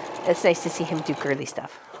 It's nice to see him do girly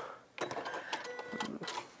stuff.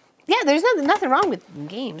 Yeah, there's nothing wrong with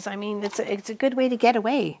games. I mean, it's a good way to get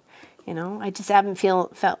away. You know, I just haven't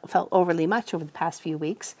felt overly much over the past few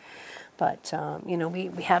weeks. But, you know, we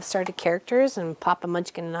have started characters, and Papa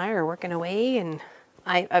Munchkin and I are working away. And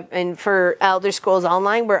and for Elder Scrolls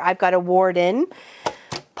Online, where I've got a warden,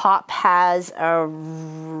 Pop has a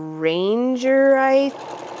ranger, I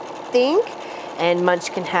think, and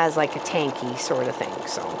Munchkin has like a tanky sort of thing.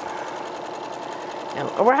 So, you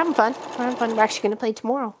know, we're having fun. We're actually going to play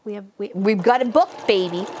tomorrow. We've got it booked,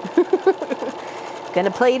 baby. Gonna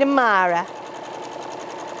play tomorrow.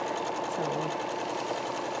 So.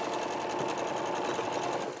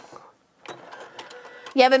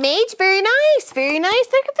 You have a mage? Very nice, very nice.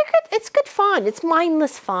 They're good. It's good fun. It's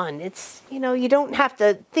mindless fun. It's, you know, you don't have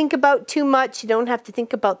to think about too much. You don't have to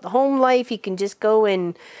think about the home life. You can just go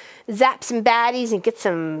and zap some baddies and get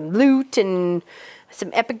some loot and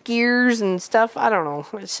some epic gears and stuff. I don't know.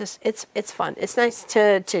 It's just, it's fun. It's nice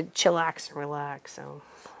to chillax and relax. So.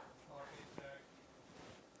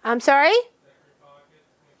 I'm sorry?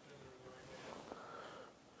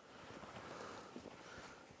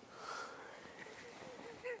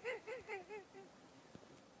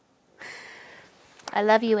 I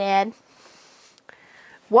love you, Anne.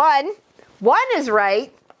 One is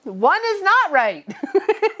right. One is not right.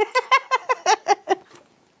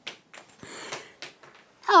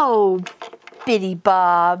 Oh, Bitty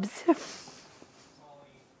Bobs.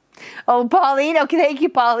 Oh, Pauline. Okay, thank you,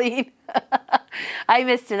 Pauline. I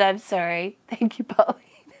missed it. I'm sorry. Thank you, Pauline.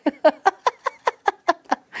 How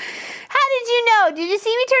did you know? Did you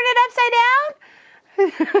see me turn it upside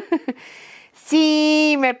down?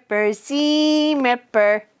 Seam Ripper, Seam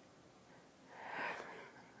Ripper.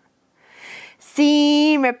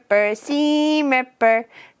 Seam Ripper, Seam Ripper.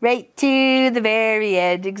 Right to the very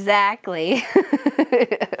end. Exactly.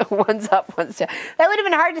 One's up, one's down. That would have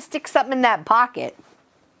been hard to stick something in that pocket.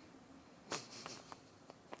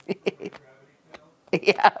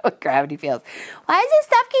 Yeah, gravity fails. Why does this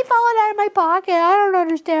stuff keep falling out of my pocket? I don't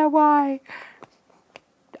understand why.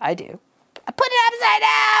 I do. I put it upside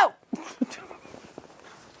down!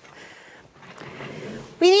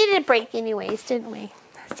 We needed a break anyways, didn't we?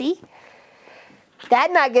 See?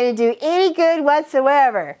 That's not going to do any good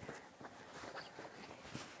whatsoever.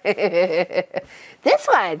 This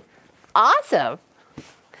one, awesome.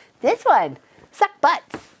 This one, suck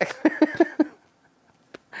butts.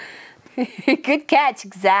 Good catch,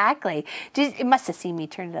 exactly. It must have seen me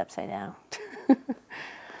turn it upside down.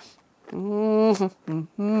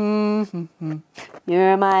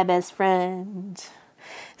 You're my best friend.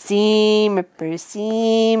 Seam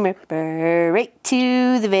Ripper, right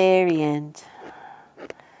to the very end.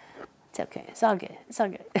 It's okay. It's all good. It's all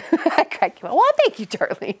good. I crack you up. Well, thank you,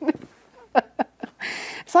 darling.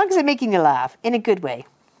 As long as I'm making you laugh in a good way.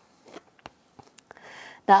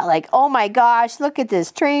 Not like, oh my gosh, look at this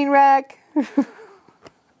train wreck.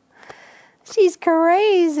 She's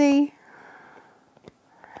crazy.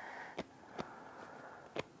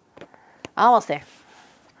 Almost there.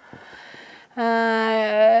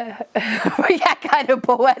 Yeah, kind of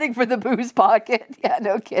poetic for the booze pocket. Yeah,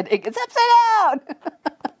 no kidding. It's upside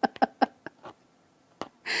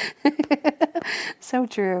down. So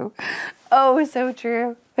true. Oh, so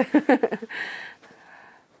true.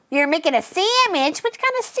 You're making a sandwich? What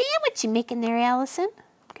kind of sandwich you making there, Allison?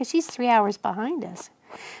 Because she's 3 hours behind us.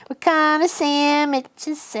 What kind of sandwich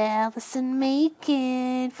is Allison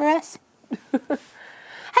making for us?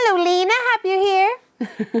 Hello, Lena. Happy you're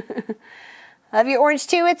here. Love your orange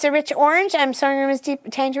too. It's a rich orange. I'm sorry, Miss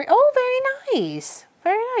Deep Tangerine. Oh, very nice.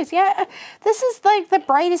 Very nice. Yeah, this is like the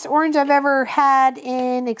brightest orange I've ever had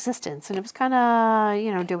in existence. And it was kind of,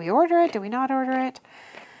 you know, do we order it? Do we not order it?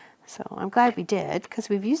 So I'm glad we did because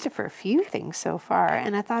we've used it for a few things so far.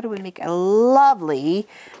 And I thought it would make a lovely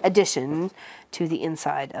addition to the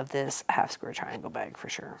inside of this half square triangle bag for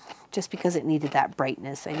sure. Just because it needed that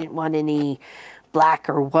brightness. I didn't want any black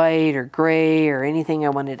or white or gray or anything. I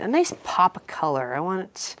wanted a nice pop of color. I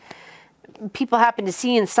want people happen to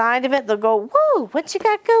see inside of it, they'll go, whoa, what you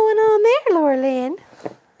got going on there, Laura Lynn?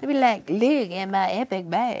 They'll be like, look at my epic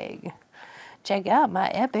bag. Check out my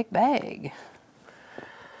epic bag.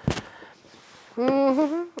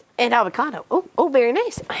 And avocado. Oh, very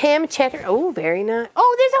nice. Ham cheddar. Oh, very nice.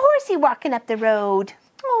 Oh, there's a horsey walking up the road.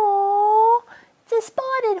 Oh, it's a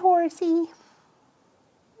spotted horsey.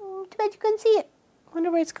 Oh, too bad you couldn't see it. Wonder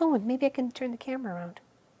where it's going. Maybe I can turn the camera around.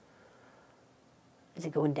 Is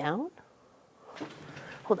it going down?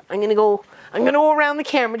 Hold on. I'm gonna go around the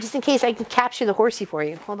camera just in case I can capture the horsey for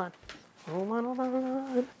you. Hold on. Hold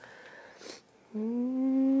on.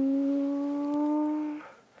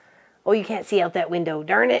 Oh, you can't see out that window.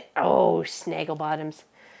 Darn it. Oh, snaggle bottoms.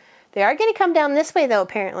 They are going to come down this way, though,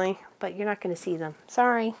 apparently. But you're not going to see them.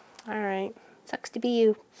 Sorry. All right. Sucks to be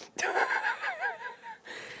you.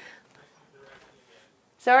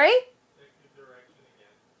 Sorry?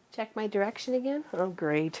 Check my direction again? Oh,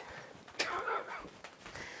 great.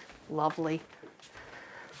 Lovely.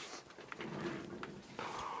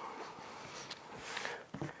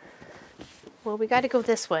 Well, we got to go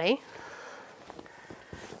this way.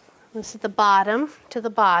 This is the bottom to the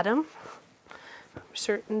bottom.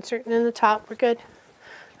 Certain in the top. We're good.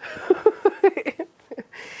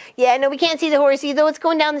 Yeah, no, we can't see the horsey, though it's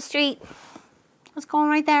going down the street. It's going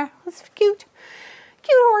right there. That's cute.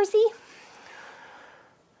 Cute horsey.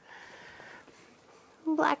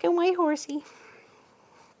 Black and white horsey.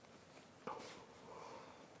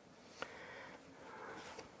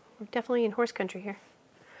 We're definitely in horse country here.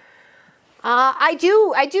 I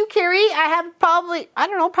do carry. I have probably, I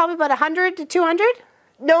don't know, probably about 100 to 200.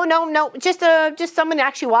 No, just someone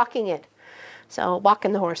actually walking it. So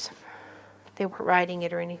walking the horse. They weren't riding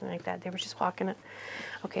it or anything like that. They were just walking it.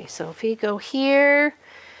 Okay, so if you go here,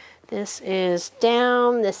 this is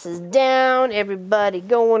down, this is down. Everybody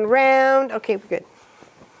going round. Okay, we're good.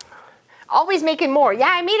 Always making more. Yeah,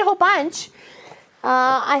 I made a whole bunch.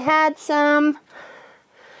 I had some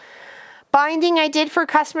binding I did for a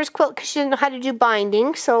customer's quilt because she didn't know how to do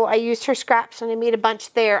binding. So I used her scraps and I made a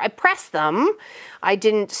bunch there. I pressed them. I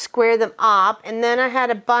didn't square them up. And then I had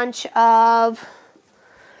a bunch of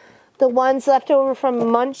the ones left over from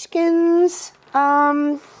Munchkin's binding.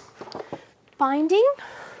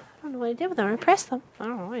 I don't know what I did with them. I pressed them. I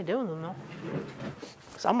don't know what I did with them though.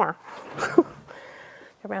 Somewhere.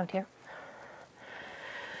 Around here.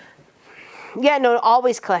 Yeah, no,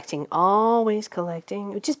 always collecting. Always collecting.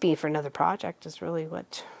 It would just be for another project is really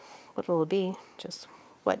what will it be. Just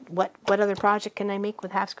what other project can I make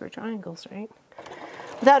with half square triangles, right?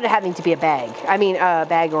 Without it having to be a bag. I mean, a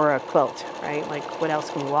bag or a quilt, right? Like, what else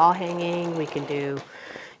can we wall hanging? We can do,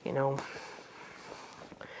 you know.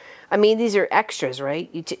 I mean, these are extras, right?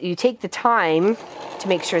 You take the time to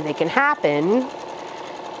make sure they can happen,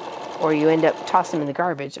 or you end up tossing them in the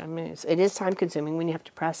garbage. I mean, it is time consuming when you have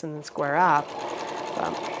to press and then square up.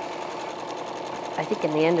 I think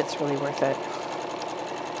in the end, it's really worth it.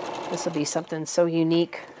 This will be something so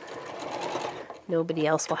unique. Nobody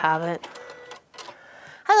else will have it.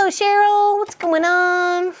 Hello, Cheryl. What's going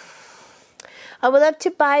on? I would love to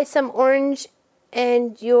buy some orange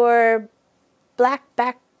and your black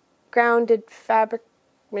backgrounded fabric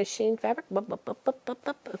machine fabric.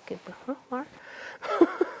 Okay.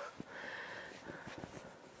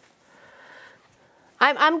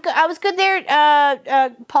 I was good there,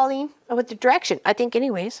 Pauline, with the direction. I think,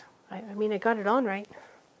 anyways. I mean, I got it on right.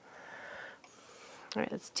 All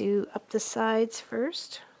right, let's do up the sides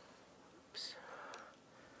first. Oops.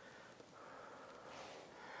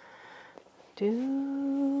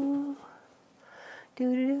 Do do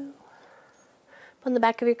do do. On the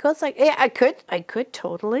back of your quilts, like yeah, I could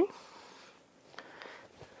totally.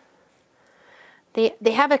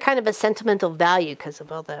 They have a kind of a sentimental value because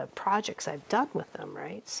of all the projects I've done with them,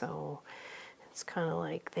 right? So it's kind of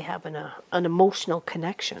like they have an emotional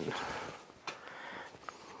connection.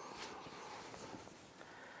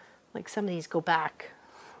 Like some of these go back,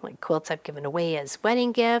 like quilts I've given away as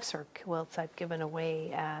wedding gifts, or quilts I've given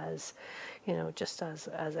away as, you know, just as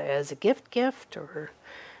a gift, or,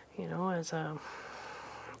 you know, as a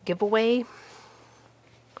giveaway.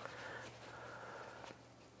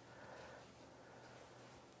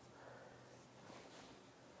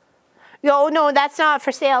 Oh no, that's not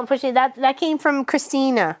for sale. Unfortunately, that came from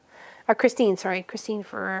Christina, or Christine. Sorry, Christine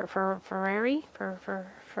Ferrari. I'm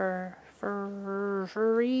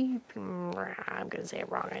gonna say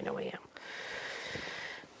it wrong. I know I am,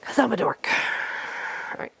 cause I'm a dork.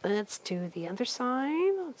 All right, let's do the other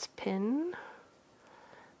side. Let's pin.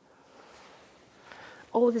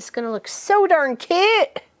 Oh, this is gonna look so darn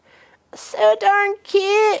cute. So darn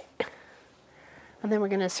cute. And then we're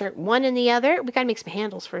going to insert one in the other. We got to make some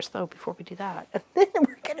handles first, though, before we do that. And then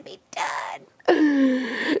we're going to be done.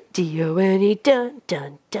 D-O-N-E, dun,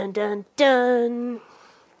 dun, dun, dun, dun. I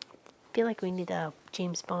feel like we need a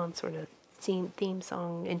James Bond sort of theme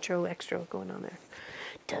song, intro, extra going on there.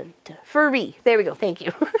 Dun, dun. Furby. There we go. Thank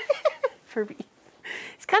you. Furby.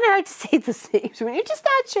 It's kind of hard to say those names when you're just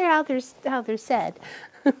not sure how they're said.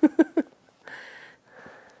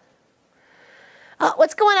 Oh,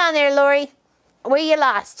 what's going on there, Lori? Where you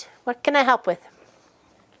lost? What can I help with?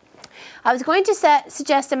 I was going to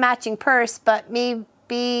suggest a matching purse, but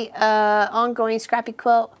maybe ongoing scrappy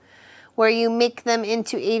quilt where you make them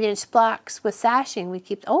into 8-inch blocks with sashing. We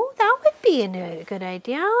keep. Oh, that would be a good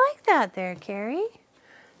idea. I like that there, Carrie.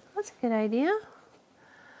 That's a good idea.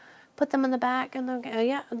 Put them on the back and oh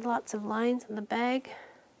yeah, and lots of lines on the bag.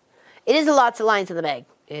 It is lots of lines on the bag.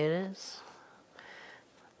 It is.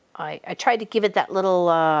 I tried to give it that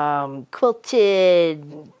little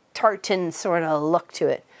quilted tartan sort of look to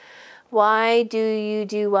it. Why do you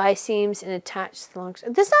do Y seams and attach the long?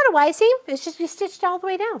 This is not a Y seam. It's just you stitched all the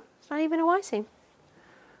way down. It's not even a Y seam.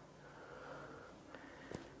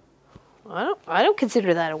 I don't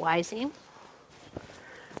consider that a Y seam.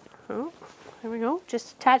 Oh, there we go.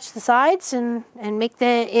 Just attach the sides and make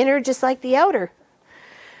the inner just like the outer.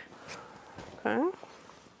 Okay.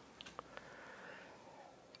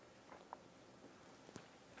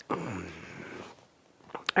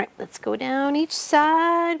 All right, let's go down each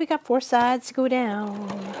side. We got 4 sides to go down.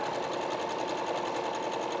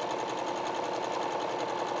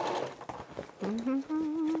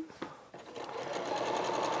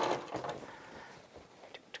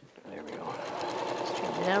 There we go.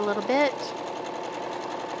 Straighten it out a little bit.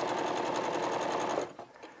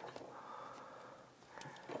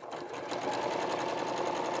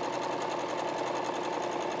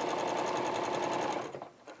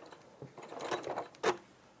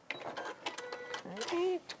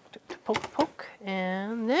 Poke,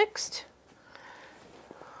 and next.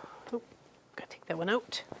 Oh, gotta take that one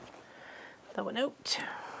out. That one out.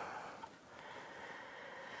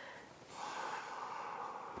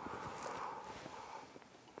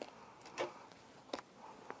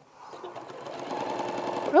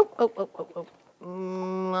 Oh.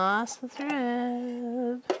 Lost the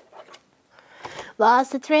thread.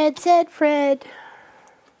 Lost the thread, said Fred.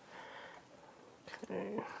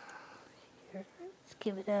 Okay. Here, let's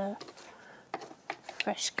give it a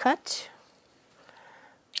fresh cut.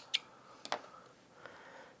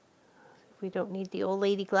 We don't need the old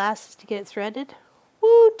lady glasses to get it threaded.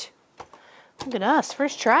 Woot! Look at us,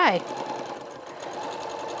 first try.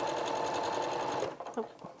 Oh,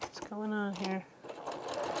 what's going on here?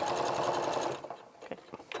 Okay.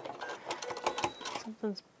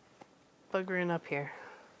 Something's buggering up here.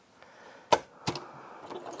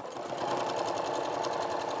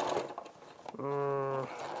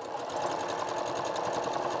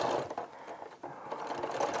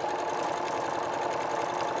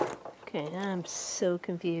 Okay, I'm so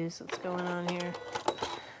confused what's going on here.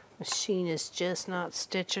 Machine is just not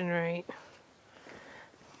stitching right.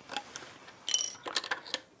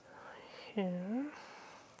 Here.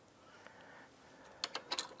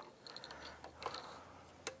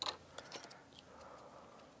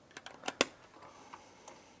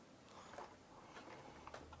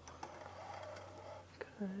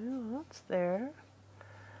 Okay, well, that's there.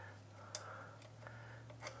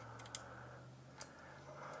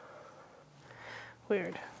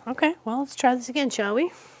 Weird. Okay, well, let's try this again, shall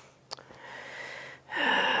we?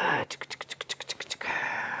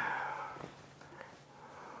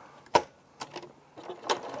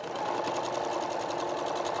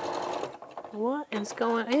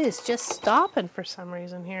 going? It is just stopping for some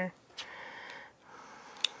reason here.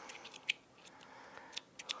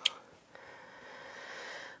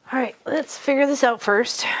 All right, let's figure this out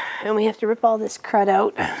first. And we have to rip all this crud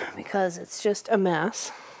out because it's just a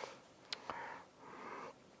mess.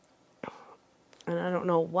 And I don't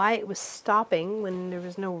know why it was stopping when there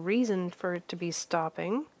was no reason for it to be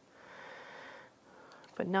stopping.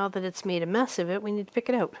 But now that it's made a mess of it, we need to pick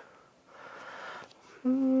it out.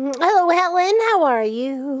 Hello, Helen. How are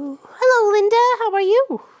you? Hello, Linda. How are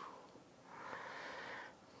you?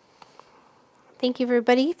 Thank you,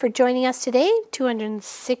 everybody, for joining us today.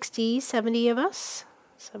 70 of us.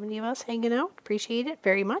 70 of us hanging out. Appreciate it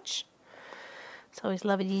very much. It's always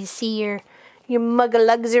lovely to see your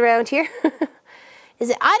mug-a-lugs around here. Is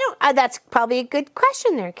it? That's probably a good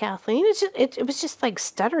question there, Kathleen. It was just like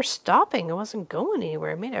stutter stopping. It wasn't going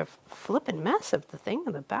anywhere. It made a flippin' mess of the thing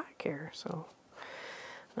in the back here. So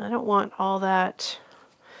I don't want all that.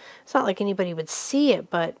 It's not like anybody would see it,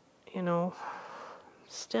 but you know,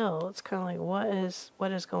 still, it's kind of like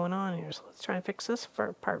what is going on here. So let's try and fix this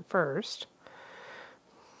part first,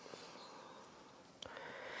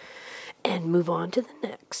 and move on to the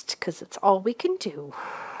next, because it's all we can do.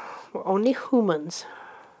 We're only humans.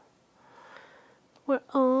 We're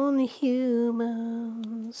only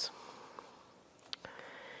humans.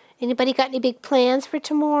 Anybody got any big plans for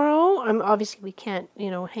tomorrow? Obviously, we can't,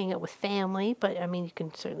 hang out with family, but I mean, you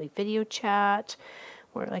can certainly video chat.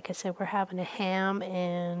 Like I said, we're having a ham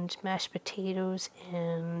and mashed potatoes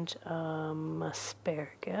and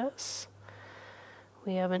asparagus.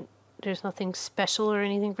 There's nothing special or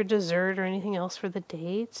anything for dessert or anything else for the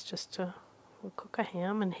day. It's just we'll cook a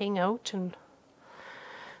ham and hang out, and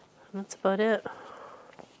that's about it.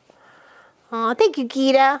 Oh, thank you,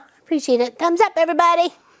 Gita. Appreciate it. Thumbs up, everybody.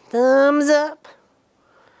 Thumbs up.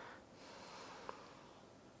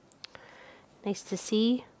 Nice to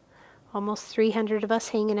see almost 300 of us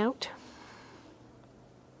hanging out.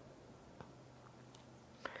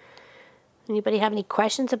 Anybody have any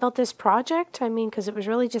questions about this project? I mean, because it was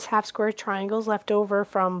really just half square triangles left over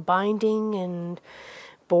from binding and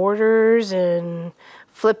borders and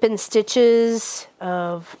flipping stitches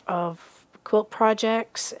of quilt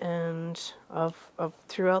projects and of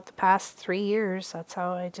throughout the past 3 years. That's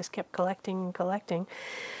how I just kept collecting and collecting.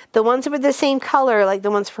 The ones that were the same color, like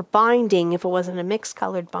the ones for binding, if it wasn't a mixed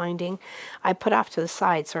colored binding, I put off to the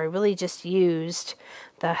side. So I really just used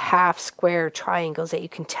the half square triangles that you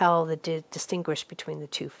can tell that distinguish between the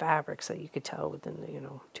two fabrics, that you could tell within the,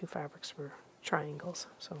 two fabrics were triangles.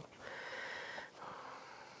 So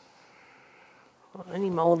well, I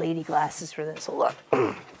need my old lady glasses for this. So look.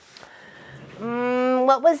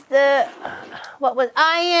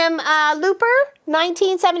 I am Looper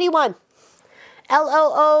 1971.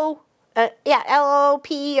 Looper,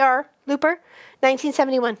 Looper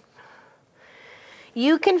 1971.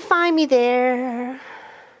 You can find me there.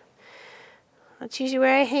 That's usually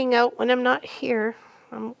where I hang out when I'm not here.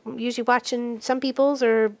 I'm usually watching some people's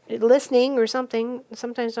or listening or something.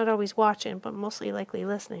 Sometimes not always watching, but mostly likely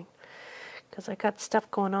listening. Because I got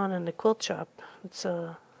stuff going on in the quilt shop. It's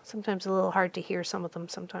sometimes a little hard to hear some of them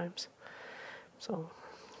sometimes. So,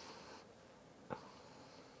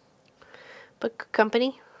 but good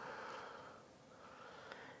company.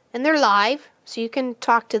 And they're live, so you can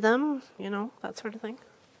talk to them, that sort of thing.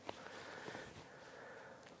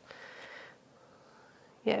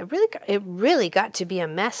 Yeah, it really got to be a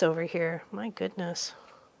mess over here. My goodness.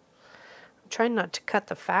 I'm trying not to cut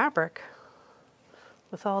the fabric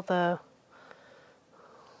with all the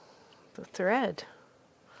thread.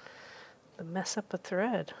 The mess up the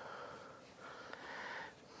thread.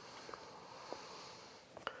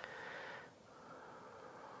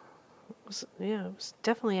 It was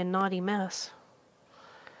definitely a naughty mess.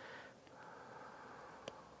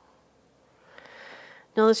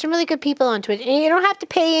 No, there's some really good people on Twitch. And you don't have to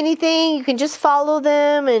pay anything. You can just follow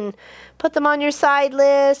them and put them on your side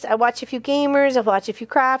list. I watch a few gamers. I watch a few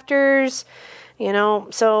crafters.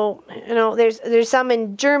 So, there's some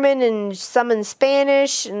in German and some in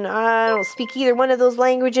Spanish. And I don't speak either one of those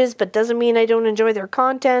languages, but doesn't mean I don't enjoy their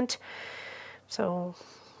content. So,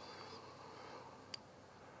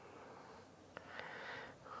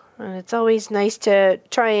 and it's always nice to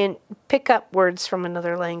try and pick up words from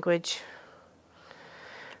another language.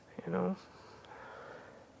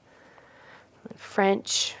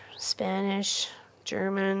 French, Spanish,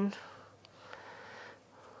 German.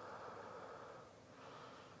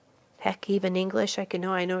 Heck, even English. I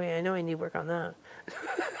know I need to work on that.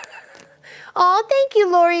 Oh, thank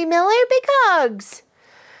you, Lori Miller. Big hugs.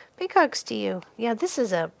 Big hugs to you. Yeah, this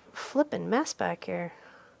is a flippin' mess back here.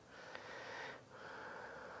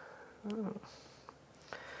 Oh.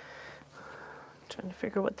 Trying to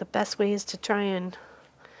figure what the best way is to try and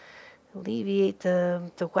alleviate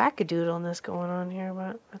the wackadoodleness going on here,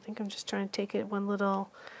 but I think I'm just trying to take it one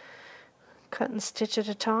little cut and stitch at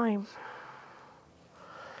a time.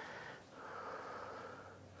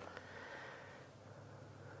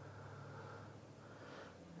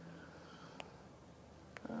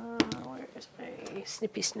 Where's my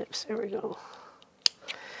snippy snips? There we go.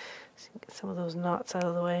 Let's get some of those knots out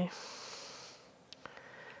of the way.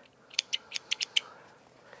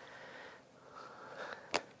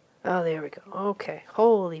 Oh, there we go. Okay.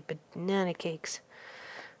 Holy banana cakes.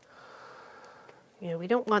 Yeah, we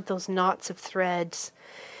don't want those knots of threads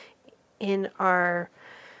in our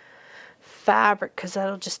fabric because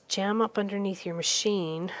that'll just jam up underneath your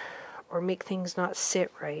machine or make things not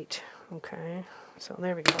sit right. Okay. So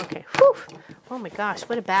there we go. Okay. Whew. Oh my gosh,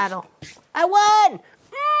 what a battle. I won!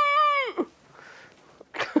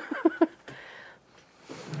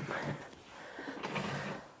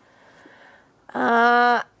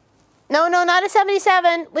 No, not a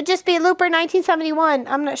 77. Would just be Looper 1971.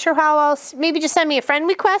 I'm not sure how else. Maybe just send me a friend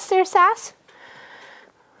request there, Sass.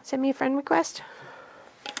 Send me a friend request.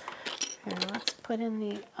 Here, let's put in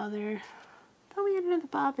the other. I thought we had another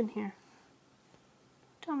bob in here.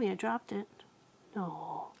 Tell me I dropped it.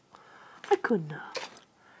 No, I couldn't have.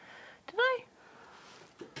 Did I?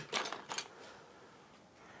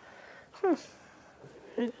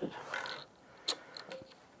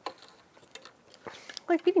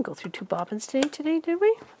 Like, we didn't go through 2 bobbins today, did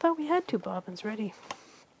we? I thought we had 2 bobbins ready.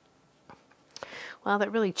 Wow,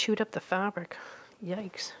 that really chewed up the fabric.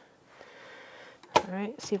 Yikes. All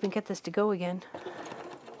right, see if we can get this to go again.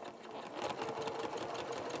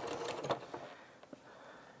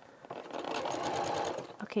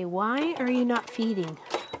 Okay, why are you not feeding?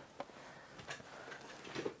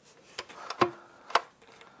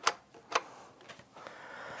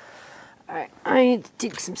 Alright, I need to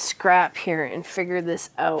dig some scrap here and figure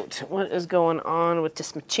this out. What is going on with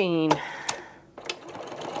this machine?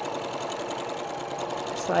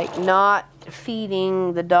 It's like not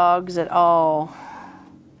feeding the dogs at all.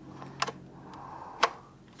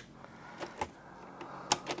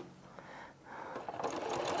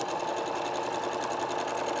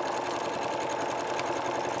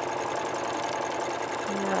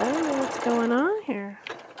 I don't know what's going on here.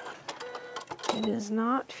 It is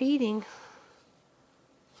not feeding.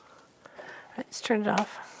 Let's turn it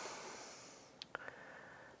off.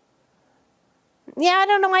 Yeah, I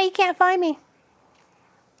don't know why you can't find me.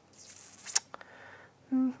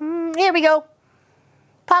 Here we go.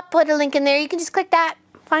 Pop put a link in there. You can just click that.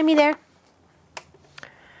 Find me there.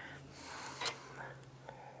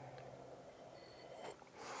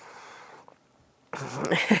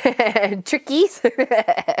 Trickies.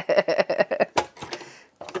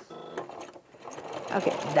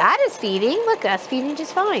 Okay, that is feeding. Look, that's feeding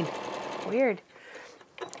just fine. Weird.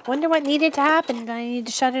 Wonder what needed to happen. I need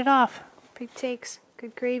to shut it off. Big takes.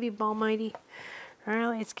 Good gravy, Balmighty. All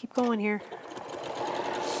right, let's keep going here.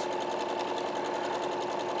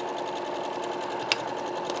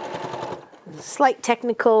 Slight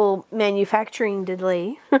technical manufacturing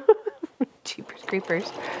delay. Jeepers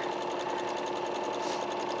creepers.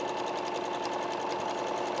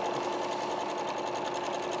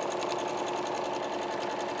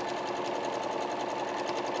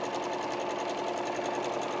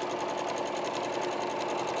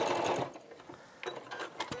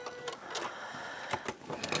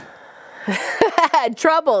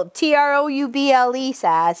 Trouble. Trouble,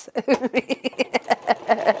 Sass.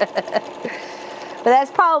 But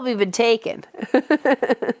that's probably been taken.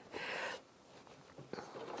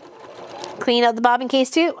 Clean out the bobbin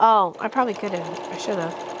case too? Oh, I probably could have. I should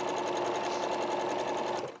have.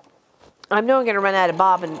 I know I'm going to run out of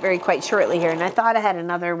bobbin very quite shortly here, and I thought I had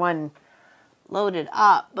another one loaded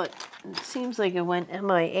up, but it seems like it went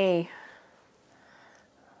MIA.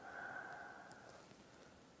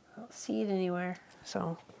 I don't see it anywhere,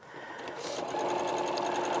 so.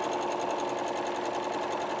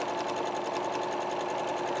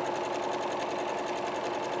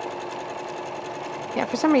 Yeah,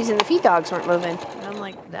 for some reason the feed dogs weren't moving. And I'm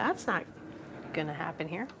like, that's not gonna happen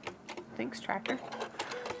here. Thanks, tractor.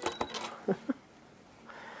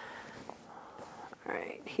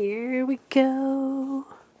 Alright, here we go.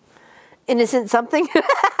 Innocent something?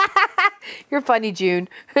 You're funny, June.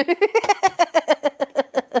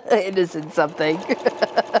 Innocent something.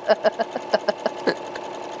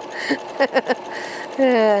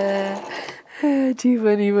 Too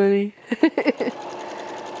funny, buddy.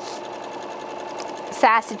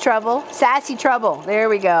 Sassy Trouble. Sassy Trouble. There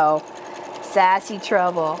we go. Sassy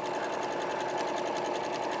Trouble.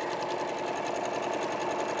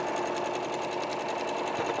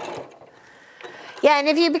 Yeah, and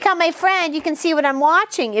if you become my friend, you can see what I'm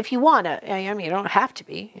watching if you want to. I mean, you don't have to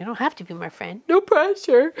be. You don't have to be my friend. No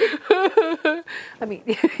pressure. I mean,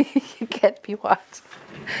 you can't be what?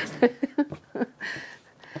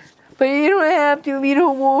 But you don't have to if you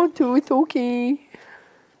don't want to. It's okay.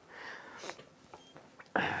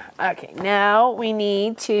 Okay, now we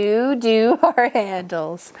need to do our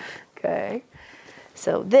handles. Okay.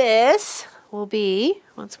 So this will be,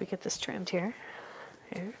 once we get this trimmed here.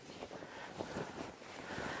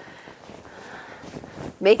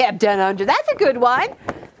 May have done under. That's a good one.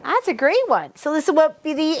 That's a great one. So this is what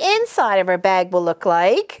the inside of our bag will look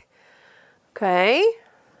like. Okay.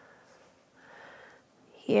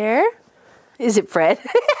 Here. Is it Fred?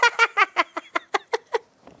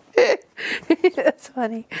 That's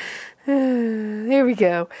funny. There we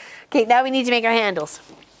go. Okay, now we need to make our handles.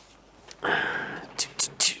 I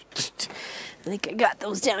think I got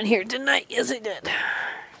those down here tonight. Yes, I did.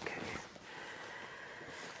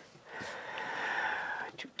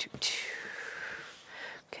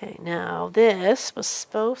 Okay, now this was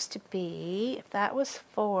supposed to be, if that was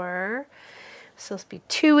 4, it's supposed to be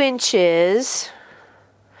 2 inches.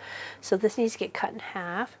 So this needs to get cut in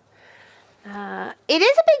half. It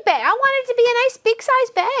is a big bag. I want it to be a nice big size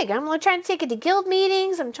bag. I'm trying to take it to guild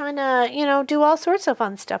meetings. I'm trying to, you know, do all sorts of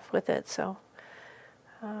fun stuff with it. So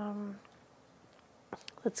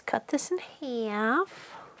let's cut this in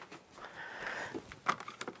half.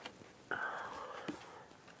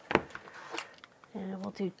 And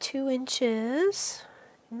we'll do 2 inches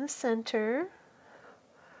in the center.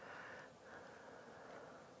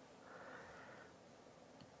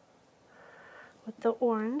 With the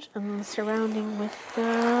orange and then surrounding with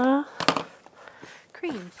the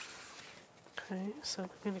cream. Okay, so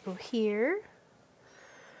we're going to go here.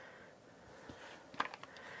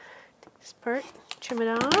 Take this part, trim it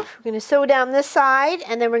off. We're going to sew down this side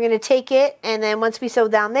and then we're going to take it, and then once we sew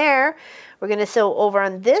down there, we're going to sew over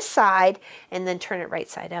on this side and then turn it right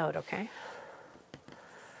side out, okay?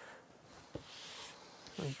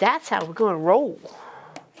 And that's how we're going to roll.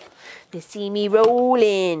 You see me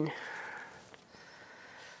rolling.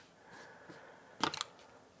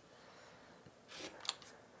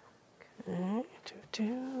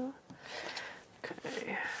 Okay.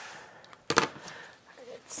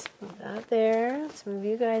 Let's move that there. Let's move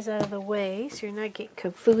you guys out of the way so you're not getting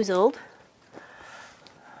confoozled.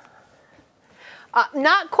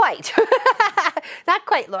 Not quite. Not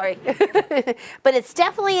quite, Lori. But it's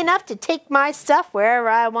definitely enough to take my stuff wherever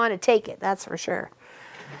I want to take it. That's for sure.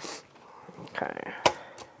 Okay.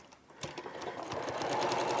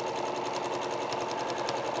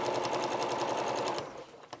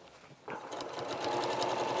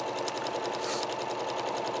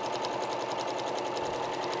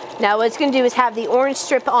 Now what it's going to do is have the orange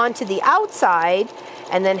strip onto the outside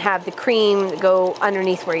and then have the cream go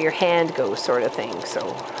underneath where your hand goes, sort of thing.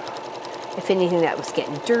 So if anything that was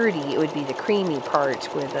getting dirty, it would be the creamy part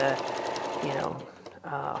where the, you know,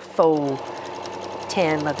 faux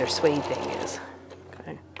tan leather suede thing is.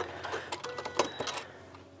 Okay.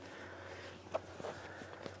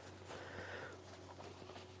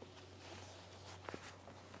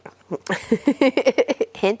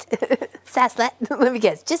 Hint. Saslet. Let me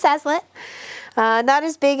guess. Just Saslet. Not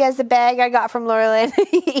as big as the bag I got from Laurelyn.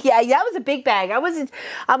 Yeah, that was a big bag. I'm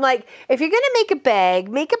like, if you're going to make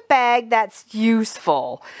a bag that's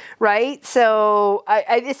useful, right? So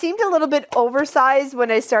it seemed a little bit oversized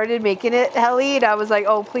when I started making it, Helly, and I was like,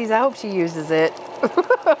 oh, please, I hope she uses it.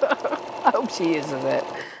 I hope she uses it.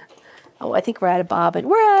 Oh, I think we're out of bobbin.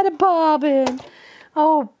 We're out of bobbin.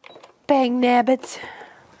 Oh, bang nabbits.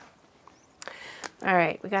 All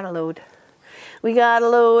right, we got to load. We got to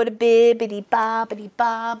load a bibbity bobbity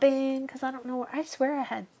bobbin, because I don't know where, I swear I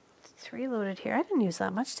had 3 loaded here. I didn't use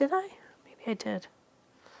that much, did I? Maybe I did.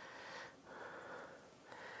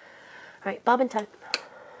 All right, bobbin time.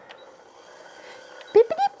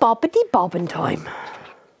 Bibbity bobbity bobbin time.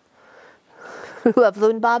 Love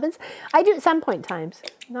loading bobbins. I do at some point times,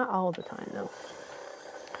 not all the time though.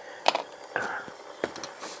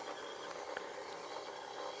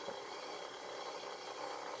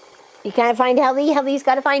 You can't find Helly. Helly's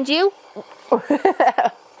got to find you. Oh,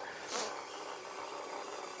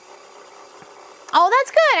 that's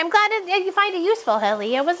good. I'm glad that you find it useful,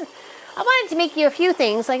 Helly. I wanted to make you a few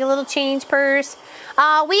things, like a little change purse.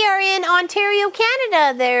 We are in Ontario,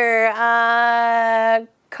 Canada. There,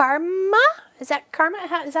 Karma. Is that Karma?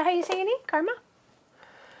 Is that how you say your name? Karma.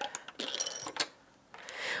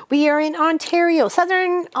 We are in Ontario,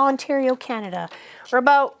 Southern Ontario, Canada. We're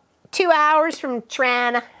about 2 hours from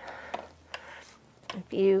Toronto.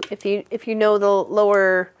 If you know the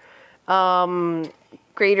lower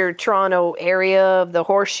Greater Toronto area of the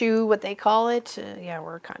Horseshoe, what they call it. Yeah,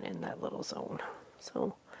 we're kind of in that little zone.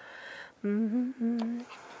 So, you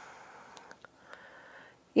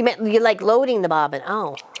like loading the bobbin?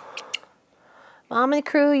 Oh, Mom and the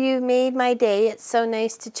crew, you've made my day. It's so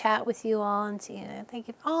nice to chat with you all and see you. Thank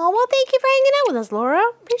you. Oh, well, thank you for hanging out with us, Laura.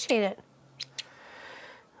 Appreciate it.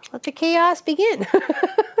 Let the chaos begin.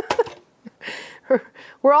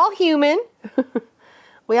 We're all human.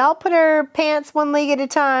 We all put our pants one leg at a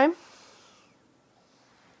time.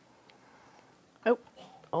 Oh,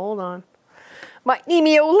 hold on. Might need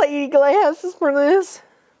me old lady glasses for this.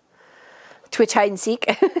 Twitch hide and seek.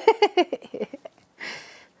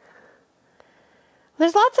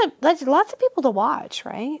 There's lots of people to watch,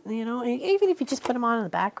 right? You know, even if you just put them on in the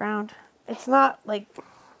background, it's not like,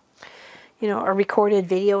 you know, a recorded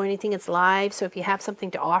video or anything. It's live. So if you have something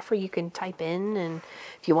to offer, you can type in, and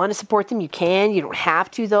if you want to support them, you can. You don't have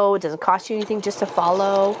to, though. It doesn't cost you anything just to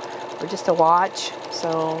follow or just to watch.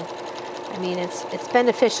 So, I mean, it's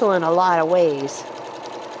beneficial in a lot of ways.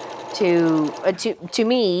 To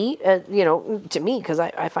me, you know, to me, because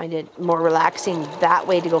I find it more relaxing that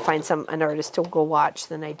way to go find an artist to go watch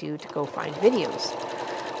than I do to go find videos.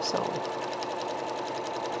 So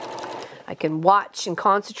I can watch and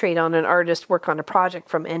concentrate on an artist work on a project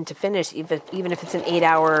from end to finish, even if it's an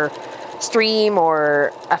 8-hour stream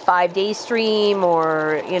or a 5-day stream,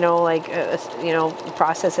 or, you know, like a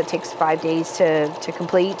process that takes 5 days to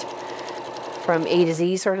complete from A to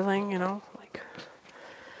Z sort of thing, you know.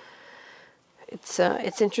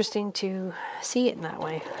 It's interesting to see it in that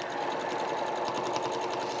way.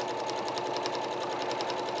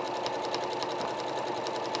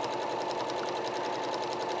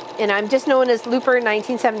 And I'm just known as Looper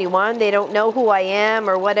 1971. They don't know who I am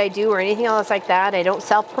or what I do or anything else like that. I don't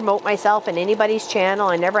self-promote myself in anybody's channel.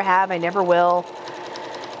 I never have. I never will.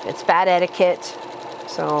 It's bad etiquette.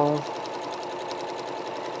 So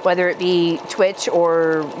whether it be Twitch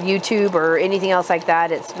or YouTube or anything else like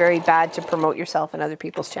that, it's very bad to promote yourself in other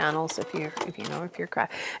people's channels. If you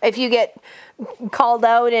get called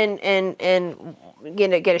out and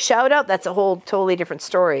get a shout out, that's a whole totally different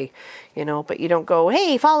story, you know. But you don't go,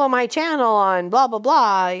 hey, follow my channel on blah blah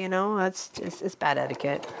blah, you know. It's bad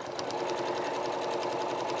etiquette.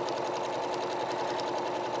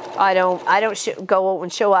 I don't go out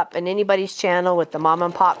and show up in anybody's channel with the Mom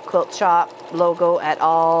and Pop Quilt Shop logo at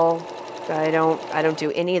all. I don't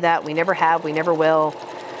do any of that. We never have. We never will.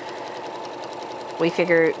 We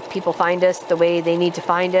figure people find us the way they need to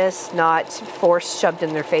find us, not force shoved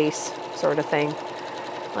in their face sort of thing.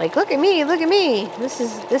 Like, look at me, look at me. This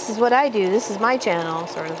is what I do. This is my channel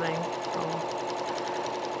sort of thing.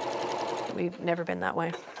 So we've never been that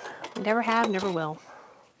way. We never have, never will.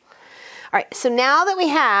 All right, so now that we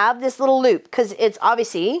have this little loop, because it's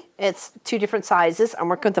obviously, it's two different sizes. I'm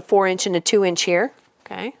working with a 4-inch and a 2-inch here,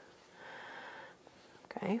 okay?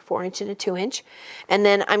 Okay, 4-inch and a 2-inch. And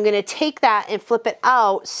then I'm gonna take that and flip it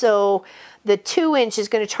out, so the 2-inch is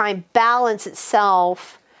gonna try and balance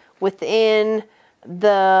itself within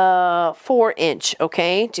the 4-inch,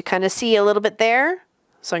 okay? Do you kind of see a little bit there?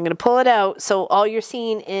 So I'm gonna pull it out, so all you're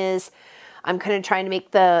seeing is I'm kind of trying to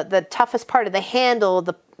make the toughest part of the handle,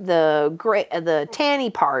 the gray, the tanny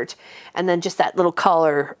part, and then just that little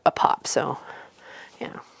color a pop. So,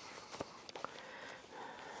 yeah.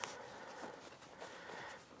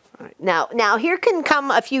 All right. Now here can come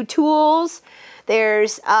a few tools.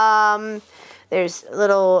 There's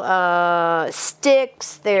little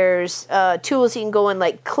sticks. There's tools you can go and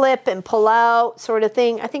like clip and pull out sort of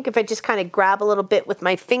thing. I think if I just kind of grab a little bit with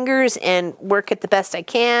my fingers and work it the best I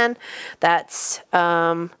can, that's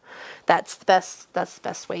the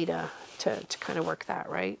best way to kind of work that,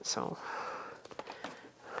 right? So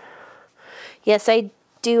yes, I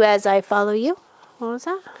do as I follow you. What was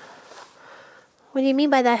that? What do you mean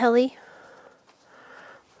by that, Helly?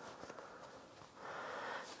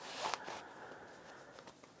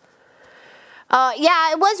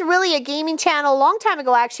 Yeah, it was really a gaming channel a long time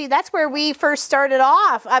ago, actually. That's where we first started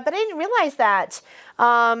off, but I didn't realize that.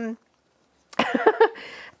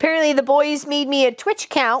 Apparently the boys made me a Twitch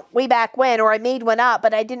account way back when, or I made one up,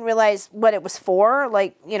 but I didn't realize what it was for,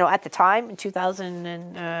 like, you know, at the time, in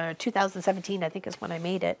 2017, I think is when I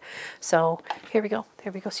made it. So here we go,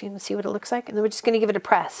 so you can see what it looks like, and then we're just going to give it a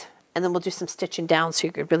press, and then we'll do some stitching down so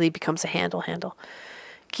it really becomes a handle.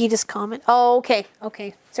 Gita's comment. Oh, okay,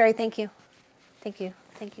 sorry, thank you,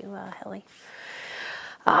 Helly.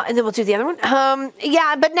 And then we'll do the other one.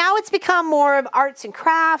 Yeah, but now it's become more of arts and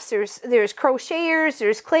crafts. There's crocheters,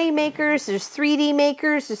 there's clay makers, there's 3D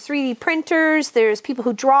makers, there's 3D printers, there's people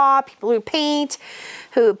who draw, people who paint,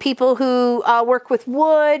 people who work with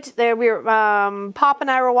wood. Pop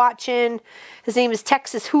and I were watching. His name is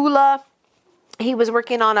Texas Hula. He was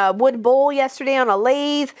working on a wood bowl yesterday on a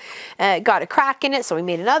lathe, got a crack in it, so we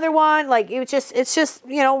made another one. Like it's just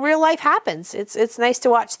real life happens. It's nice to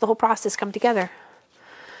watch the whole process come together.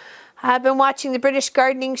 I've been watching the British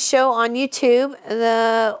Gardening Show on YouTube.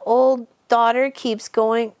 The old daughter keeps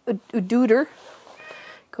going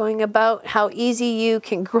about how easy you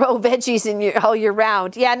can grow veggies all year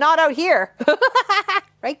round. Yeah, not out here.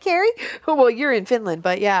 Right, Carrie? Well, you're in Finland,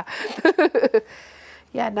 but yeah.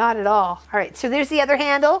 Yeah, not at all. All right, so there's the other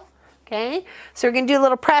handle. Okay, so we're going to do a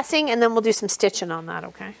little pressing, and then we'll do some stitching on that,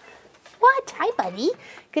 okay? What? Hi, buddy.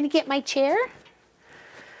 Going to get my chair?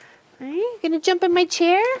 Are you going to jump in my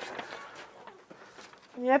chair?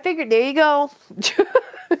 Yeah, I figured. There you go.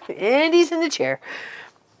 And he's in the chair.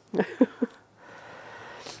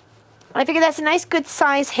 I figure that's a nice, good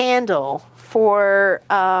size handle for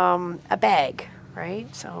a bag,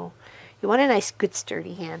 right? So you want a nice, good,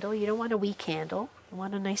 sturdy handle. You don't want a weak handle. You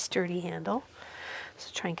want a nice, sturdy handle.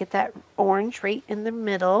 So try and get that orange right in the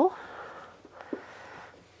middle.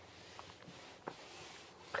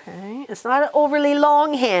 Okay, it's not an overly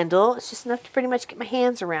long handle. It's just enough to pretty much get my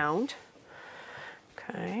hands around.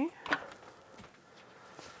 Okay.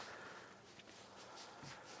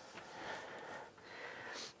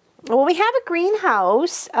 Well, we have a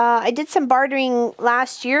greenhouse. I did some bartering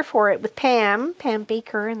last year for it with Pam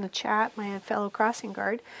Baker in the chat, my fellow crossing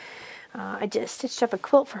guard. I just stitched up a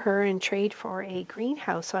quilt for her in trade for a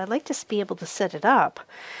greenhouse, so I'd like to be able to set it up.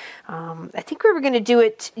 I think we were going to do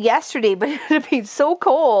it yesterday, but it had been so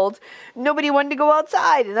cold, nobody wanted to go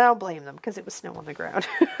outside, and I don't blame them because it was snow on the ground.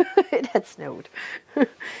 It had snowed. So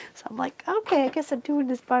I'm like, okay, I guess I'm doing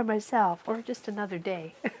this by myself, or just another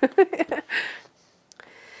day.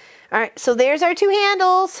 All right, so there's our two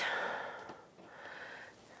handles.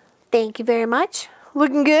 Thank you very much.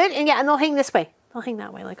 Looking good. And yeah, and they'll hang this way. They'll hang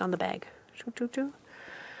that way, like on the bag.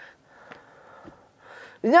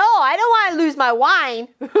 No, I don't want to lose my wine.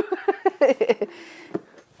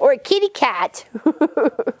 Or a kitty cat.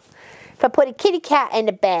 If I put a kitty cat in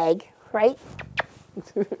the bag, right?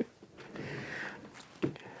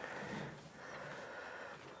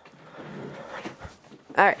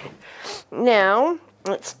 All right. Now,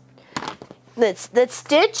 let's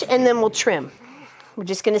stitch and then we'll trim. We're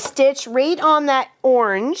just going to stitch right on that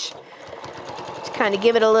orange to kind of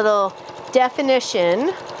give it a little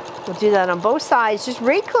definition. We'll do that on both sides, just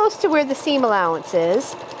right close to where the seam allowance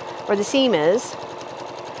is, or the seam is.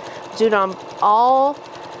 Do it on all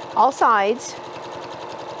sides.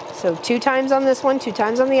 So 2 times on this one, 2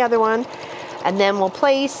 times on the other one. And then we'll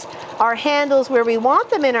place our handles where we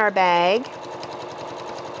want them in our bag,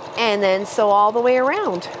 and then sew all the way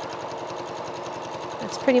around.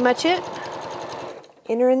 That's pretty much it.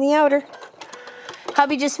 Inner and the outer.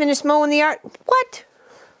 Hubby just finished mowing the yard. What?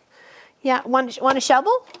 Yeah, want a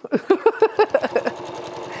shovel?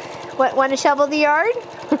 Want to shovel the yard?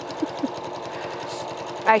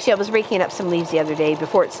 Actually, I was raking up some leaves the other day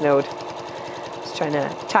before it snowed. Just trying to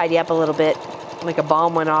tidy up a little bit. Like a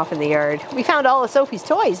bomb went off in the yard. We found all of Sophie's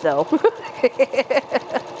toys, though.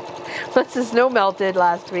 Once the snow melted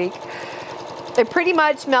last week. It pretty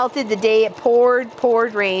much melted the day it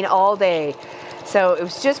poured rain all day. So it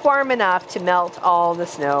was just warm enough to melt all the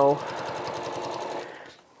snow.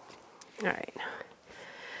 All right.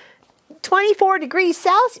 24 degrees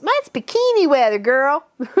Celsius. That's bikini weather, girl.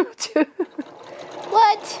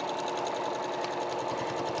 What?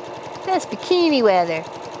 That's bikini weather.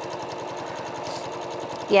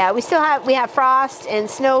 Yeah, we have frost and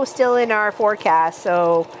snow still in our forecast,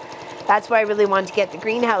 so that's why I really wanted to get the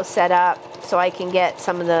greenhouse set up so I can get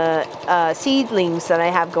some of the seedlings that I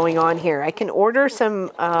have going on here. I can order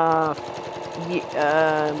some, what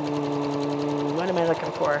am I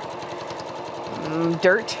looking for?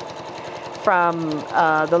 Dirt from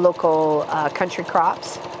the local country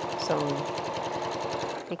crops, so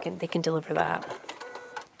they can deliver that.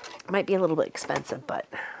 It might be a little bit expensive, but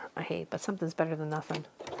something's better than nothing.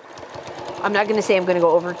 I'm not going to say I'm going to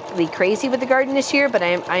go overly crazy with the garden this year, but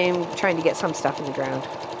I am trying to get some stuff in the ground.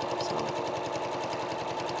 So.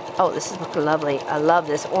 Oh, this is looking lovely. I love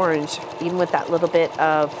this orange, even with that little bit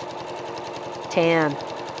of tan.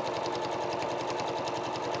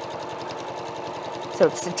 So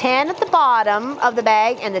it's the tan at the bottom of the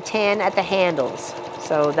bag and the tan at the handles.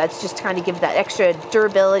 So that's just kind of give that extra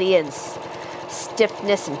durability and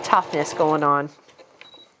stiffness and toughness going on.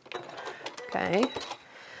 Okay.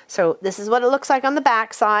 So this is what it looks like on the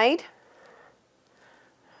back side.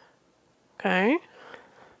 Okay.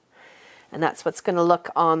 And that's what's going to look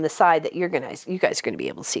on the side that you guys are going to be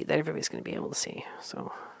able to see, that everybody's going to be able to see.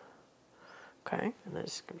 So, okay. And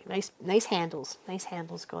there's going to be nice handles. Nice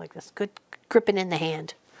handles go like this. Good gripping in the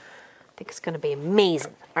hand. I think it's going to be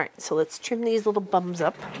amazing. All right, so let's trim these little bums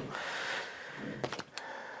up.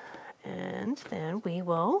 And then we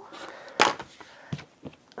will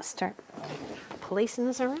start placing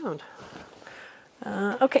this around.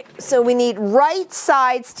 Okay, so we need right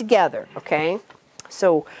sides together, okay?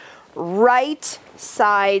 So right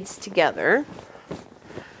sides together.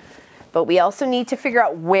 But we also need to figure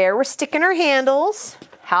out where we're sticking our handles,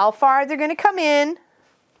 how far they're going to come in,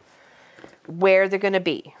 where they're going to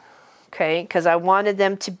be, okay? Because I wanted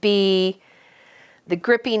them to be the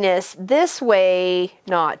grippiness this way,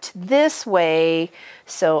 not this way.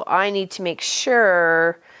 So I need to make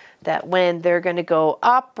sure that when they're going to go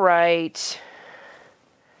upright,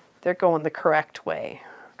 they're going the correct way.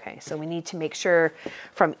 Okay, so we need to make sure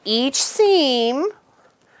from each seam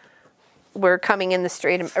we're coming in the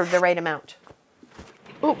straight or the right amount.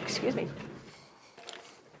 Oh, excuse me.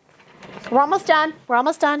 We're almost done. We're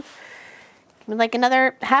almost done. Like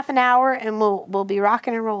another half an hour and we'll be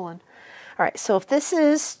rocking and rolling. All right, so if this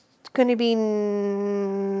is going to be,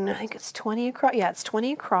 I think it's 20 across. Yeah, it's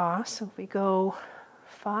 20 across. So if we go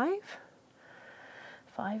 5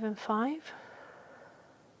 and 5,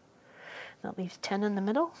 that leaves 10 in the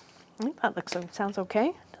middle. I think that sounds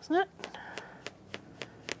okay, doesn't it?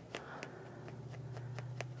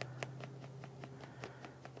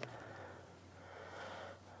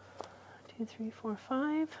 Two, 3, 4,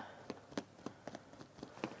 5.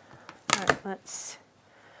 All right, let's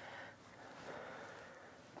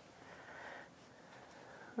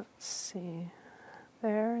see,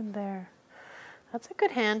 there and there. That's a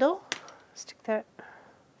good handle. Stick that.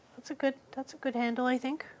 That's a good handle, I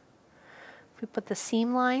think. If we put the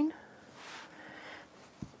seam line.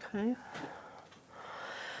 Okay.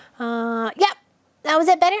 Yep. That was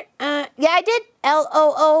it better? Yeah, I did.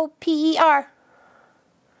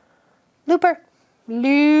 Looper. Looper.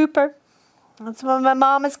 Looper. That's what my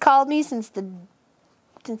mom has called me since the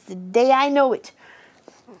day I know it.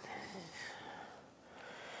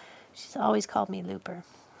 She's always called me Looper.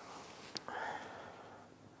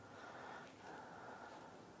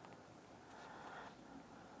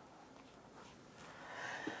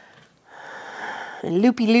 And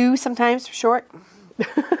Loopy Loo sometimes for short.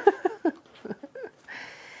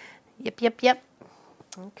 Yep.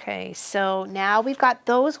 Okay, so now we've got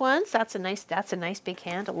those ones. That's a nice big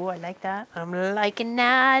handle. Oh, I like that. I'm liking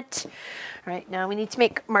that. All right, now we need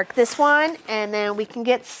to mark this one, and then we can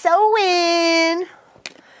get sewing.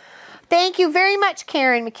 Thank you very much,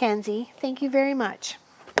 Karen McKenzie. Thank you very much.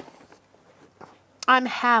 I'm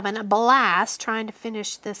having a blast trying to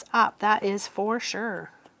finish this up. That is for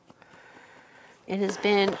sure. It has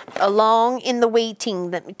been a long in the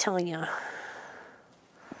waiting, let me tell you.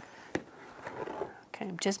 Okay,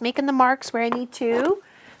 I'm just making the marks where I need to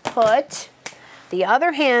put the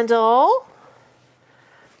other handle.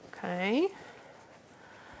 Okay.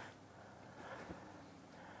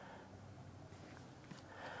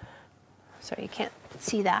 Sorry, you can't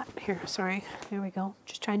see that. Here, sorry. There we go.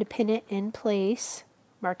 Just trying to pin it in place,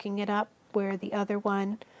 marking it up where the other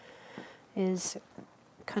one is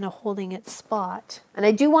kind of holding its spot. And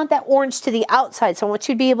I do want that orange to the outside, so I want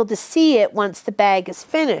you to be able to see it once the bag is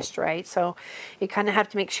finished, right? So you kind of have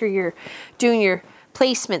to make sure you're doing your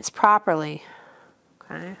placements properly.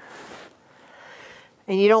 Okay.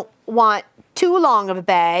 And you don't want too long of a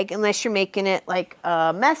bag unless you're making it like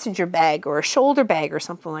a messenger bag or a shoulder bag or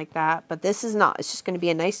something like that. But this is not. It's just going to be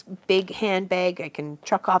a nice big handbag. I can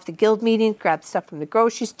truck off the guild meeting, grab stuff from the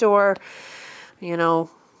grocery store, you know,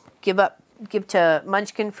 give to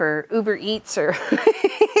Munchkin for Uber Eats or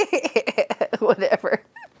whatever.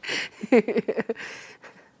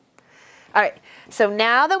 All right, so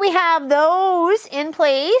now that we have those in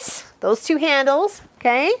place, those two handles,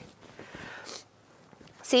 okay?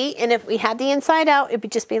 See, and if we had the inside out, it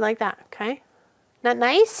would just be like that, okay? Not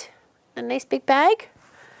nice? A nice big bag?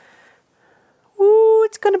 Ooh,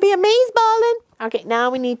 it's gonna be amaze-balling. Okay, now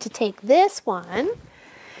we need to take this one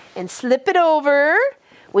and slip it over,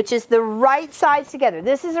 which is the right sides together.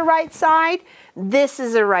 This is a right side, this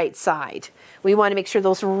is a right side. We want to make sure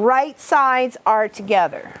those right sides are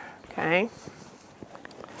together, okay?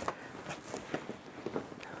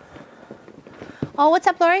 Oh, what's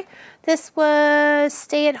up, Lori? This was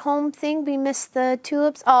stay-at-home thing. We missed the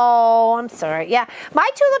tulips. Oh, I'm sorry. Yeah, my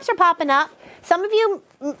tulips are popping up. Some of you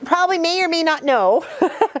probably may or may not know.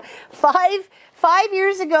 Five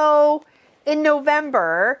years ago, in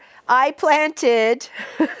November, I planted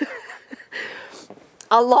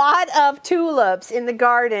a lot of tulips in the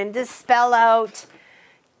garden to spell out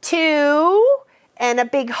 2 and a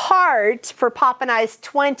big heart for Pop and I's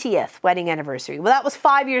 20th wedding anniversary. Well, that was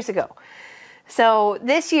 5 years ago. So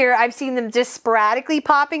this year I've seen them just sporadically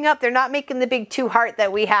popping up. They're not making the big 2 heart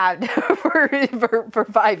that we had for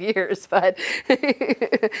 5 years, but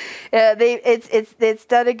it's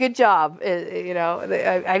done a good job. You know,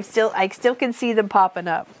 I still can see them popping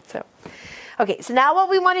up. So, okay, so now what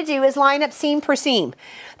we want to do is line up seam per seam.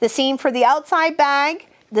 The seam for the outside bag,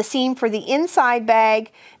 the seam for the inside bag.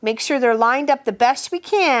 Make sure they're lined up the best we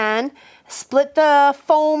can. Split the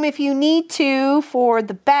foam if you need to for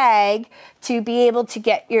the bag to be able to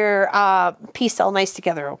get your piece all nice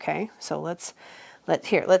together, okay? So let's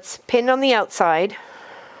pin on the outside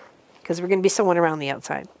because we're going to be sewing around the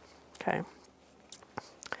outside, okay?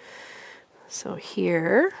 So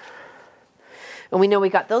here, and we know we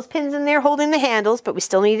got those pins in there holding the handles, but we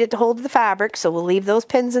still need it to hold the fabric, so we'll leave those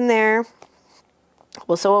pins in there.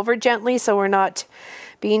 We'll sew over gently so we're not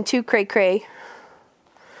being too cray-cray.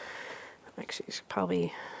 Actually, you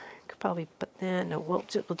could probably put that. No, we'll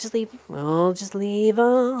just leave. We'll just leave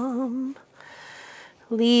them.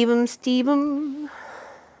 Leave them, Steve 'em.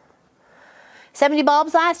 70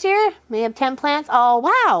 bulbs last year. May have 10 plants. Oh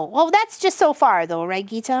wow. Well, that's just so far, though, right,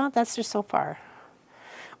 Gita? That's just so far.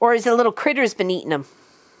 Or is the little critters been eating them?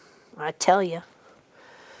 I tell you.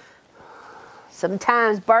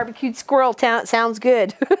 Sometimes barbecued squirrel sounds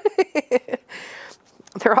good.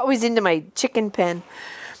 They're always into my chicken pen.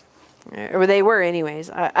 Or they were anyways.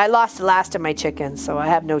 I lost the last of my chickens, so I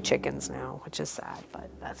have no chickens now, which is sad, but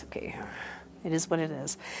that's okay. It is what it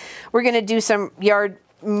is. We're going to do some yard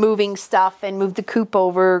moving stuff and move the coop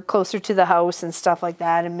over closer to the house and stuff like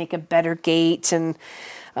that and make a better gate. And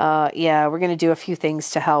yeah, we're going to do a few things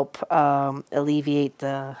to help alleviate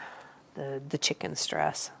the chicken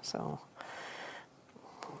stress. So,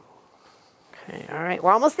 okay, all right,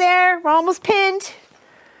 we're almost there. We're almost pinned.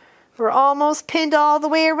 We're almost pinned all the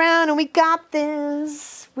way around, and we got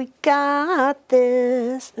this. We got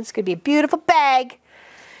this. It's going to be a beautiful bag.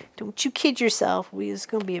 Don't you kid yourself. It's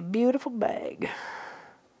going to be a beautiful bag.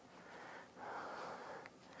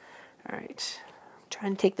 All right. I'm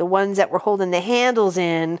trying to take the ones that we're holding the handles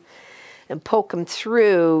in and poke them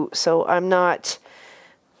through so I'm not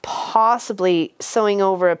possibly sewing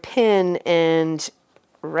over a pin and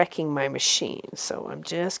wrecking my machine. So I'm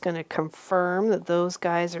just going to confirm that those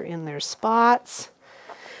guys are in their spots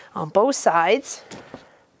on both sides.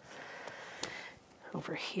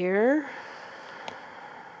 Over here.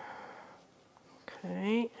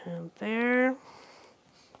 Okay, and there.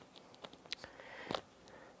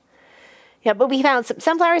 Yeah, but we found some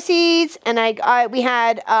sunflower seeds, and we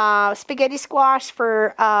had spaghetti squash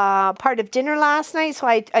for part of dinner last night, so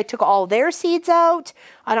I took all their seeds out.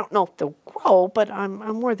 I don't know if they'll grow, but I'm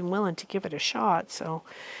more than willing to give it a shot. So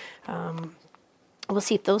we'll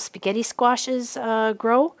see if those spaghetti squashes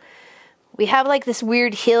grow. We have like this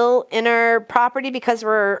weird hill in our property because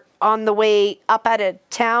we're on the way up out of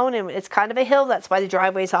town, and it's kind of a hill. That's why the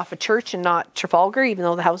driveway's off a church and not Trafalgar, even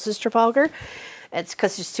though the house is Trafalgar. It's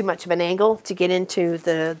because there's too much of an angle to get into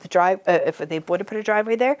the drive, if they would have put a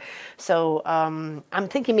driveway there. So I'm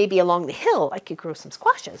thinking maybe along the hill I could grow some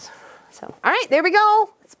squashes. So, all right, there we go.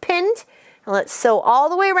 It's pinned. And let's sew all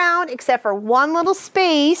the way around except for one little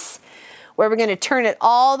space where we're going to turn it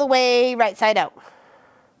all the way right side out.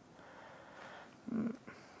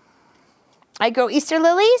 I grow Easter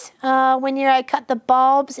lilies. One year I cut the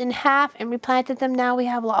bulbs in half and replanted them. Now we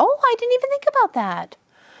have, oh, I didn't even think about that.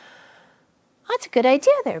 That's a good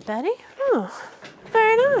idea there, Betty. Oh,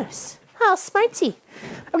 very nice. How smarty.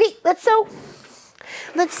 Okay, let's sew.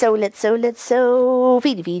 Let's sew, let's sew, let's sew.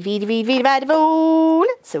 Feed, feed, feed, feed, feed, feed,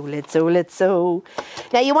 let's sew, let's sew, let's sew.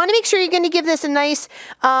 Now you want to make sure you're going to give this a nice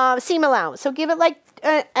seam allowance. So give it like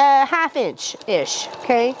a ½ inch-ish,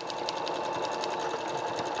 okay?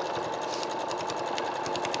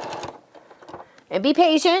 And be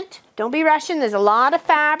patient. Don't be rushing. There's a lot of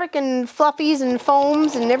fabric and fluffies and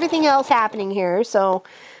foams and everything else happening here. So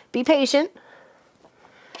be patient.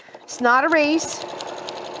 It's not a race.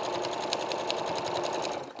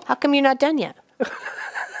 How come you're not done yet?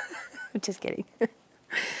 I'm just kidding.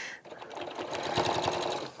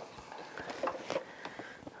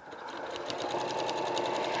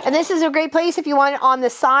 And this is a great place if you want it on the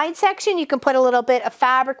side section. You can put a little bit of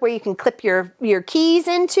fabric where you can clip your keys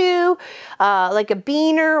into, like a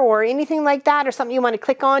beaner or anything like that, or something you want to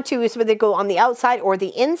click onto is where they go on the outside or the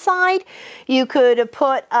inside. You could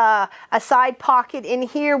put a side pocket in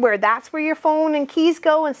here where that's where your phone and keys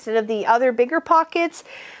go instead of the other bigger pockets.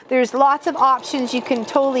 There's lots of options you can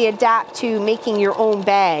totally adapt to making your own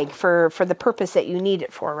bag for the purpose that you need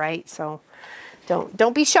it for, right? So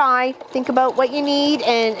don't be shy. Think about what you need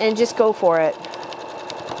and just go for it.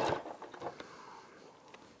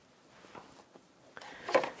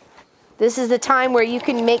 This is the time where you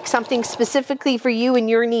can make something specifically for you and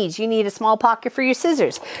your needs. You need a small pocket for your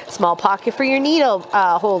scissors, small pocket for your needle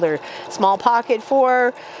holder, small pocket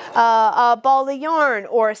for a ball of yarn,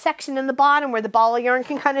 or a section in the bottom where the ball of yarn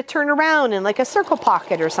can kind of turn around in like a circle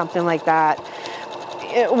pocket or something like that.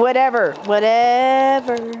 Whatever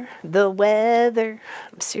the weather.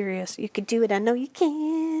 I'm serious. You could do it. I know you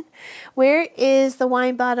can. Where is the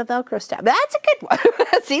wine bottle Velcro strap? That's a good one.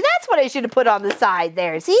 See, that's what I should have put on the side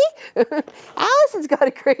there. See? Allison's got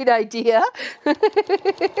a great idea.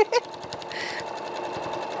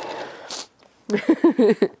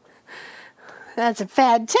 That's a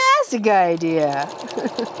fantastic idea.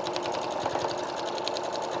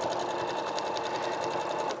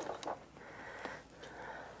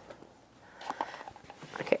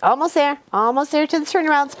 Okay, almost there to the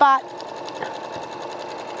turnaround spot.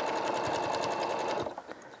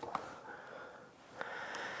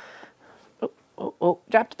 Oh,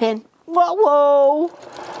 dropped a pin. Whoa.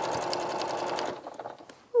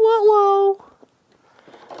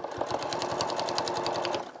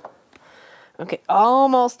 Okay,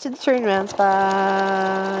 almost to the turnaround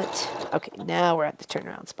spot. Okay, now we're at the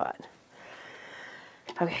turnaround spot.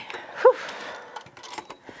 Okay. Whew.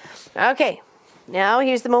 Okay. Now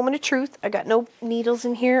here's the moment of truth. I got no needles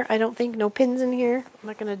in here. I don't think, no pins in here. I'm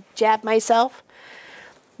not going to jab myself.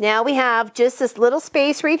 Now we have just this little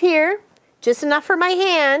space right here, just enough for my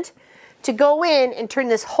hand to go in and turn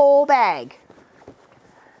this whole bag.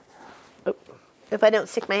 Oh, if I don't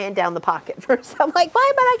stick my hand down the pocket first. I'm like,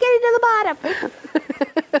 why am I getting to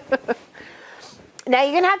the bottom? Now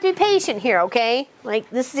you're going to have to be patient here, okay? Like,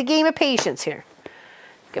 this is a game of patience here.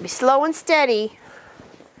 Got to be slow and steady.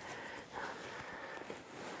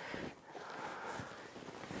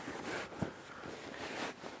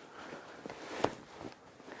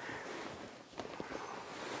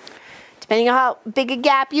 Depending on how big a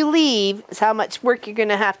gap you leave is how much work you're going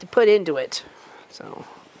to have to put into it. So,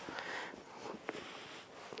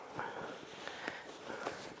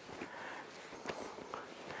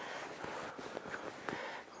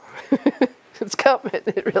 it's coming.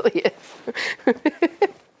 It really is.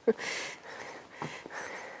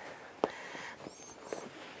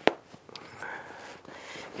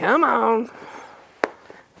 Come on.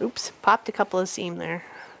 Oops, popped a couple of seam there.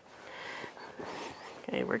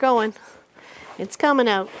 Okay, we're going. It's coming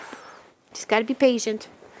out. Just got to be patient.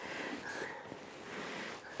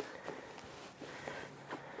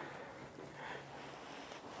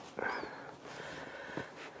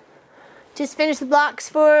 Just finished the blocks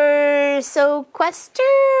for Sequester.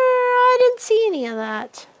 I didn't see any of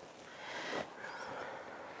that.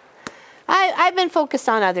 I've been focused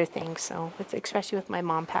on other things, so especially with my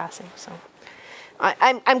mom passing. So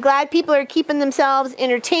I'm glad people are keeping themselves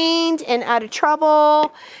entertained and out of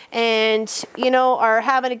trouble, and are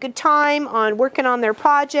having a good time on working on their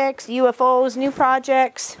projects, UFOs, new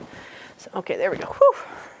projects. So, okay, there we go. Whew.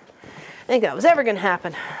 I think that was ever going to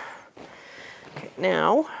happen. Okay,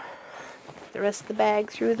 now the rest of the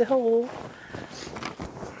bag through the hole.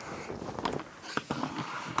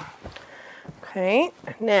 Okay,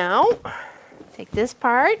 now take this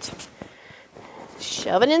part,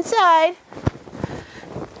 shove it inside.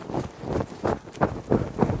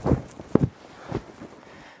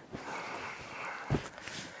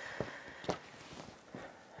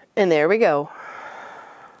 And there we go.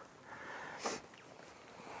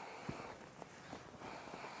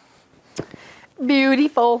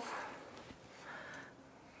 Beautiful.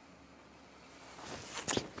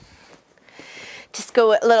 Just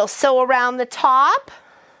go a little sew around the top.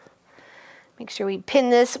 Make sure we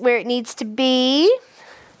pin this where it needs to be.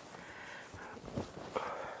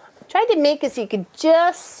 Tried to make it so you could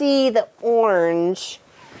just see the orange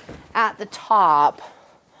at the top.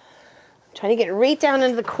 Trying to get right down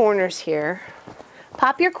into the corners here.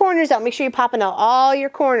 Pop your corners out. Make sure you're popping out all your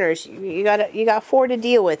corners. You got 4 to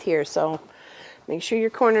deal with here, so make sure your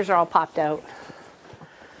corners are all popped out.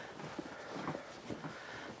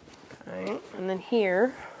 Okay, and then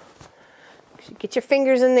here, get your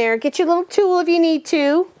fingers in there. Get your little tool if you need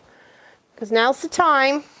to, because now's the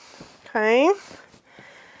time. Okay.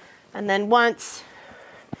 And then once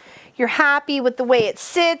you're happy with the way it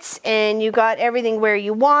sits and you got everything where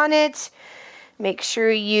you want it, make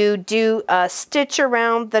sure you do a stitch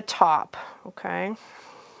around the top, okay?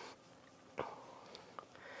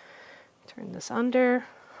 Turn this under.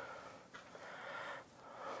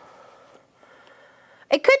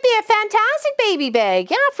 It could be a fantastic baby bag.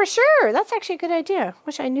 Yeah, for sure. That's actually a good idea.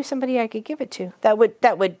 Wish I knew somebody I could give it to. That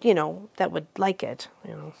would, you know, that would like it,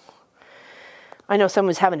 you know. I know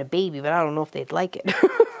someone's having a baby, but I don't know if they'd like it.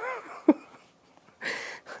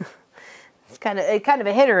 It's kind of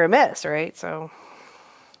a hit or a miss, right? So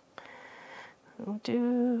we'll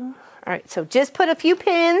do. All right, so just put a few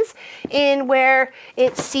pins in where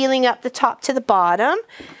it's sealing up the top to the bottom,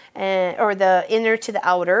 or the inner to the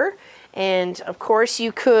outer. And of course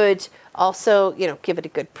you could also, you know, give it a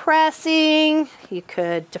good pressing. You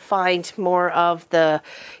could define more of the,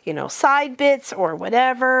 you know, side bits or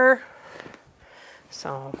whatever.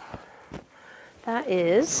 So that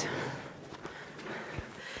is,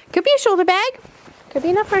 could be a shoulder bag. Could be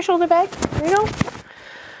enough for a shoulder bag. There you go.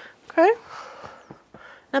 Okay.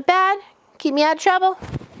 Not bad. Keep me out of trouble.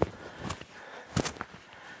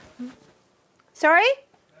 Sorry?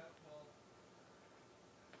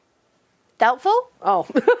 Doubtful? Oh.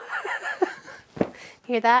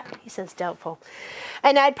 Hear that? He says doubtful.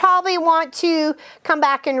 And I'd probably want to come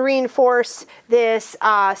back and reinforce this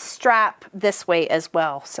strap this way as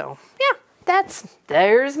well. So yeah,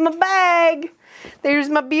 there's my bag. There's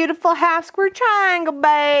my beautiful half square triangle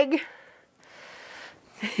bag.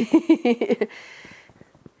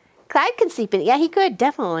 Clyde could sleep in it. Yeah, he could,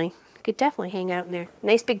 definitely. Could definitely hang out in there.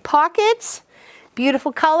 Nice big pockets.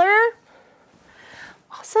 Beautiful color.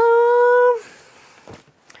 Awesome.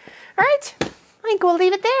 All right, I think we'll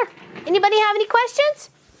leave it there. Anybody have any questions?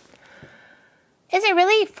 Is it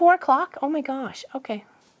really 4 o'clock? Oh my gosh, okay.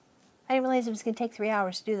 I didn't realize it was gonna take 3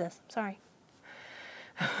 hours to do this, sorry.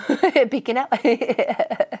 Peeking up.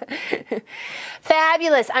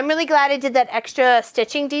 Fabulous. I'm really glad I did that extra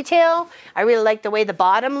stitching detail. I really like the way the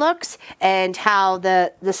bottom looks and how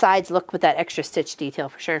the sides look with that extra stitch detail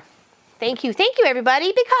for sure. Thank you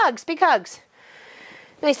everybody. Big hugs, big hugs.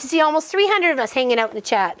 Nice to see almost 300 of us hanging out in the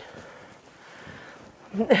chat.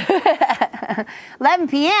 11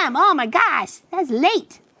 p.m. Oh my gosh, that's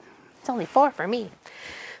late. It's only 4 for me.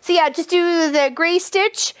 So yeah, just do the gray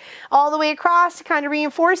stitch all the way across to kind of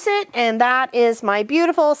reinforce it. And that is my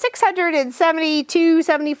beautiful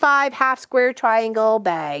 672.75 half square triangle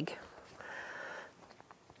bag.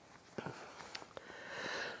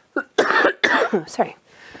 Sorry.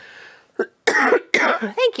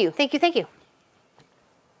 Thank you. Thank you.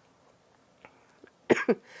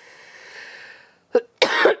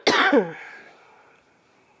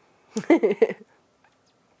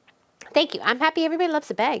 I'm happy everybody loves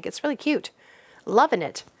the bag. It's really cute. Loving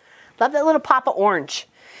it. Love that little pop of orange.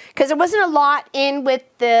 Because there wasn't a lot in with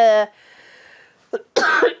the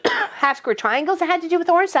half square triangles that had to do with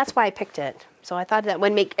orange. That's why I picked it. So I thought that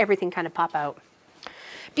would make everything kind of pop out.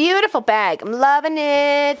 Beautiful bag. I'm loving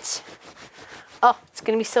it. Oh, it's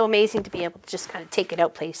going to be so amazing to be able to just kind of take it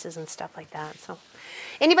out places and stuff like that. So,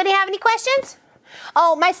 anybody have any questions?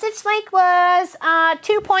 Oh, my stitch length was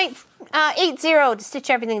 2.80 to stitch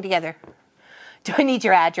everything together. Do I need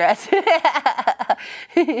your address?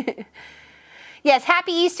 Yes,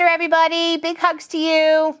 happy Easter, everybody. Big hugs to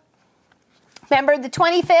you. Remember, the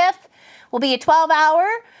 25th will be a 12-hour,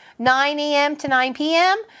 9 a.m. to 9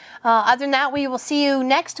 p.m. Other than that, we will see you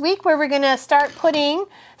next week where we're going to start putting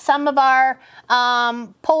some of our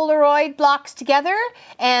Polaroid blocks together.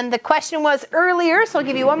 And the question was earlier, so I'll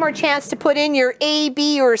give you one more chance to put in your A,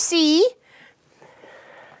 B, or C.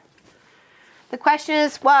 The question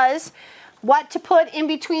was what to put in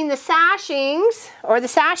between the sashings or the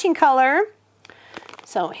sashing color.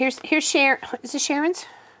 So here's Sharon. Is this Sharon's?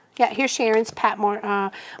 Yeah, here's Sharon's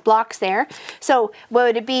Patmore blocks there. So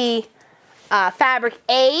would it be fabric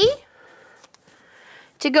A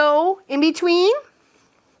to go in between?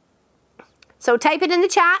 So type it in the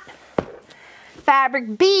chat.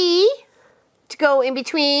 Fabric B to go in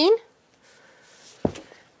between,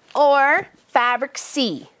 or fabric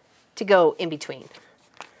C to go in between.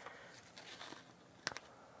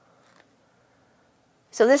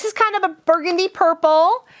 So this is kind of a burgundy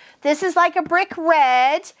purple. This is like a brick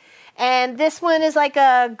red. And this one is like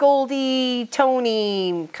a goldy,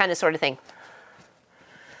 tony kind of sort of thing.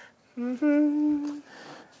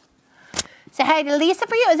 Say hi to Lisa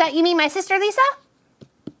for you. Is that, you mean my sister Lisa?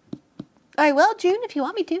 I will, June, if you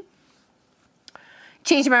want me to.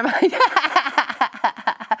 Change my mind.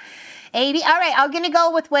 AB. All right, I'm going to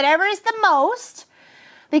go with whatever is the most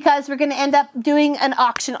because we're going to end up doing an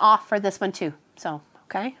auction off for this one too. So,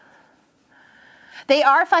 okay. They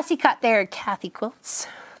are fussy cut there, Kathy Quilts.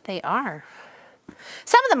 They are.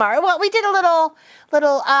 Some of them are. Well, we did a little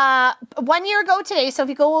 1 year ago today. So if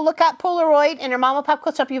you go look at Polaroid and our Mama Pop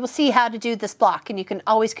Quilt Shop, you will see how to do this block, and you can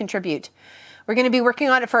always contribute. We're going to be working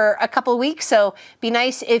on it for a couple of weeks, so be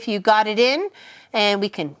nice if you got it in, and we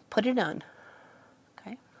can put it on.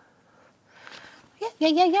 Okay.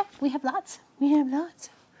 Yeah. We have lots. We have lots.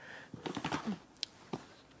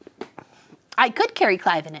 I could carry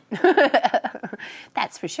Clive in it.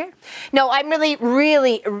 That's for sure. No, I'm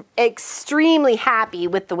really extremely happy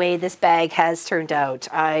with the way this bag has turned out.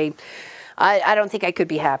 I don't think I could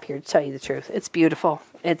be happier, to tell you the truth. It's beautiful.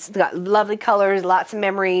 It's got lovely colors, lots of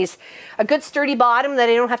memories, a good sturdy bottom that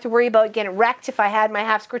I don't have to worry about getting wrecked if I had my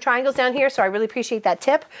half square triangles down here. So I really appreciate that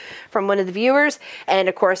tip from one of the viewers. And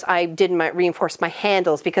of course, I did reinforce my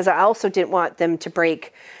handles because I also didn't want them to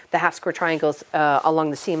break the half square triangles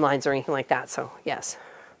along the seam lines or anything like that. So yes.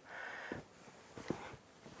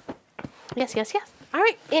 Yes. All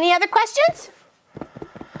right. Any other questions?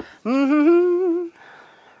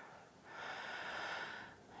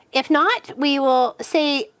 If not, we will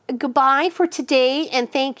say goodbye for today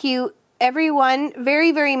and thank you everyone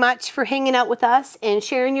very much for hanging out with us and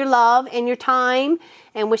sharing your love and your time,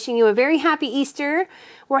 and wishing you a very happy Easter.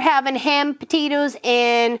 We're having ham, potatoes,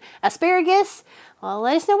 and asparagus. Well,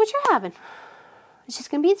 let us know what you're having. It's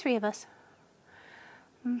just going to be 3 of us.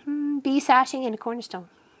 Bee sashing and a cornerstone.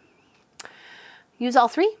 Use all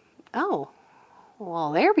 3? Oh.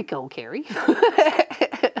 Well, there we go, Carrie.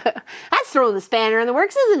 That's throwing the spanner in the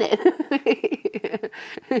works, isn't it?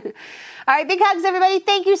 All right, big hugs, everybody.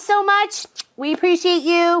 Thank you so much. We appreciate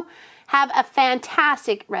you. Have a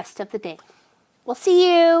fantastic rest of the day. We'll see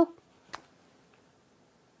you.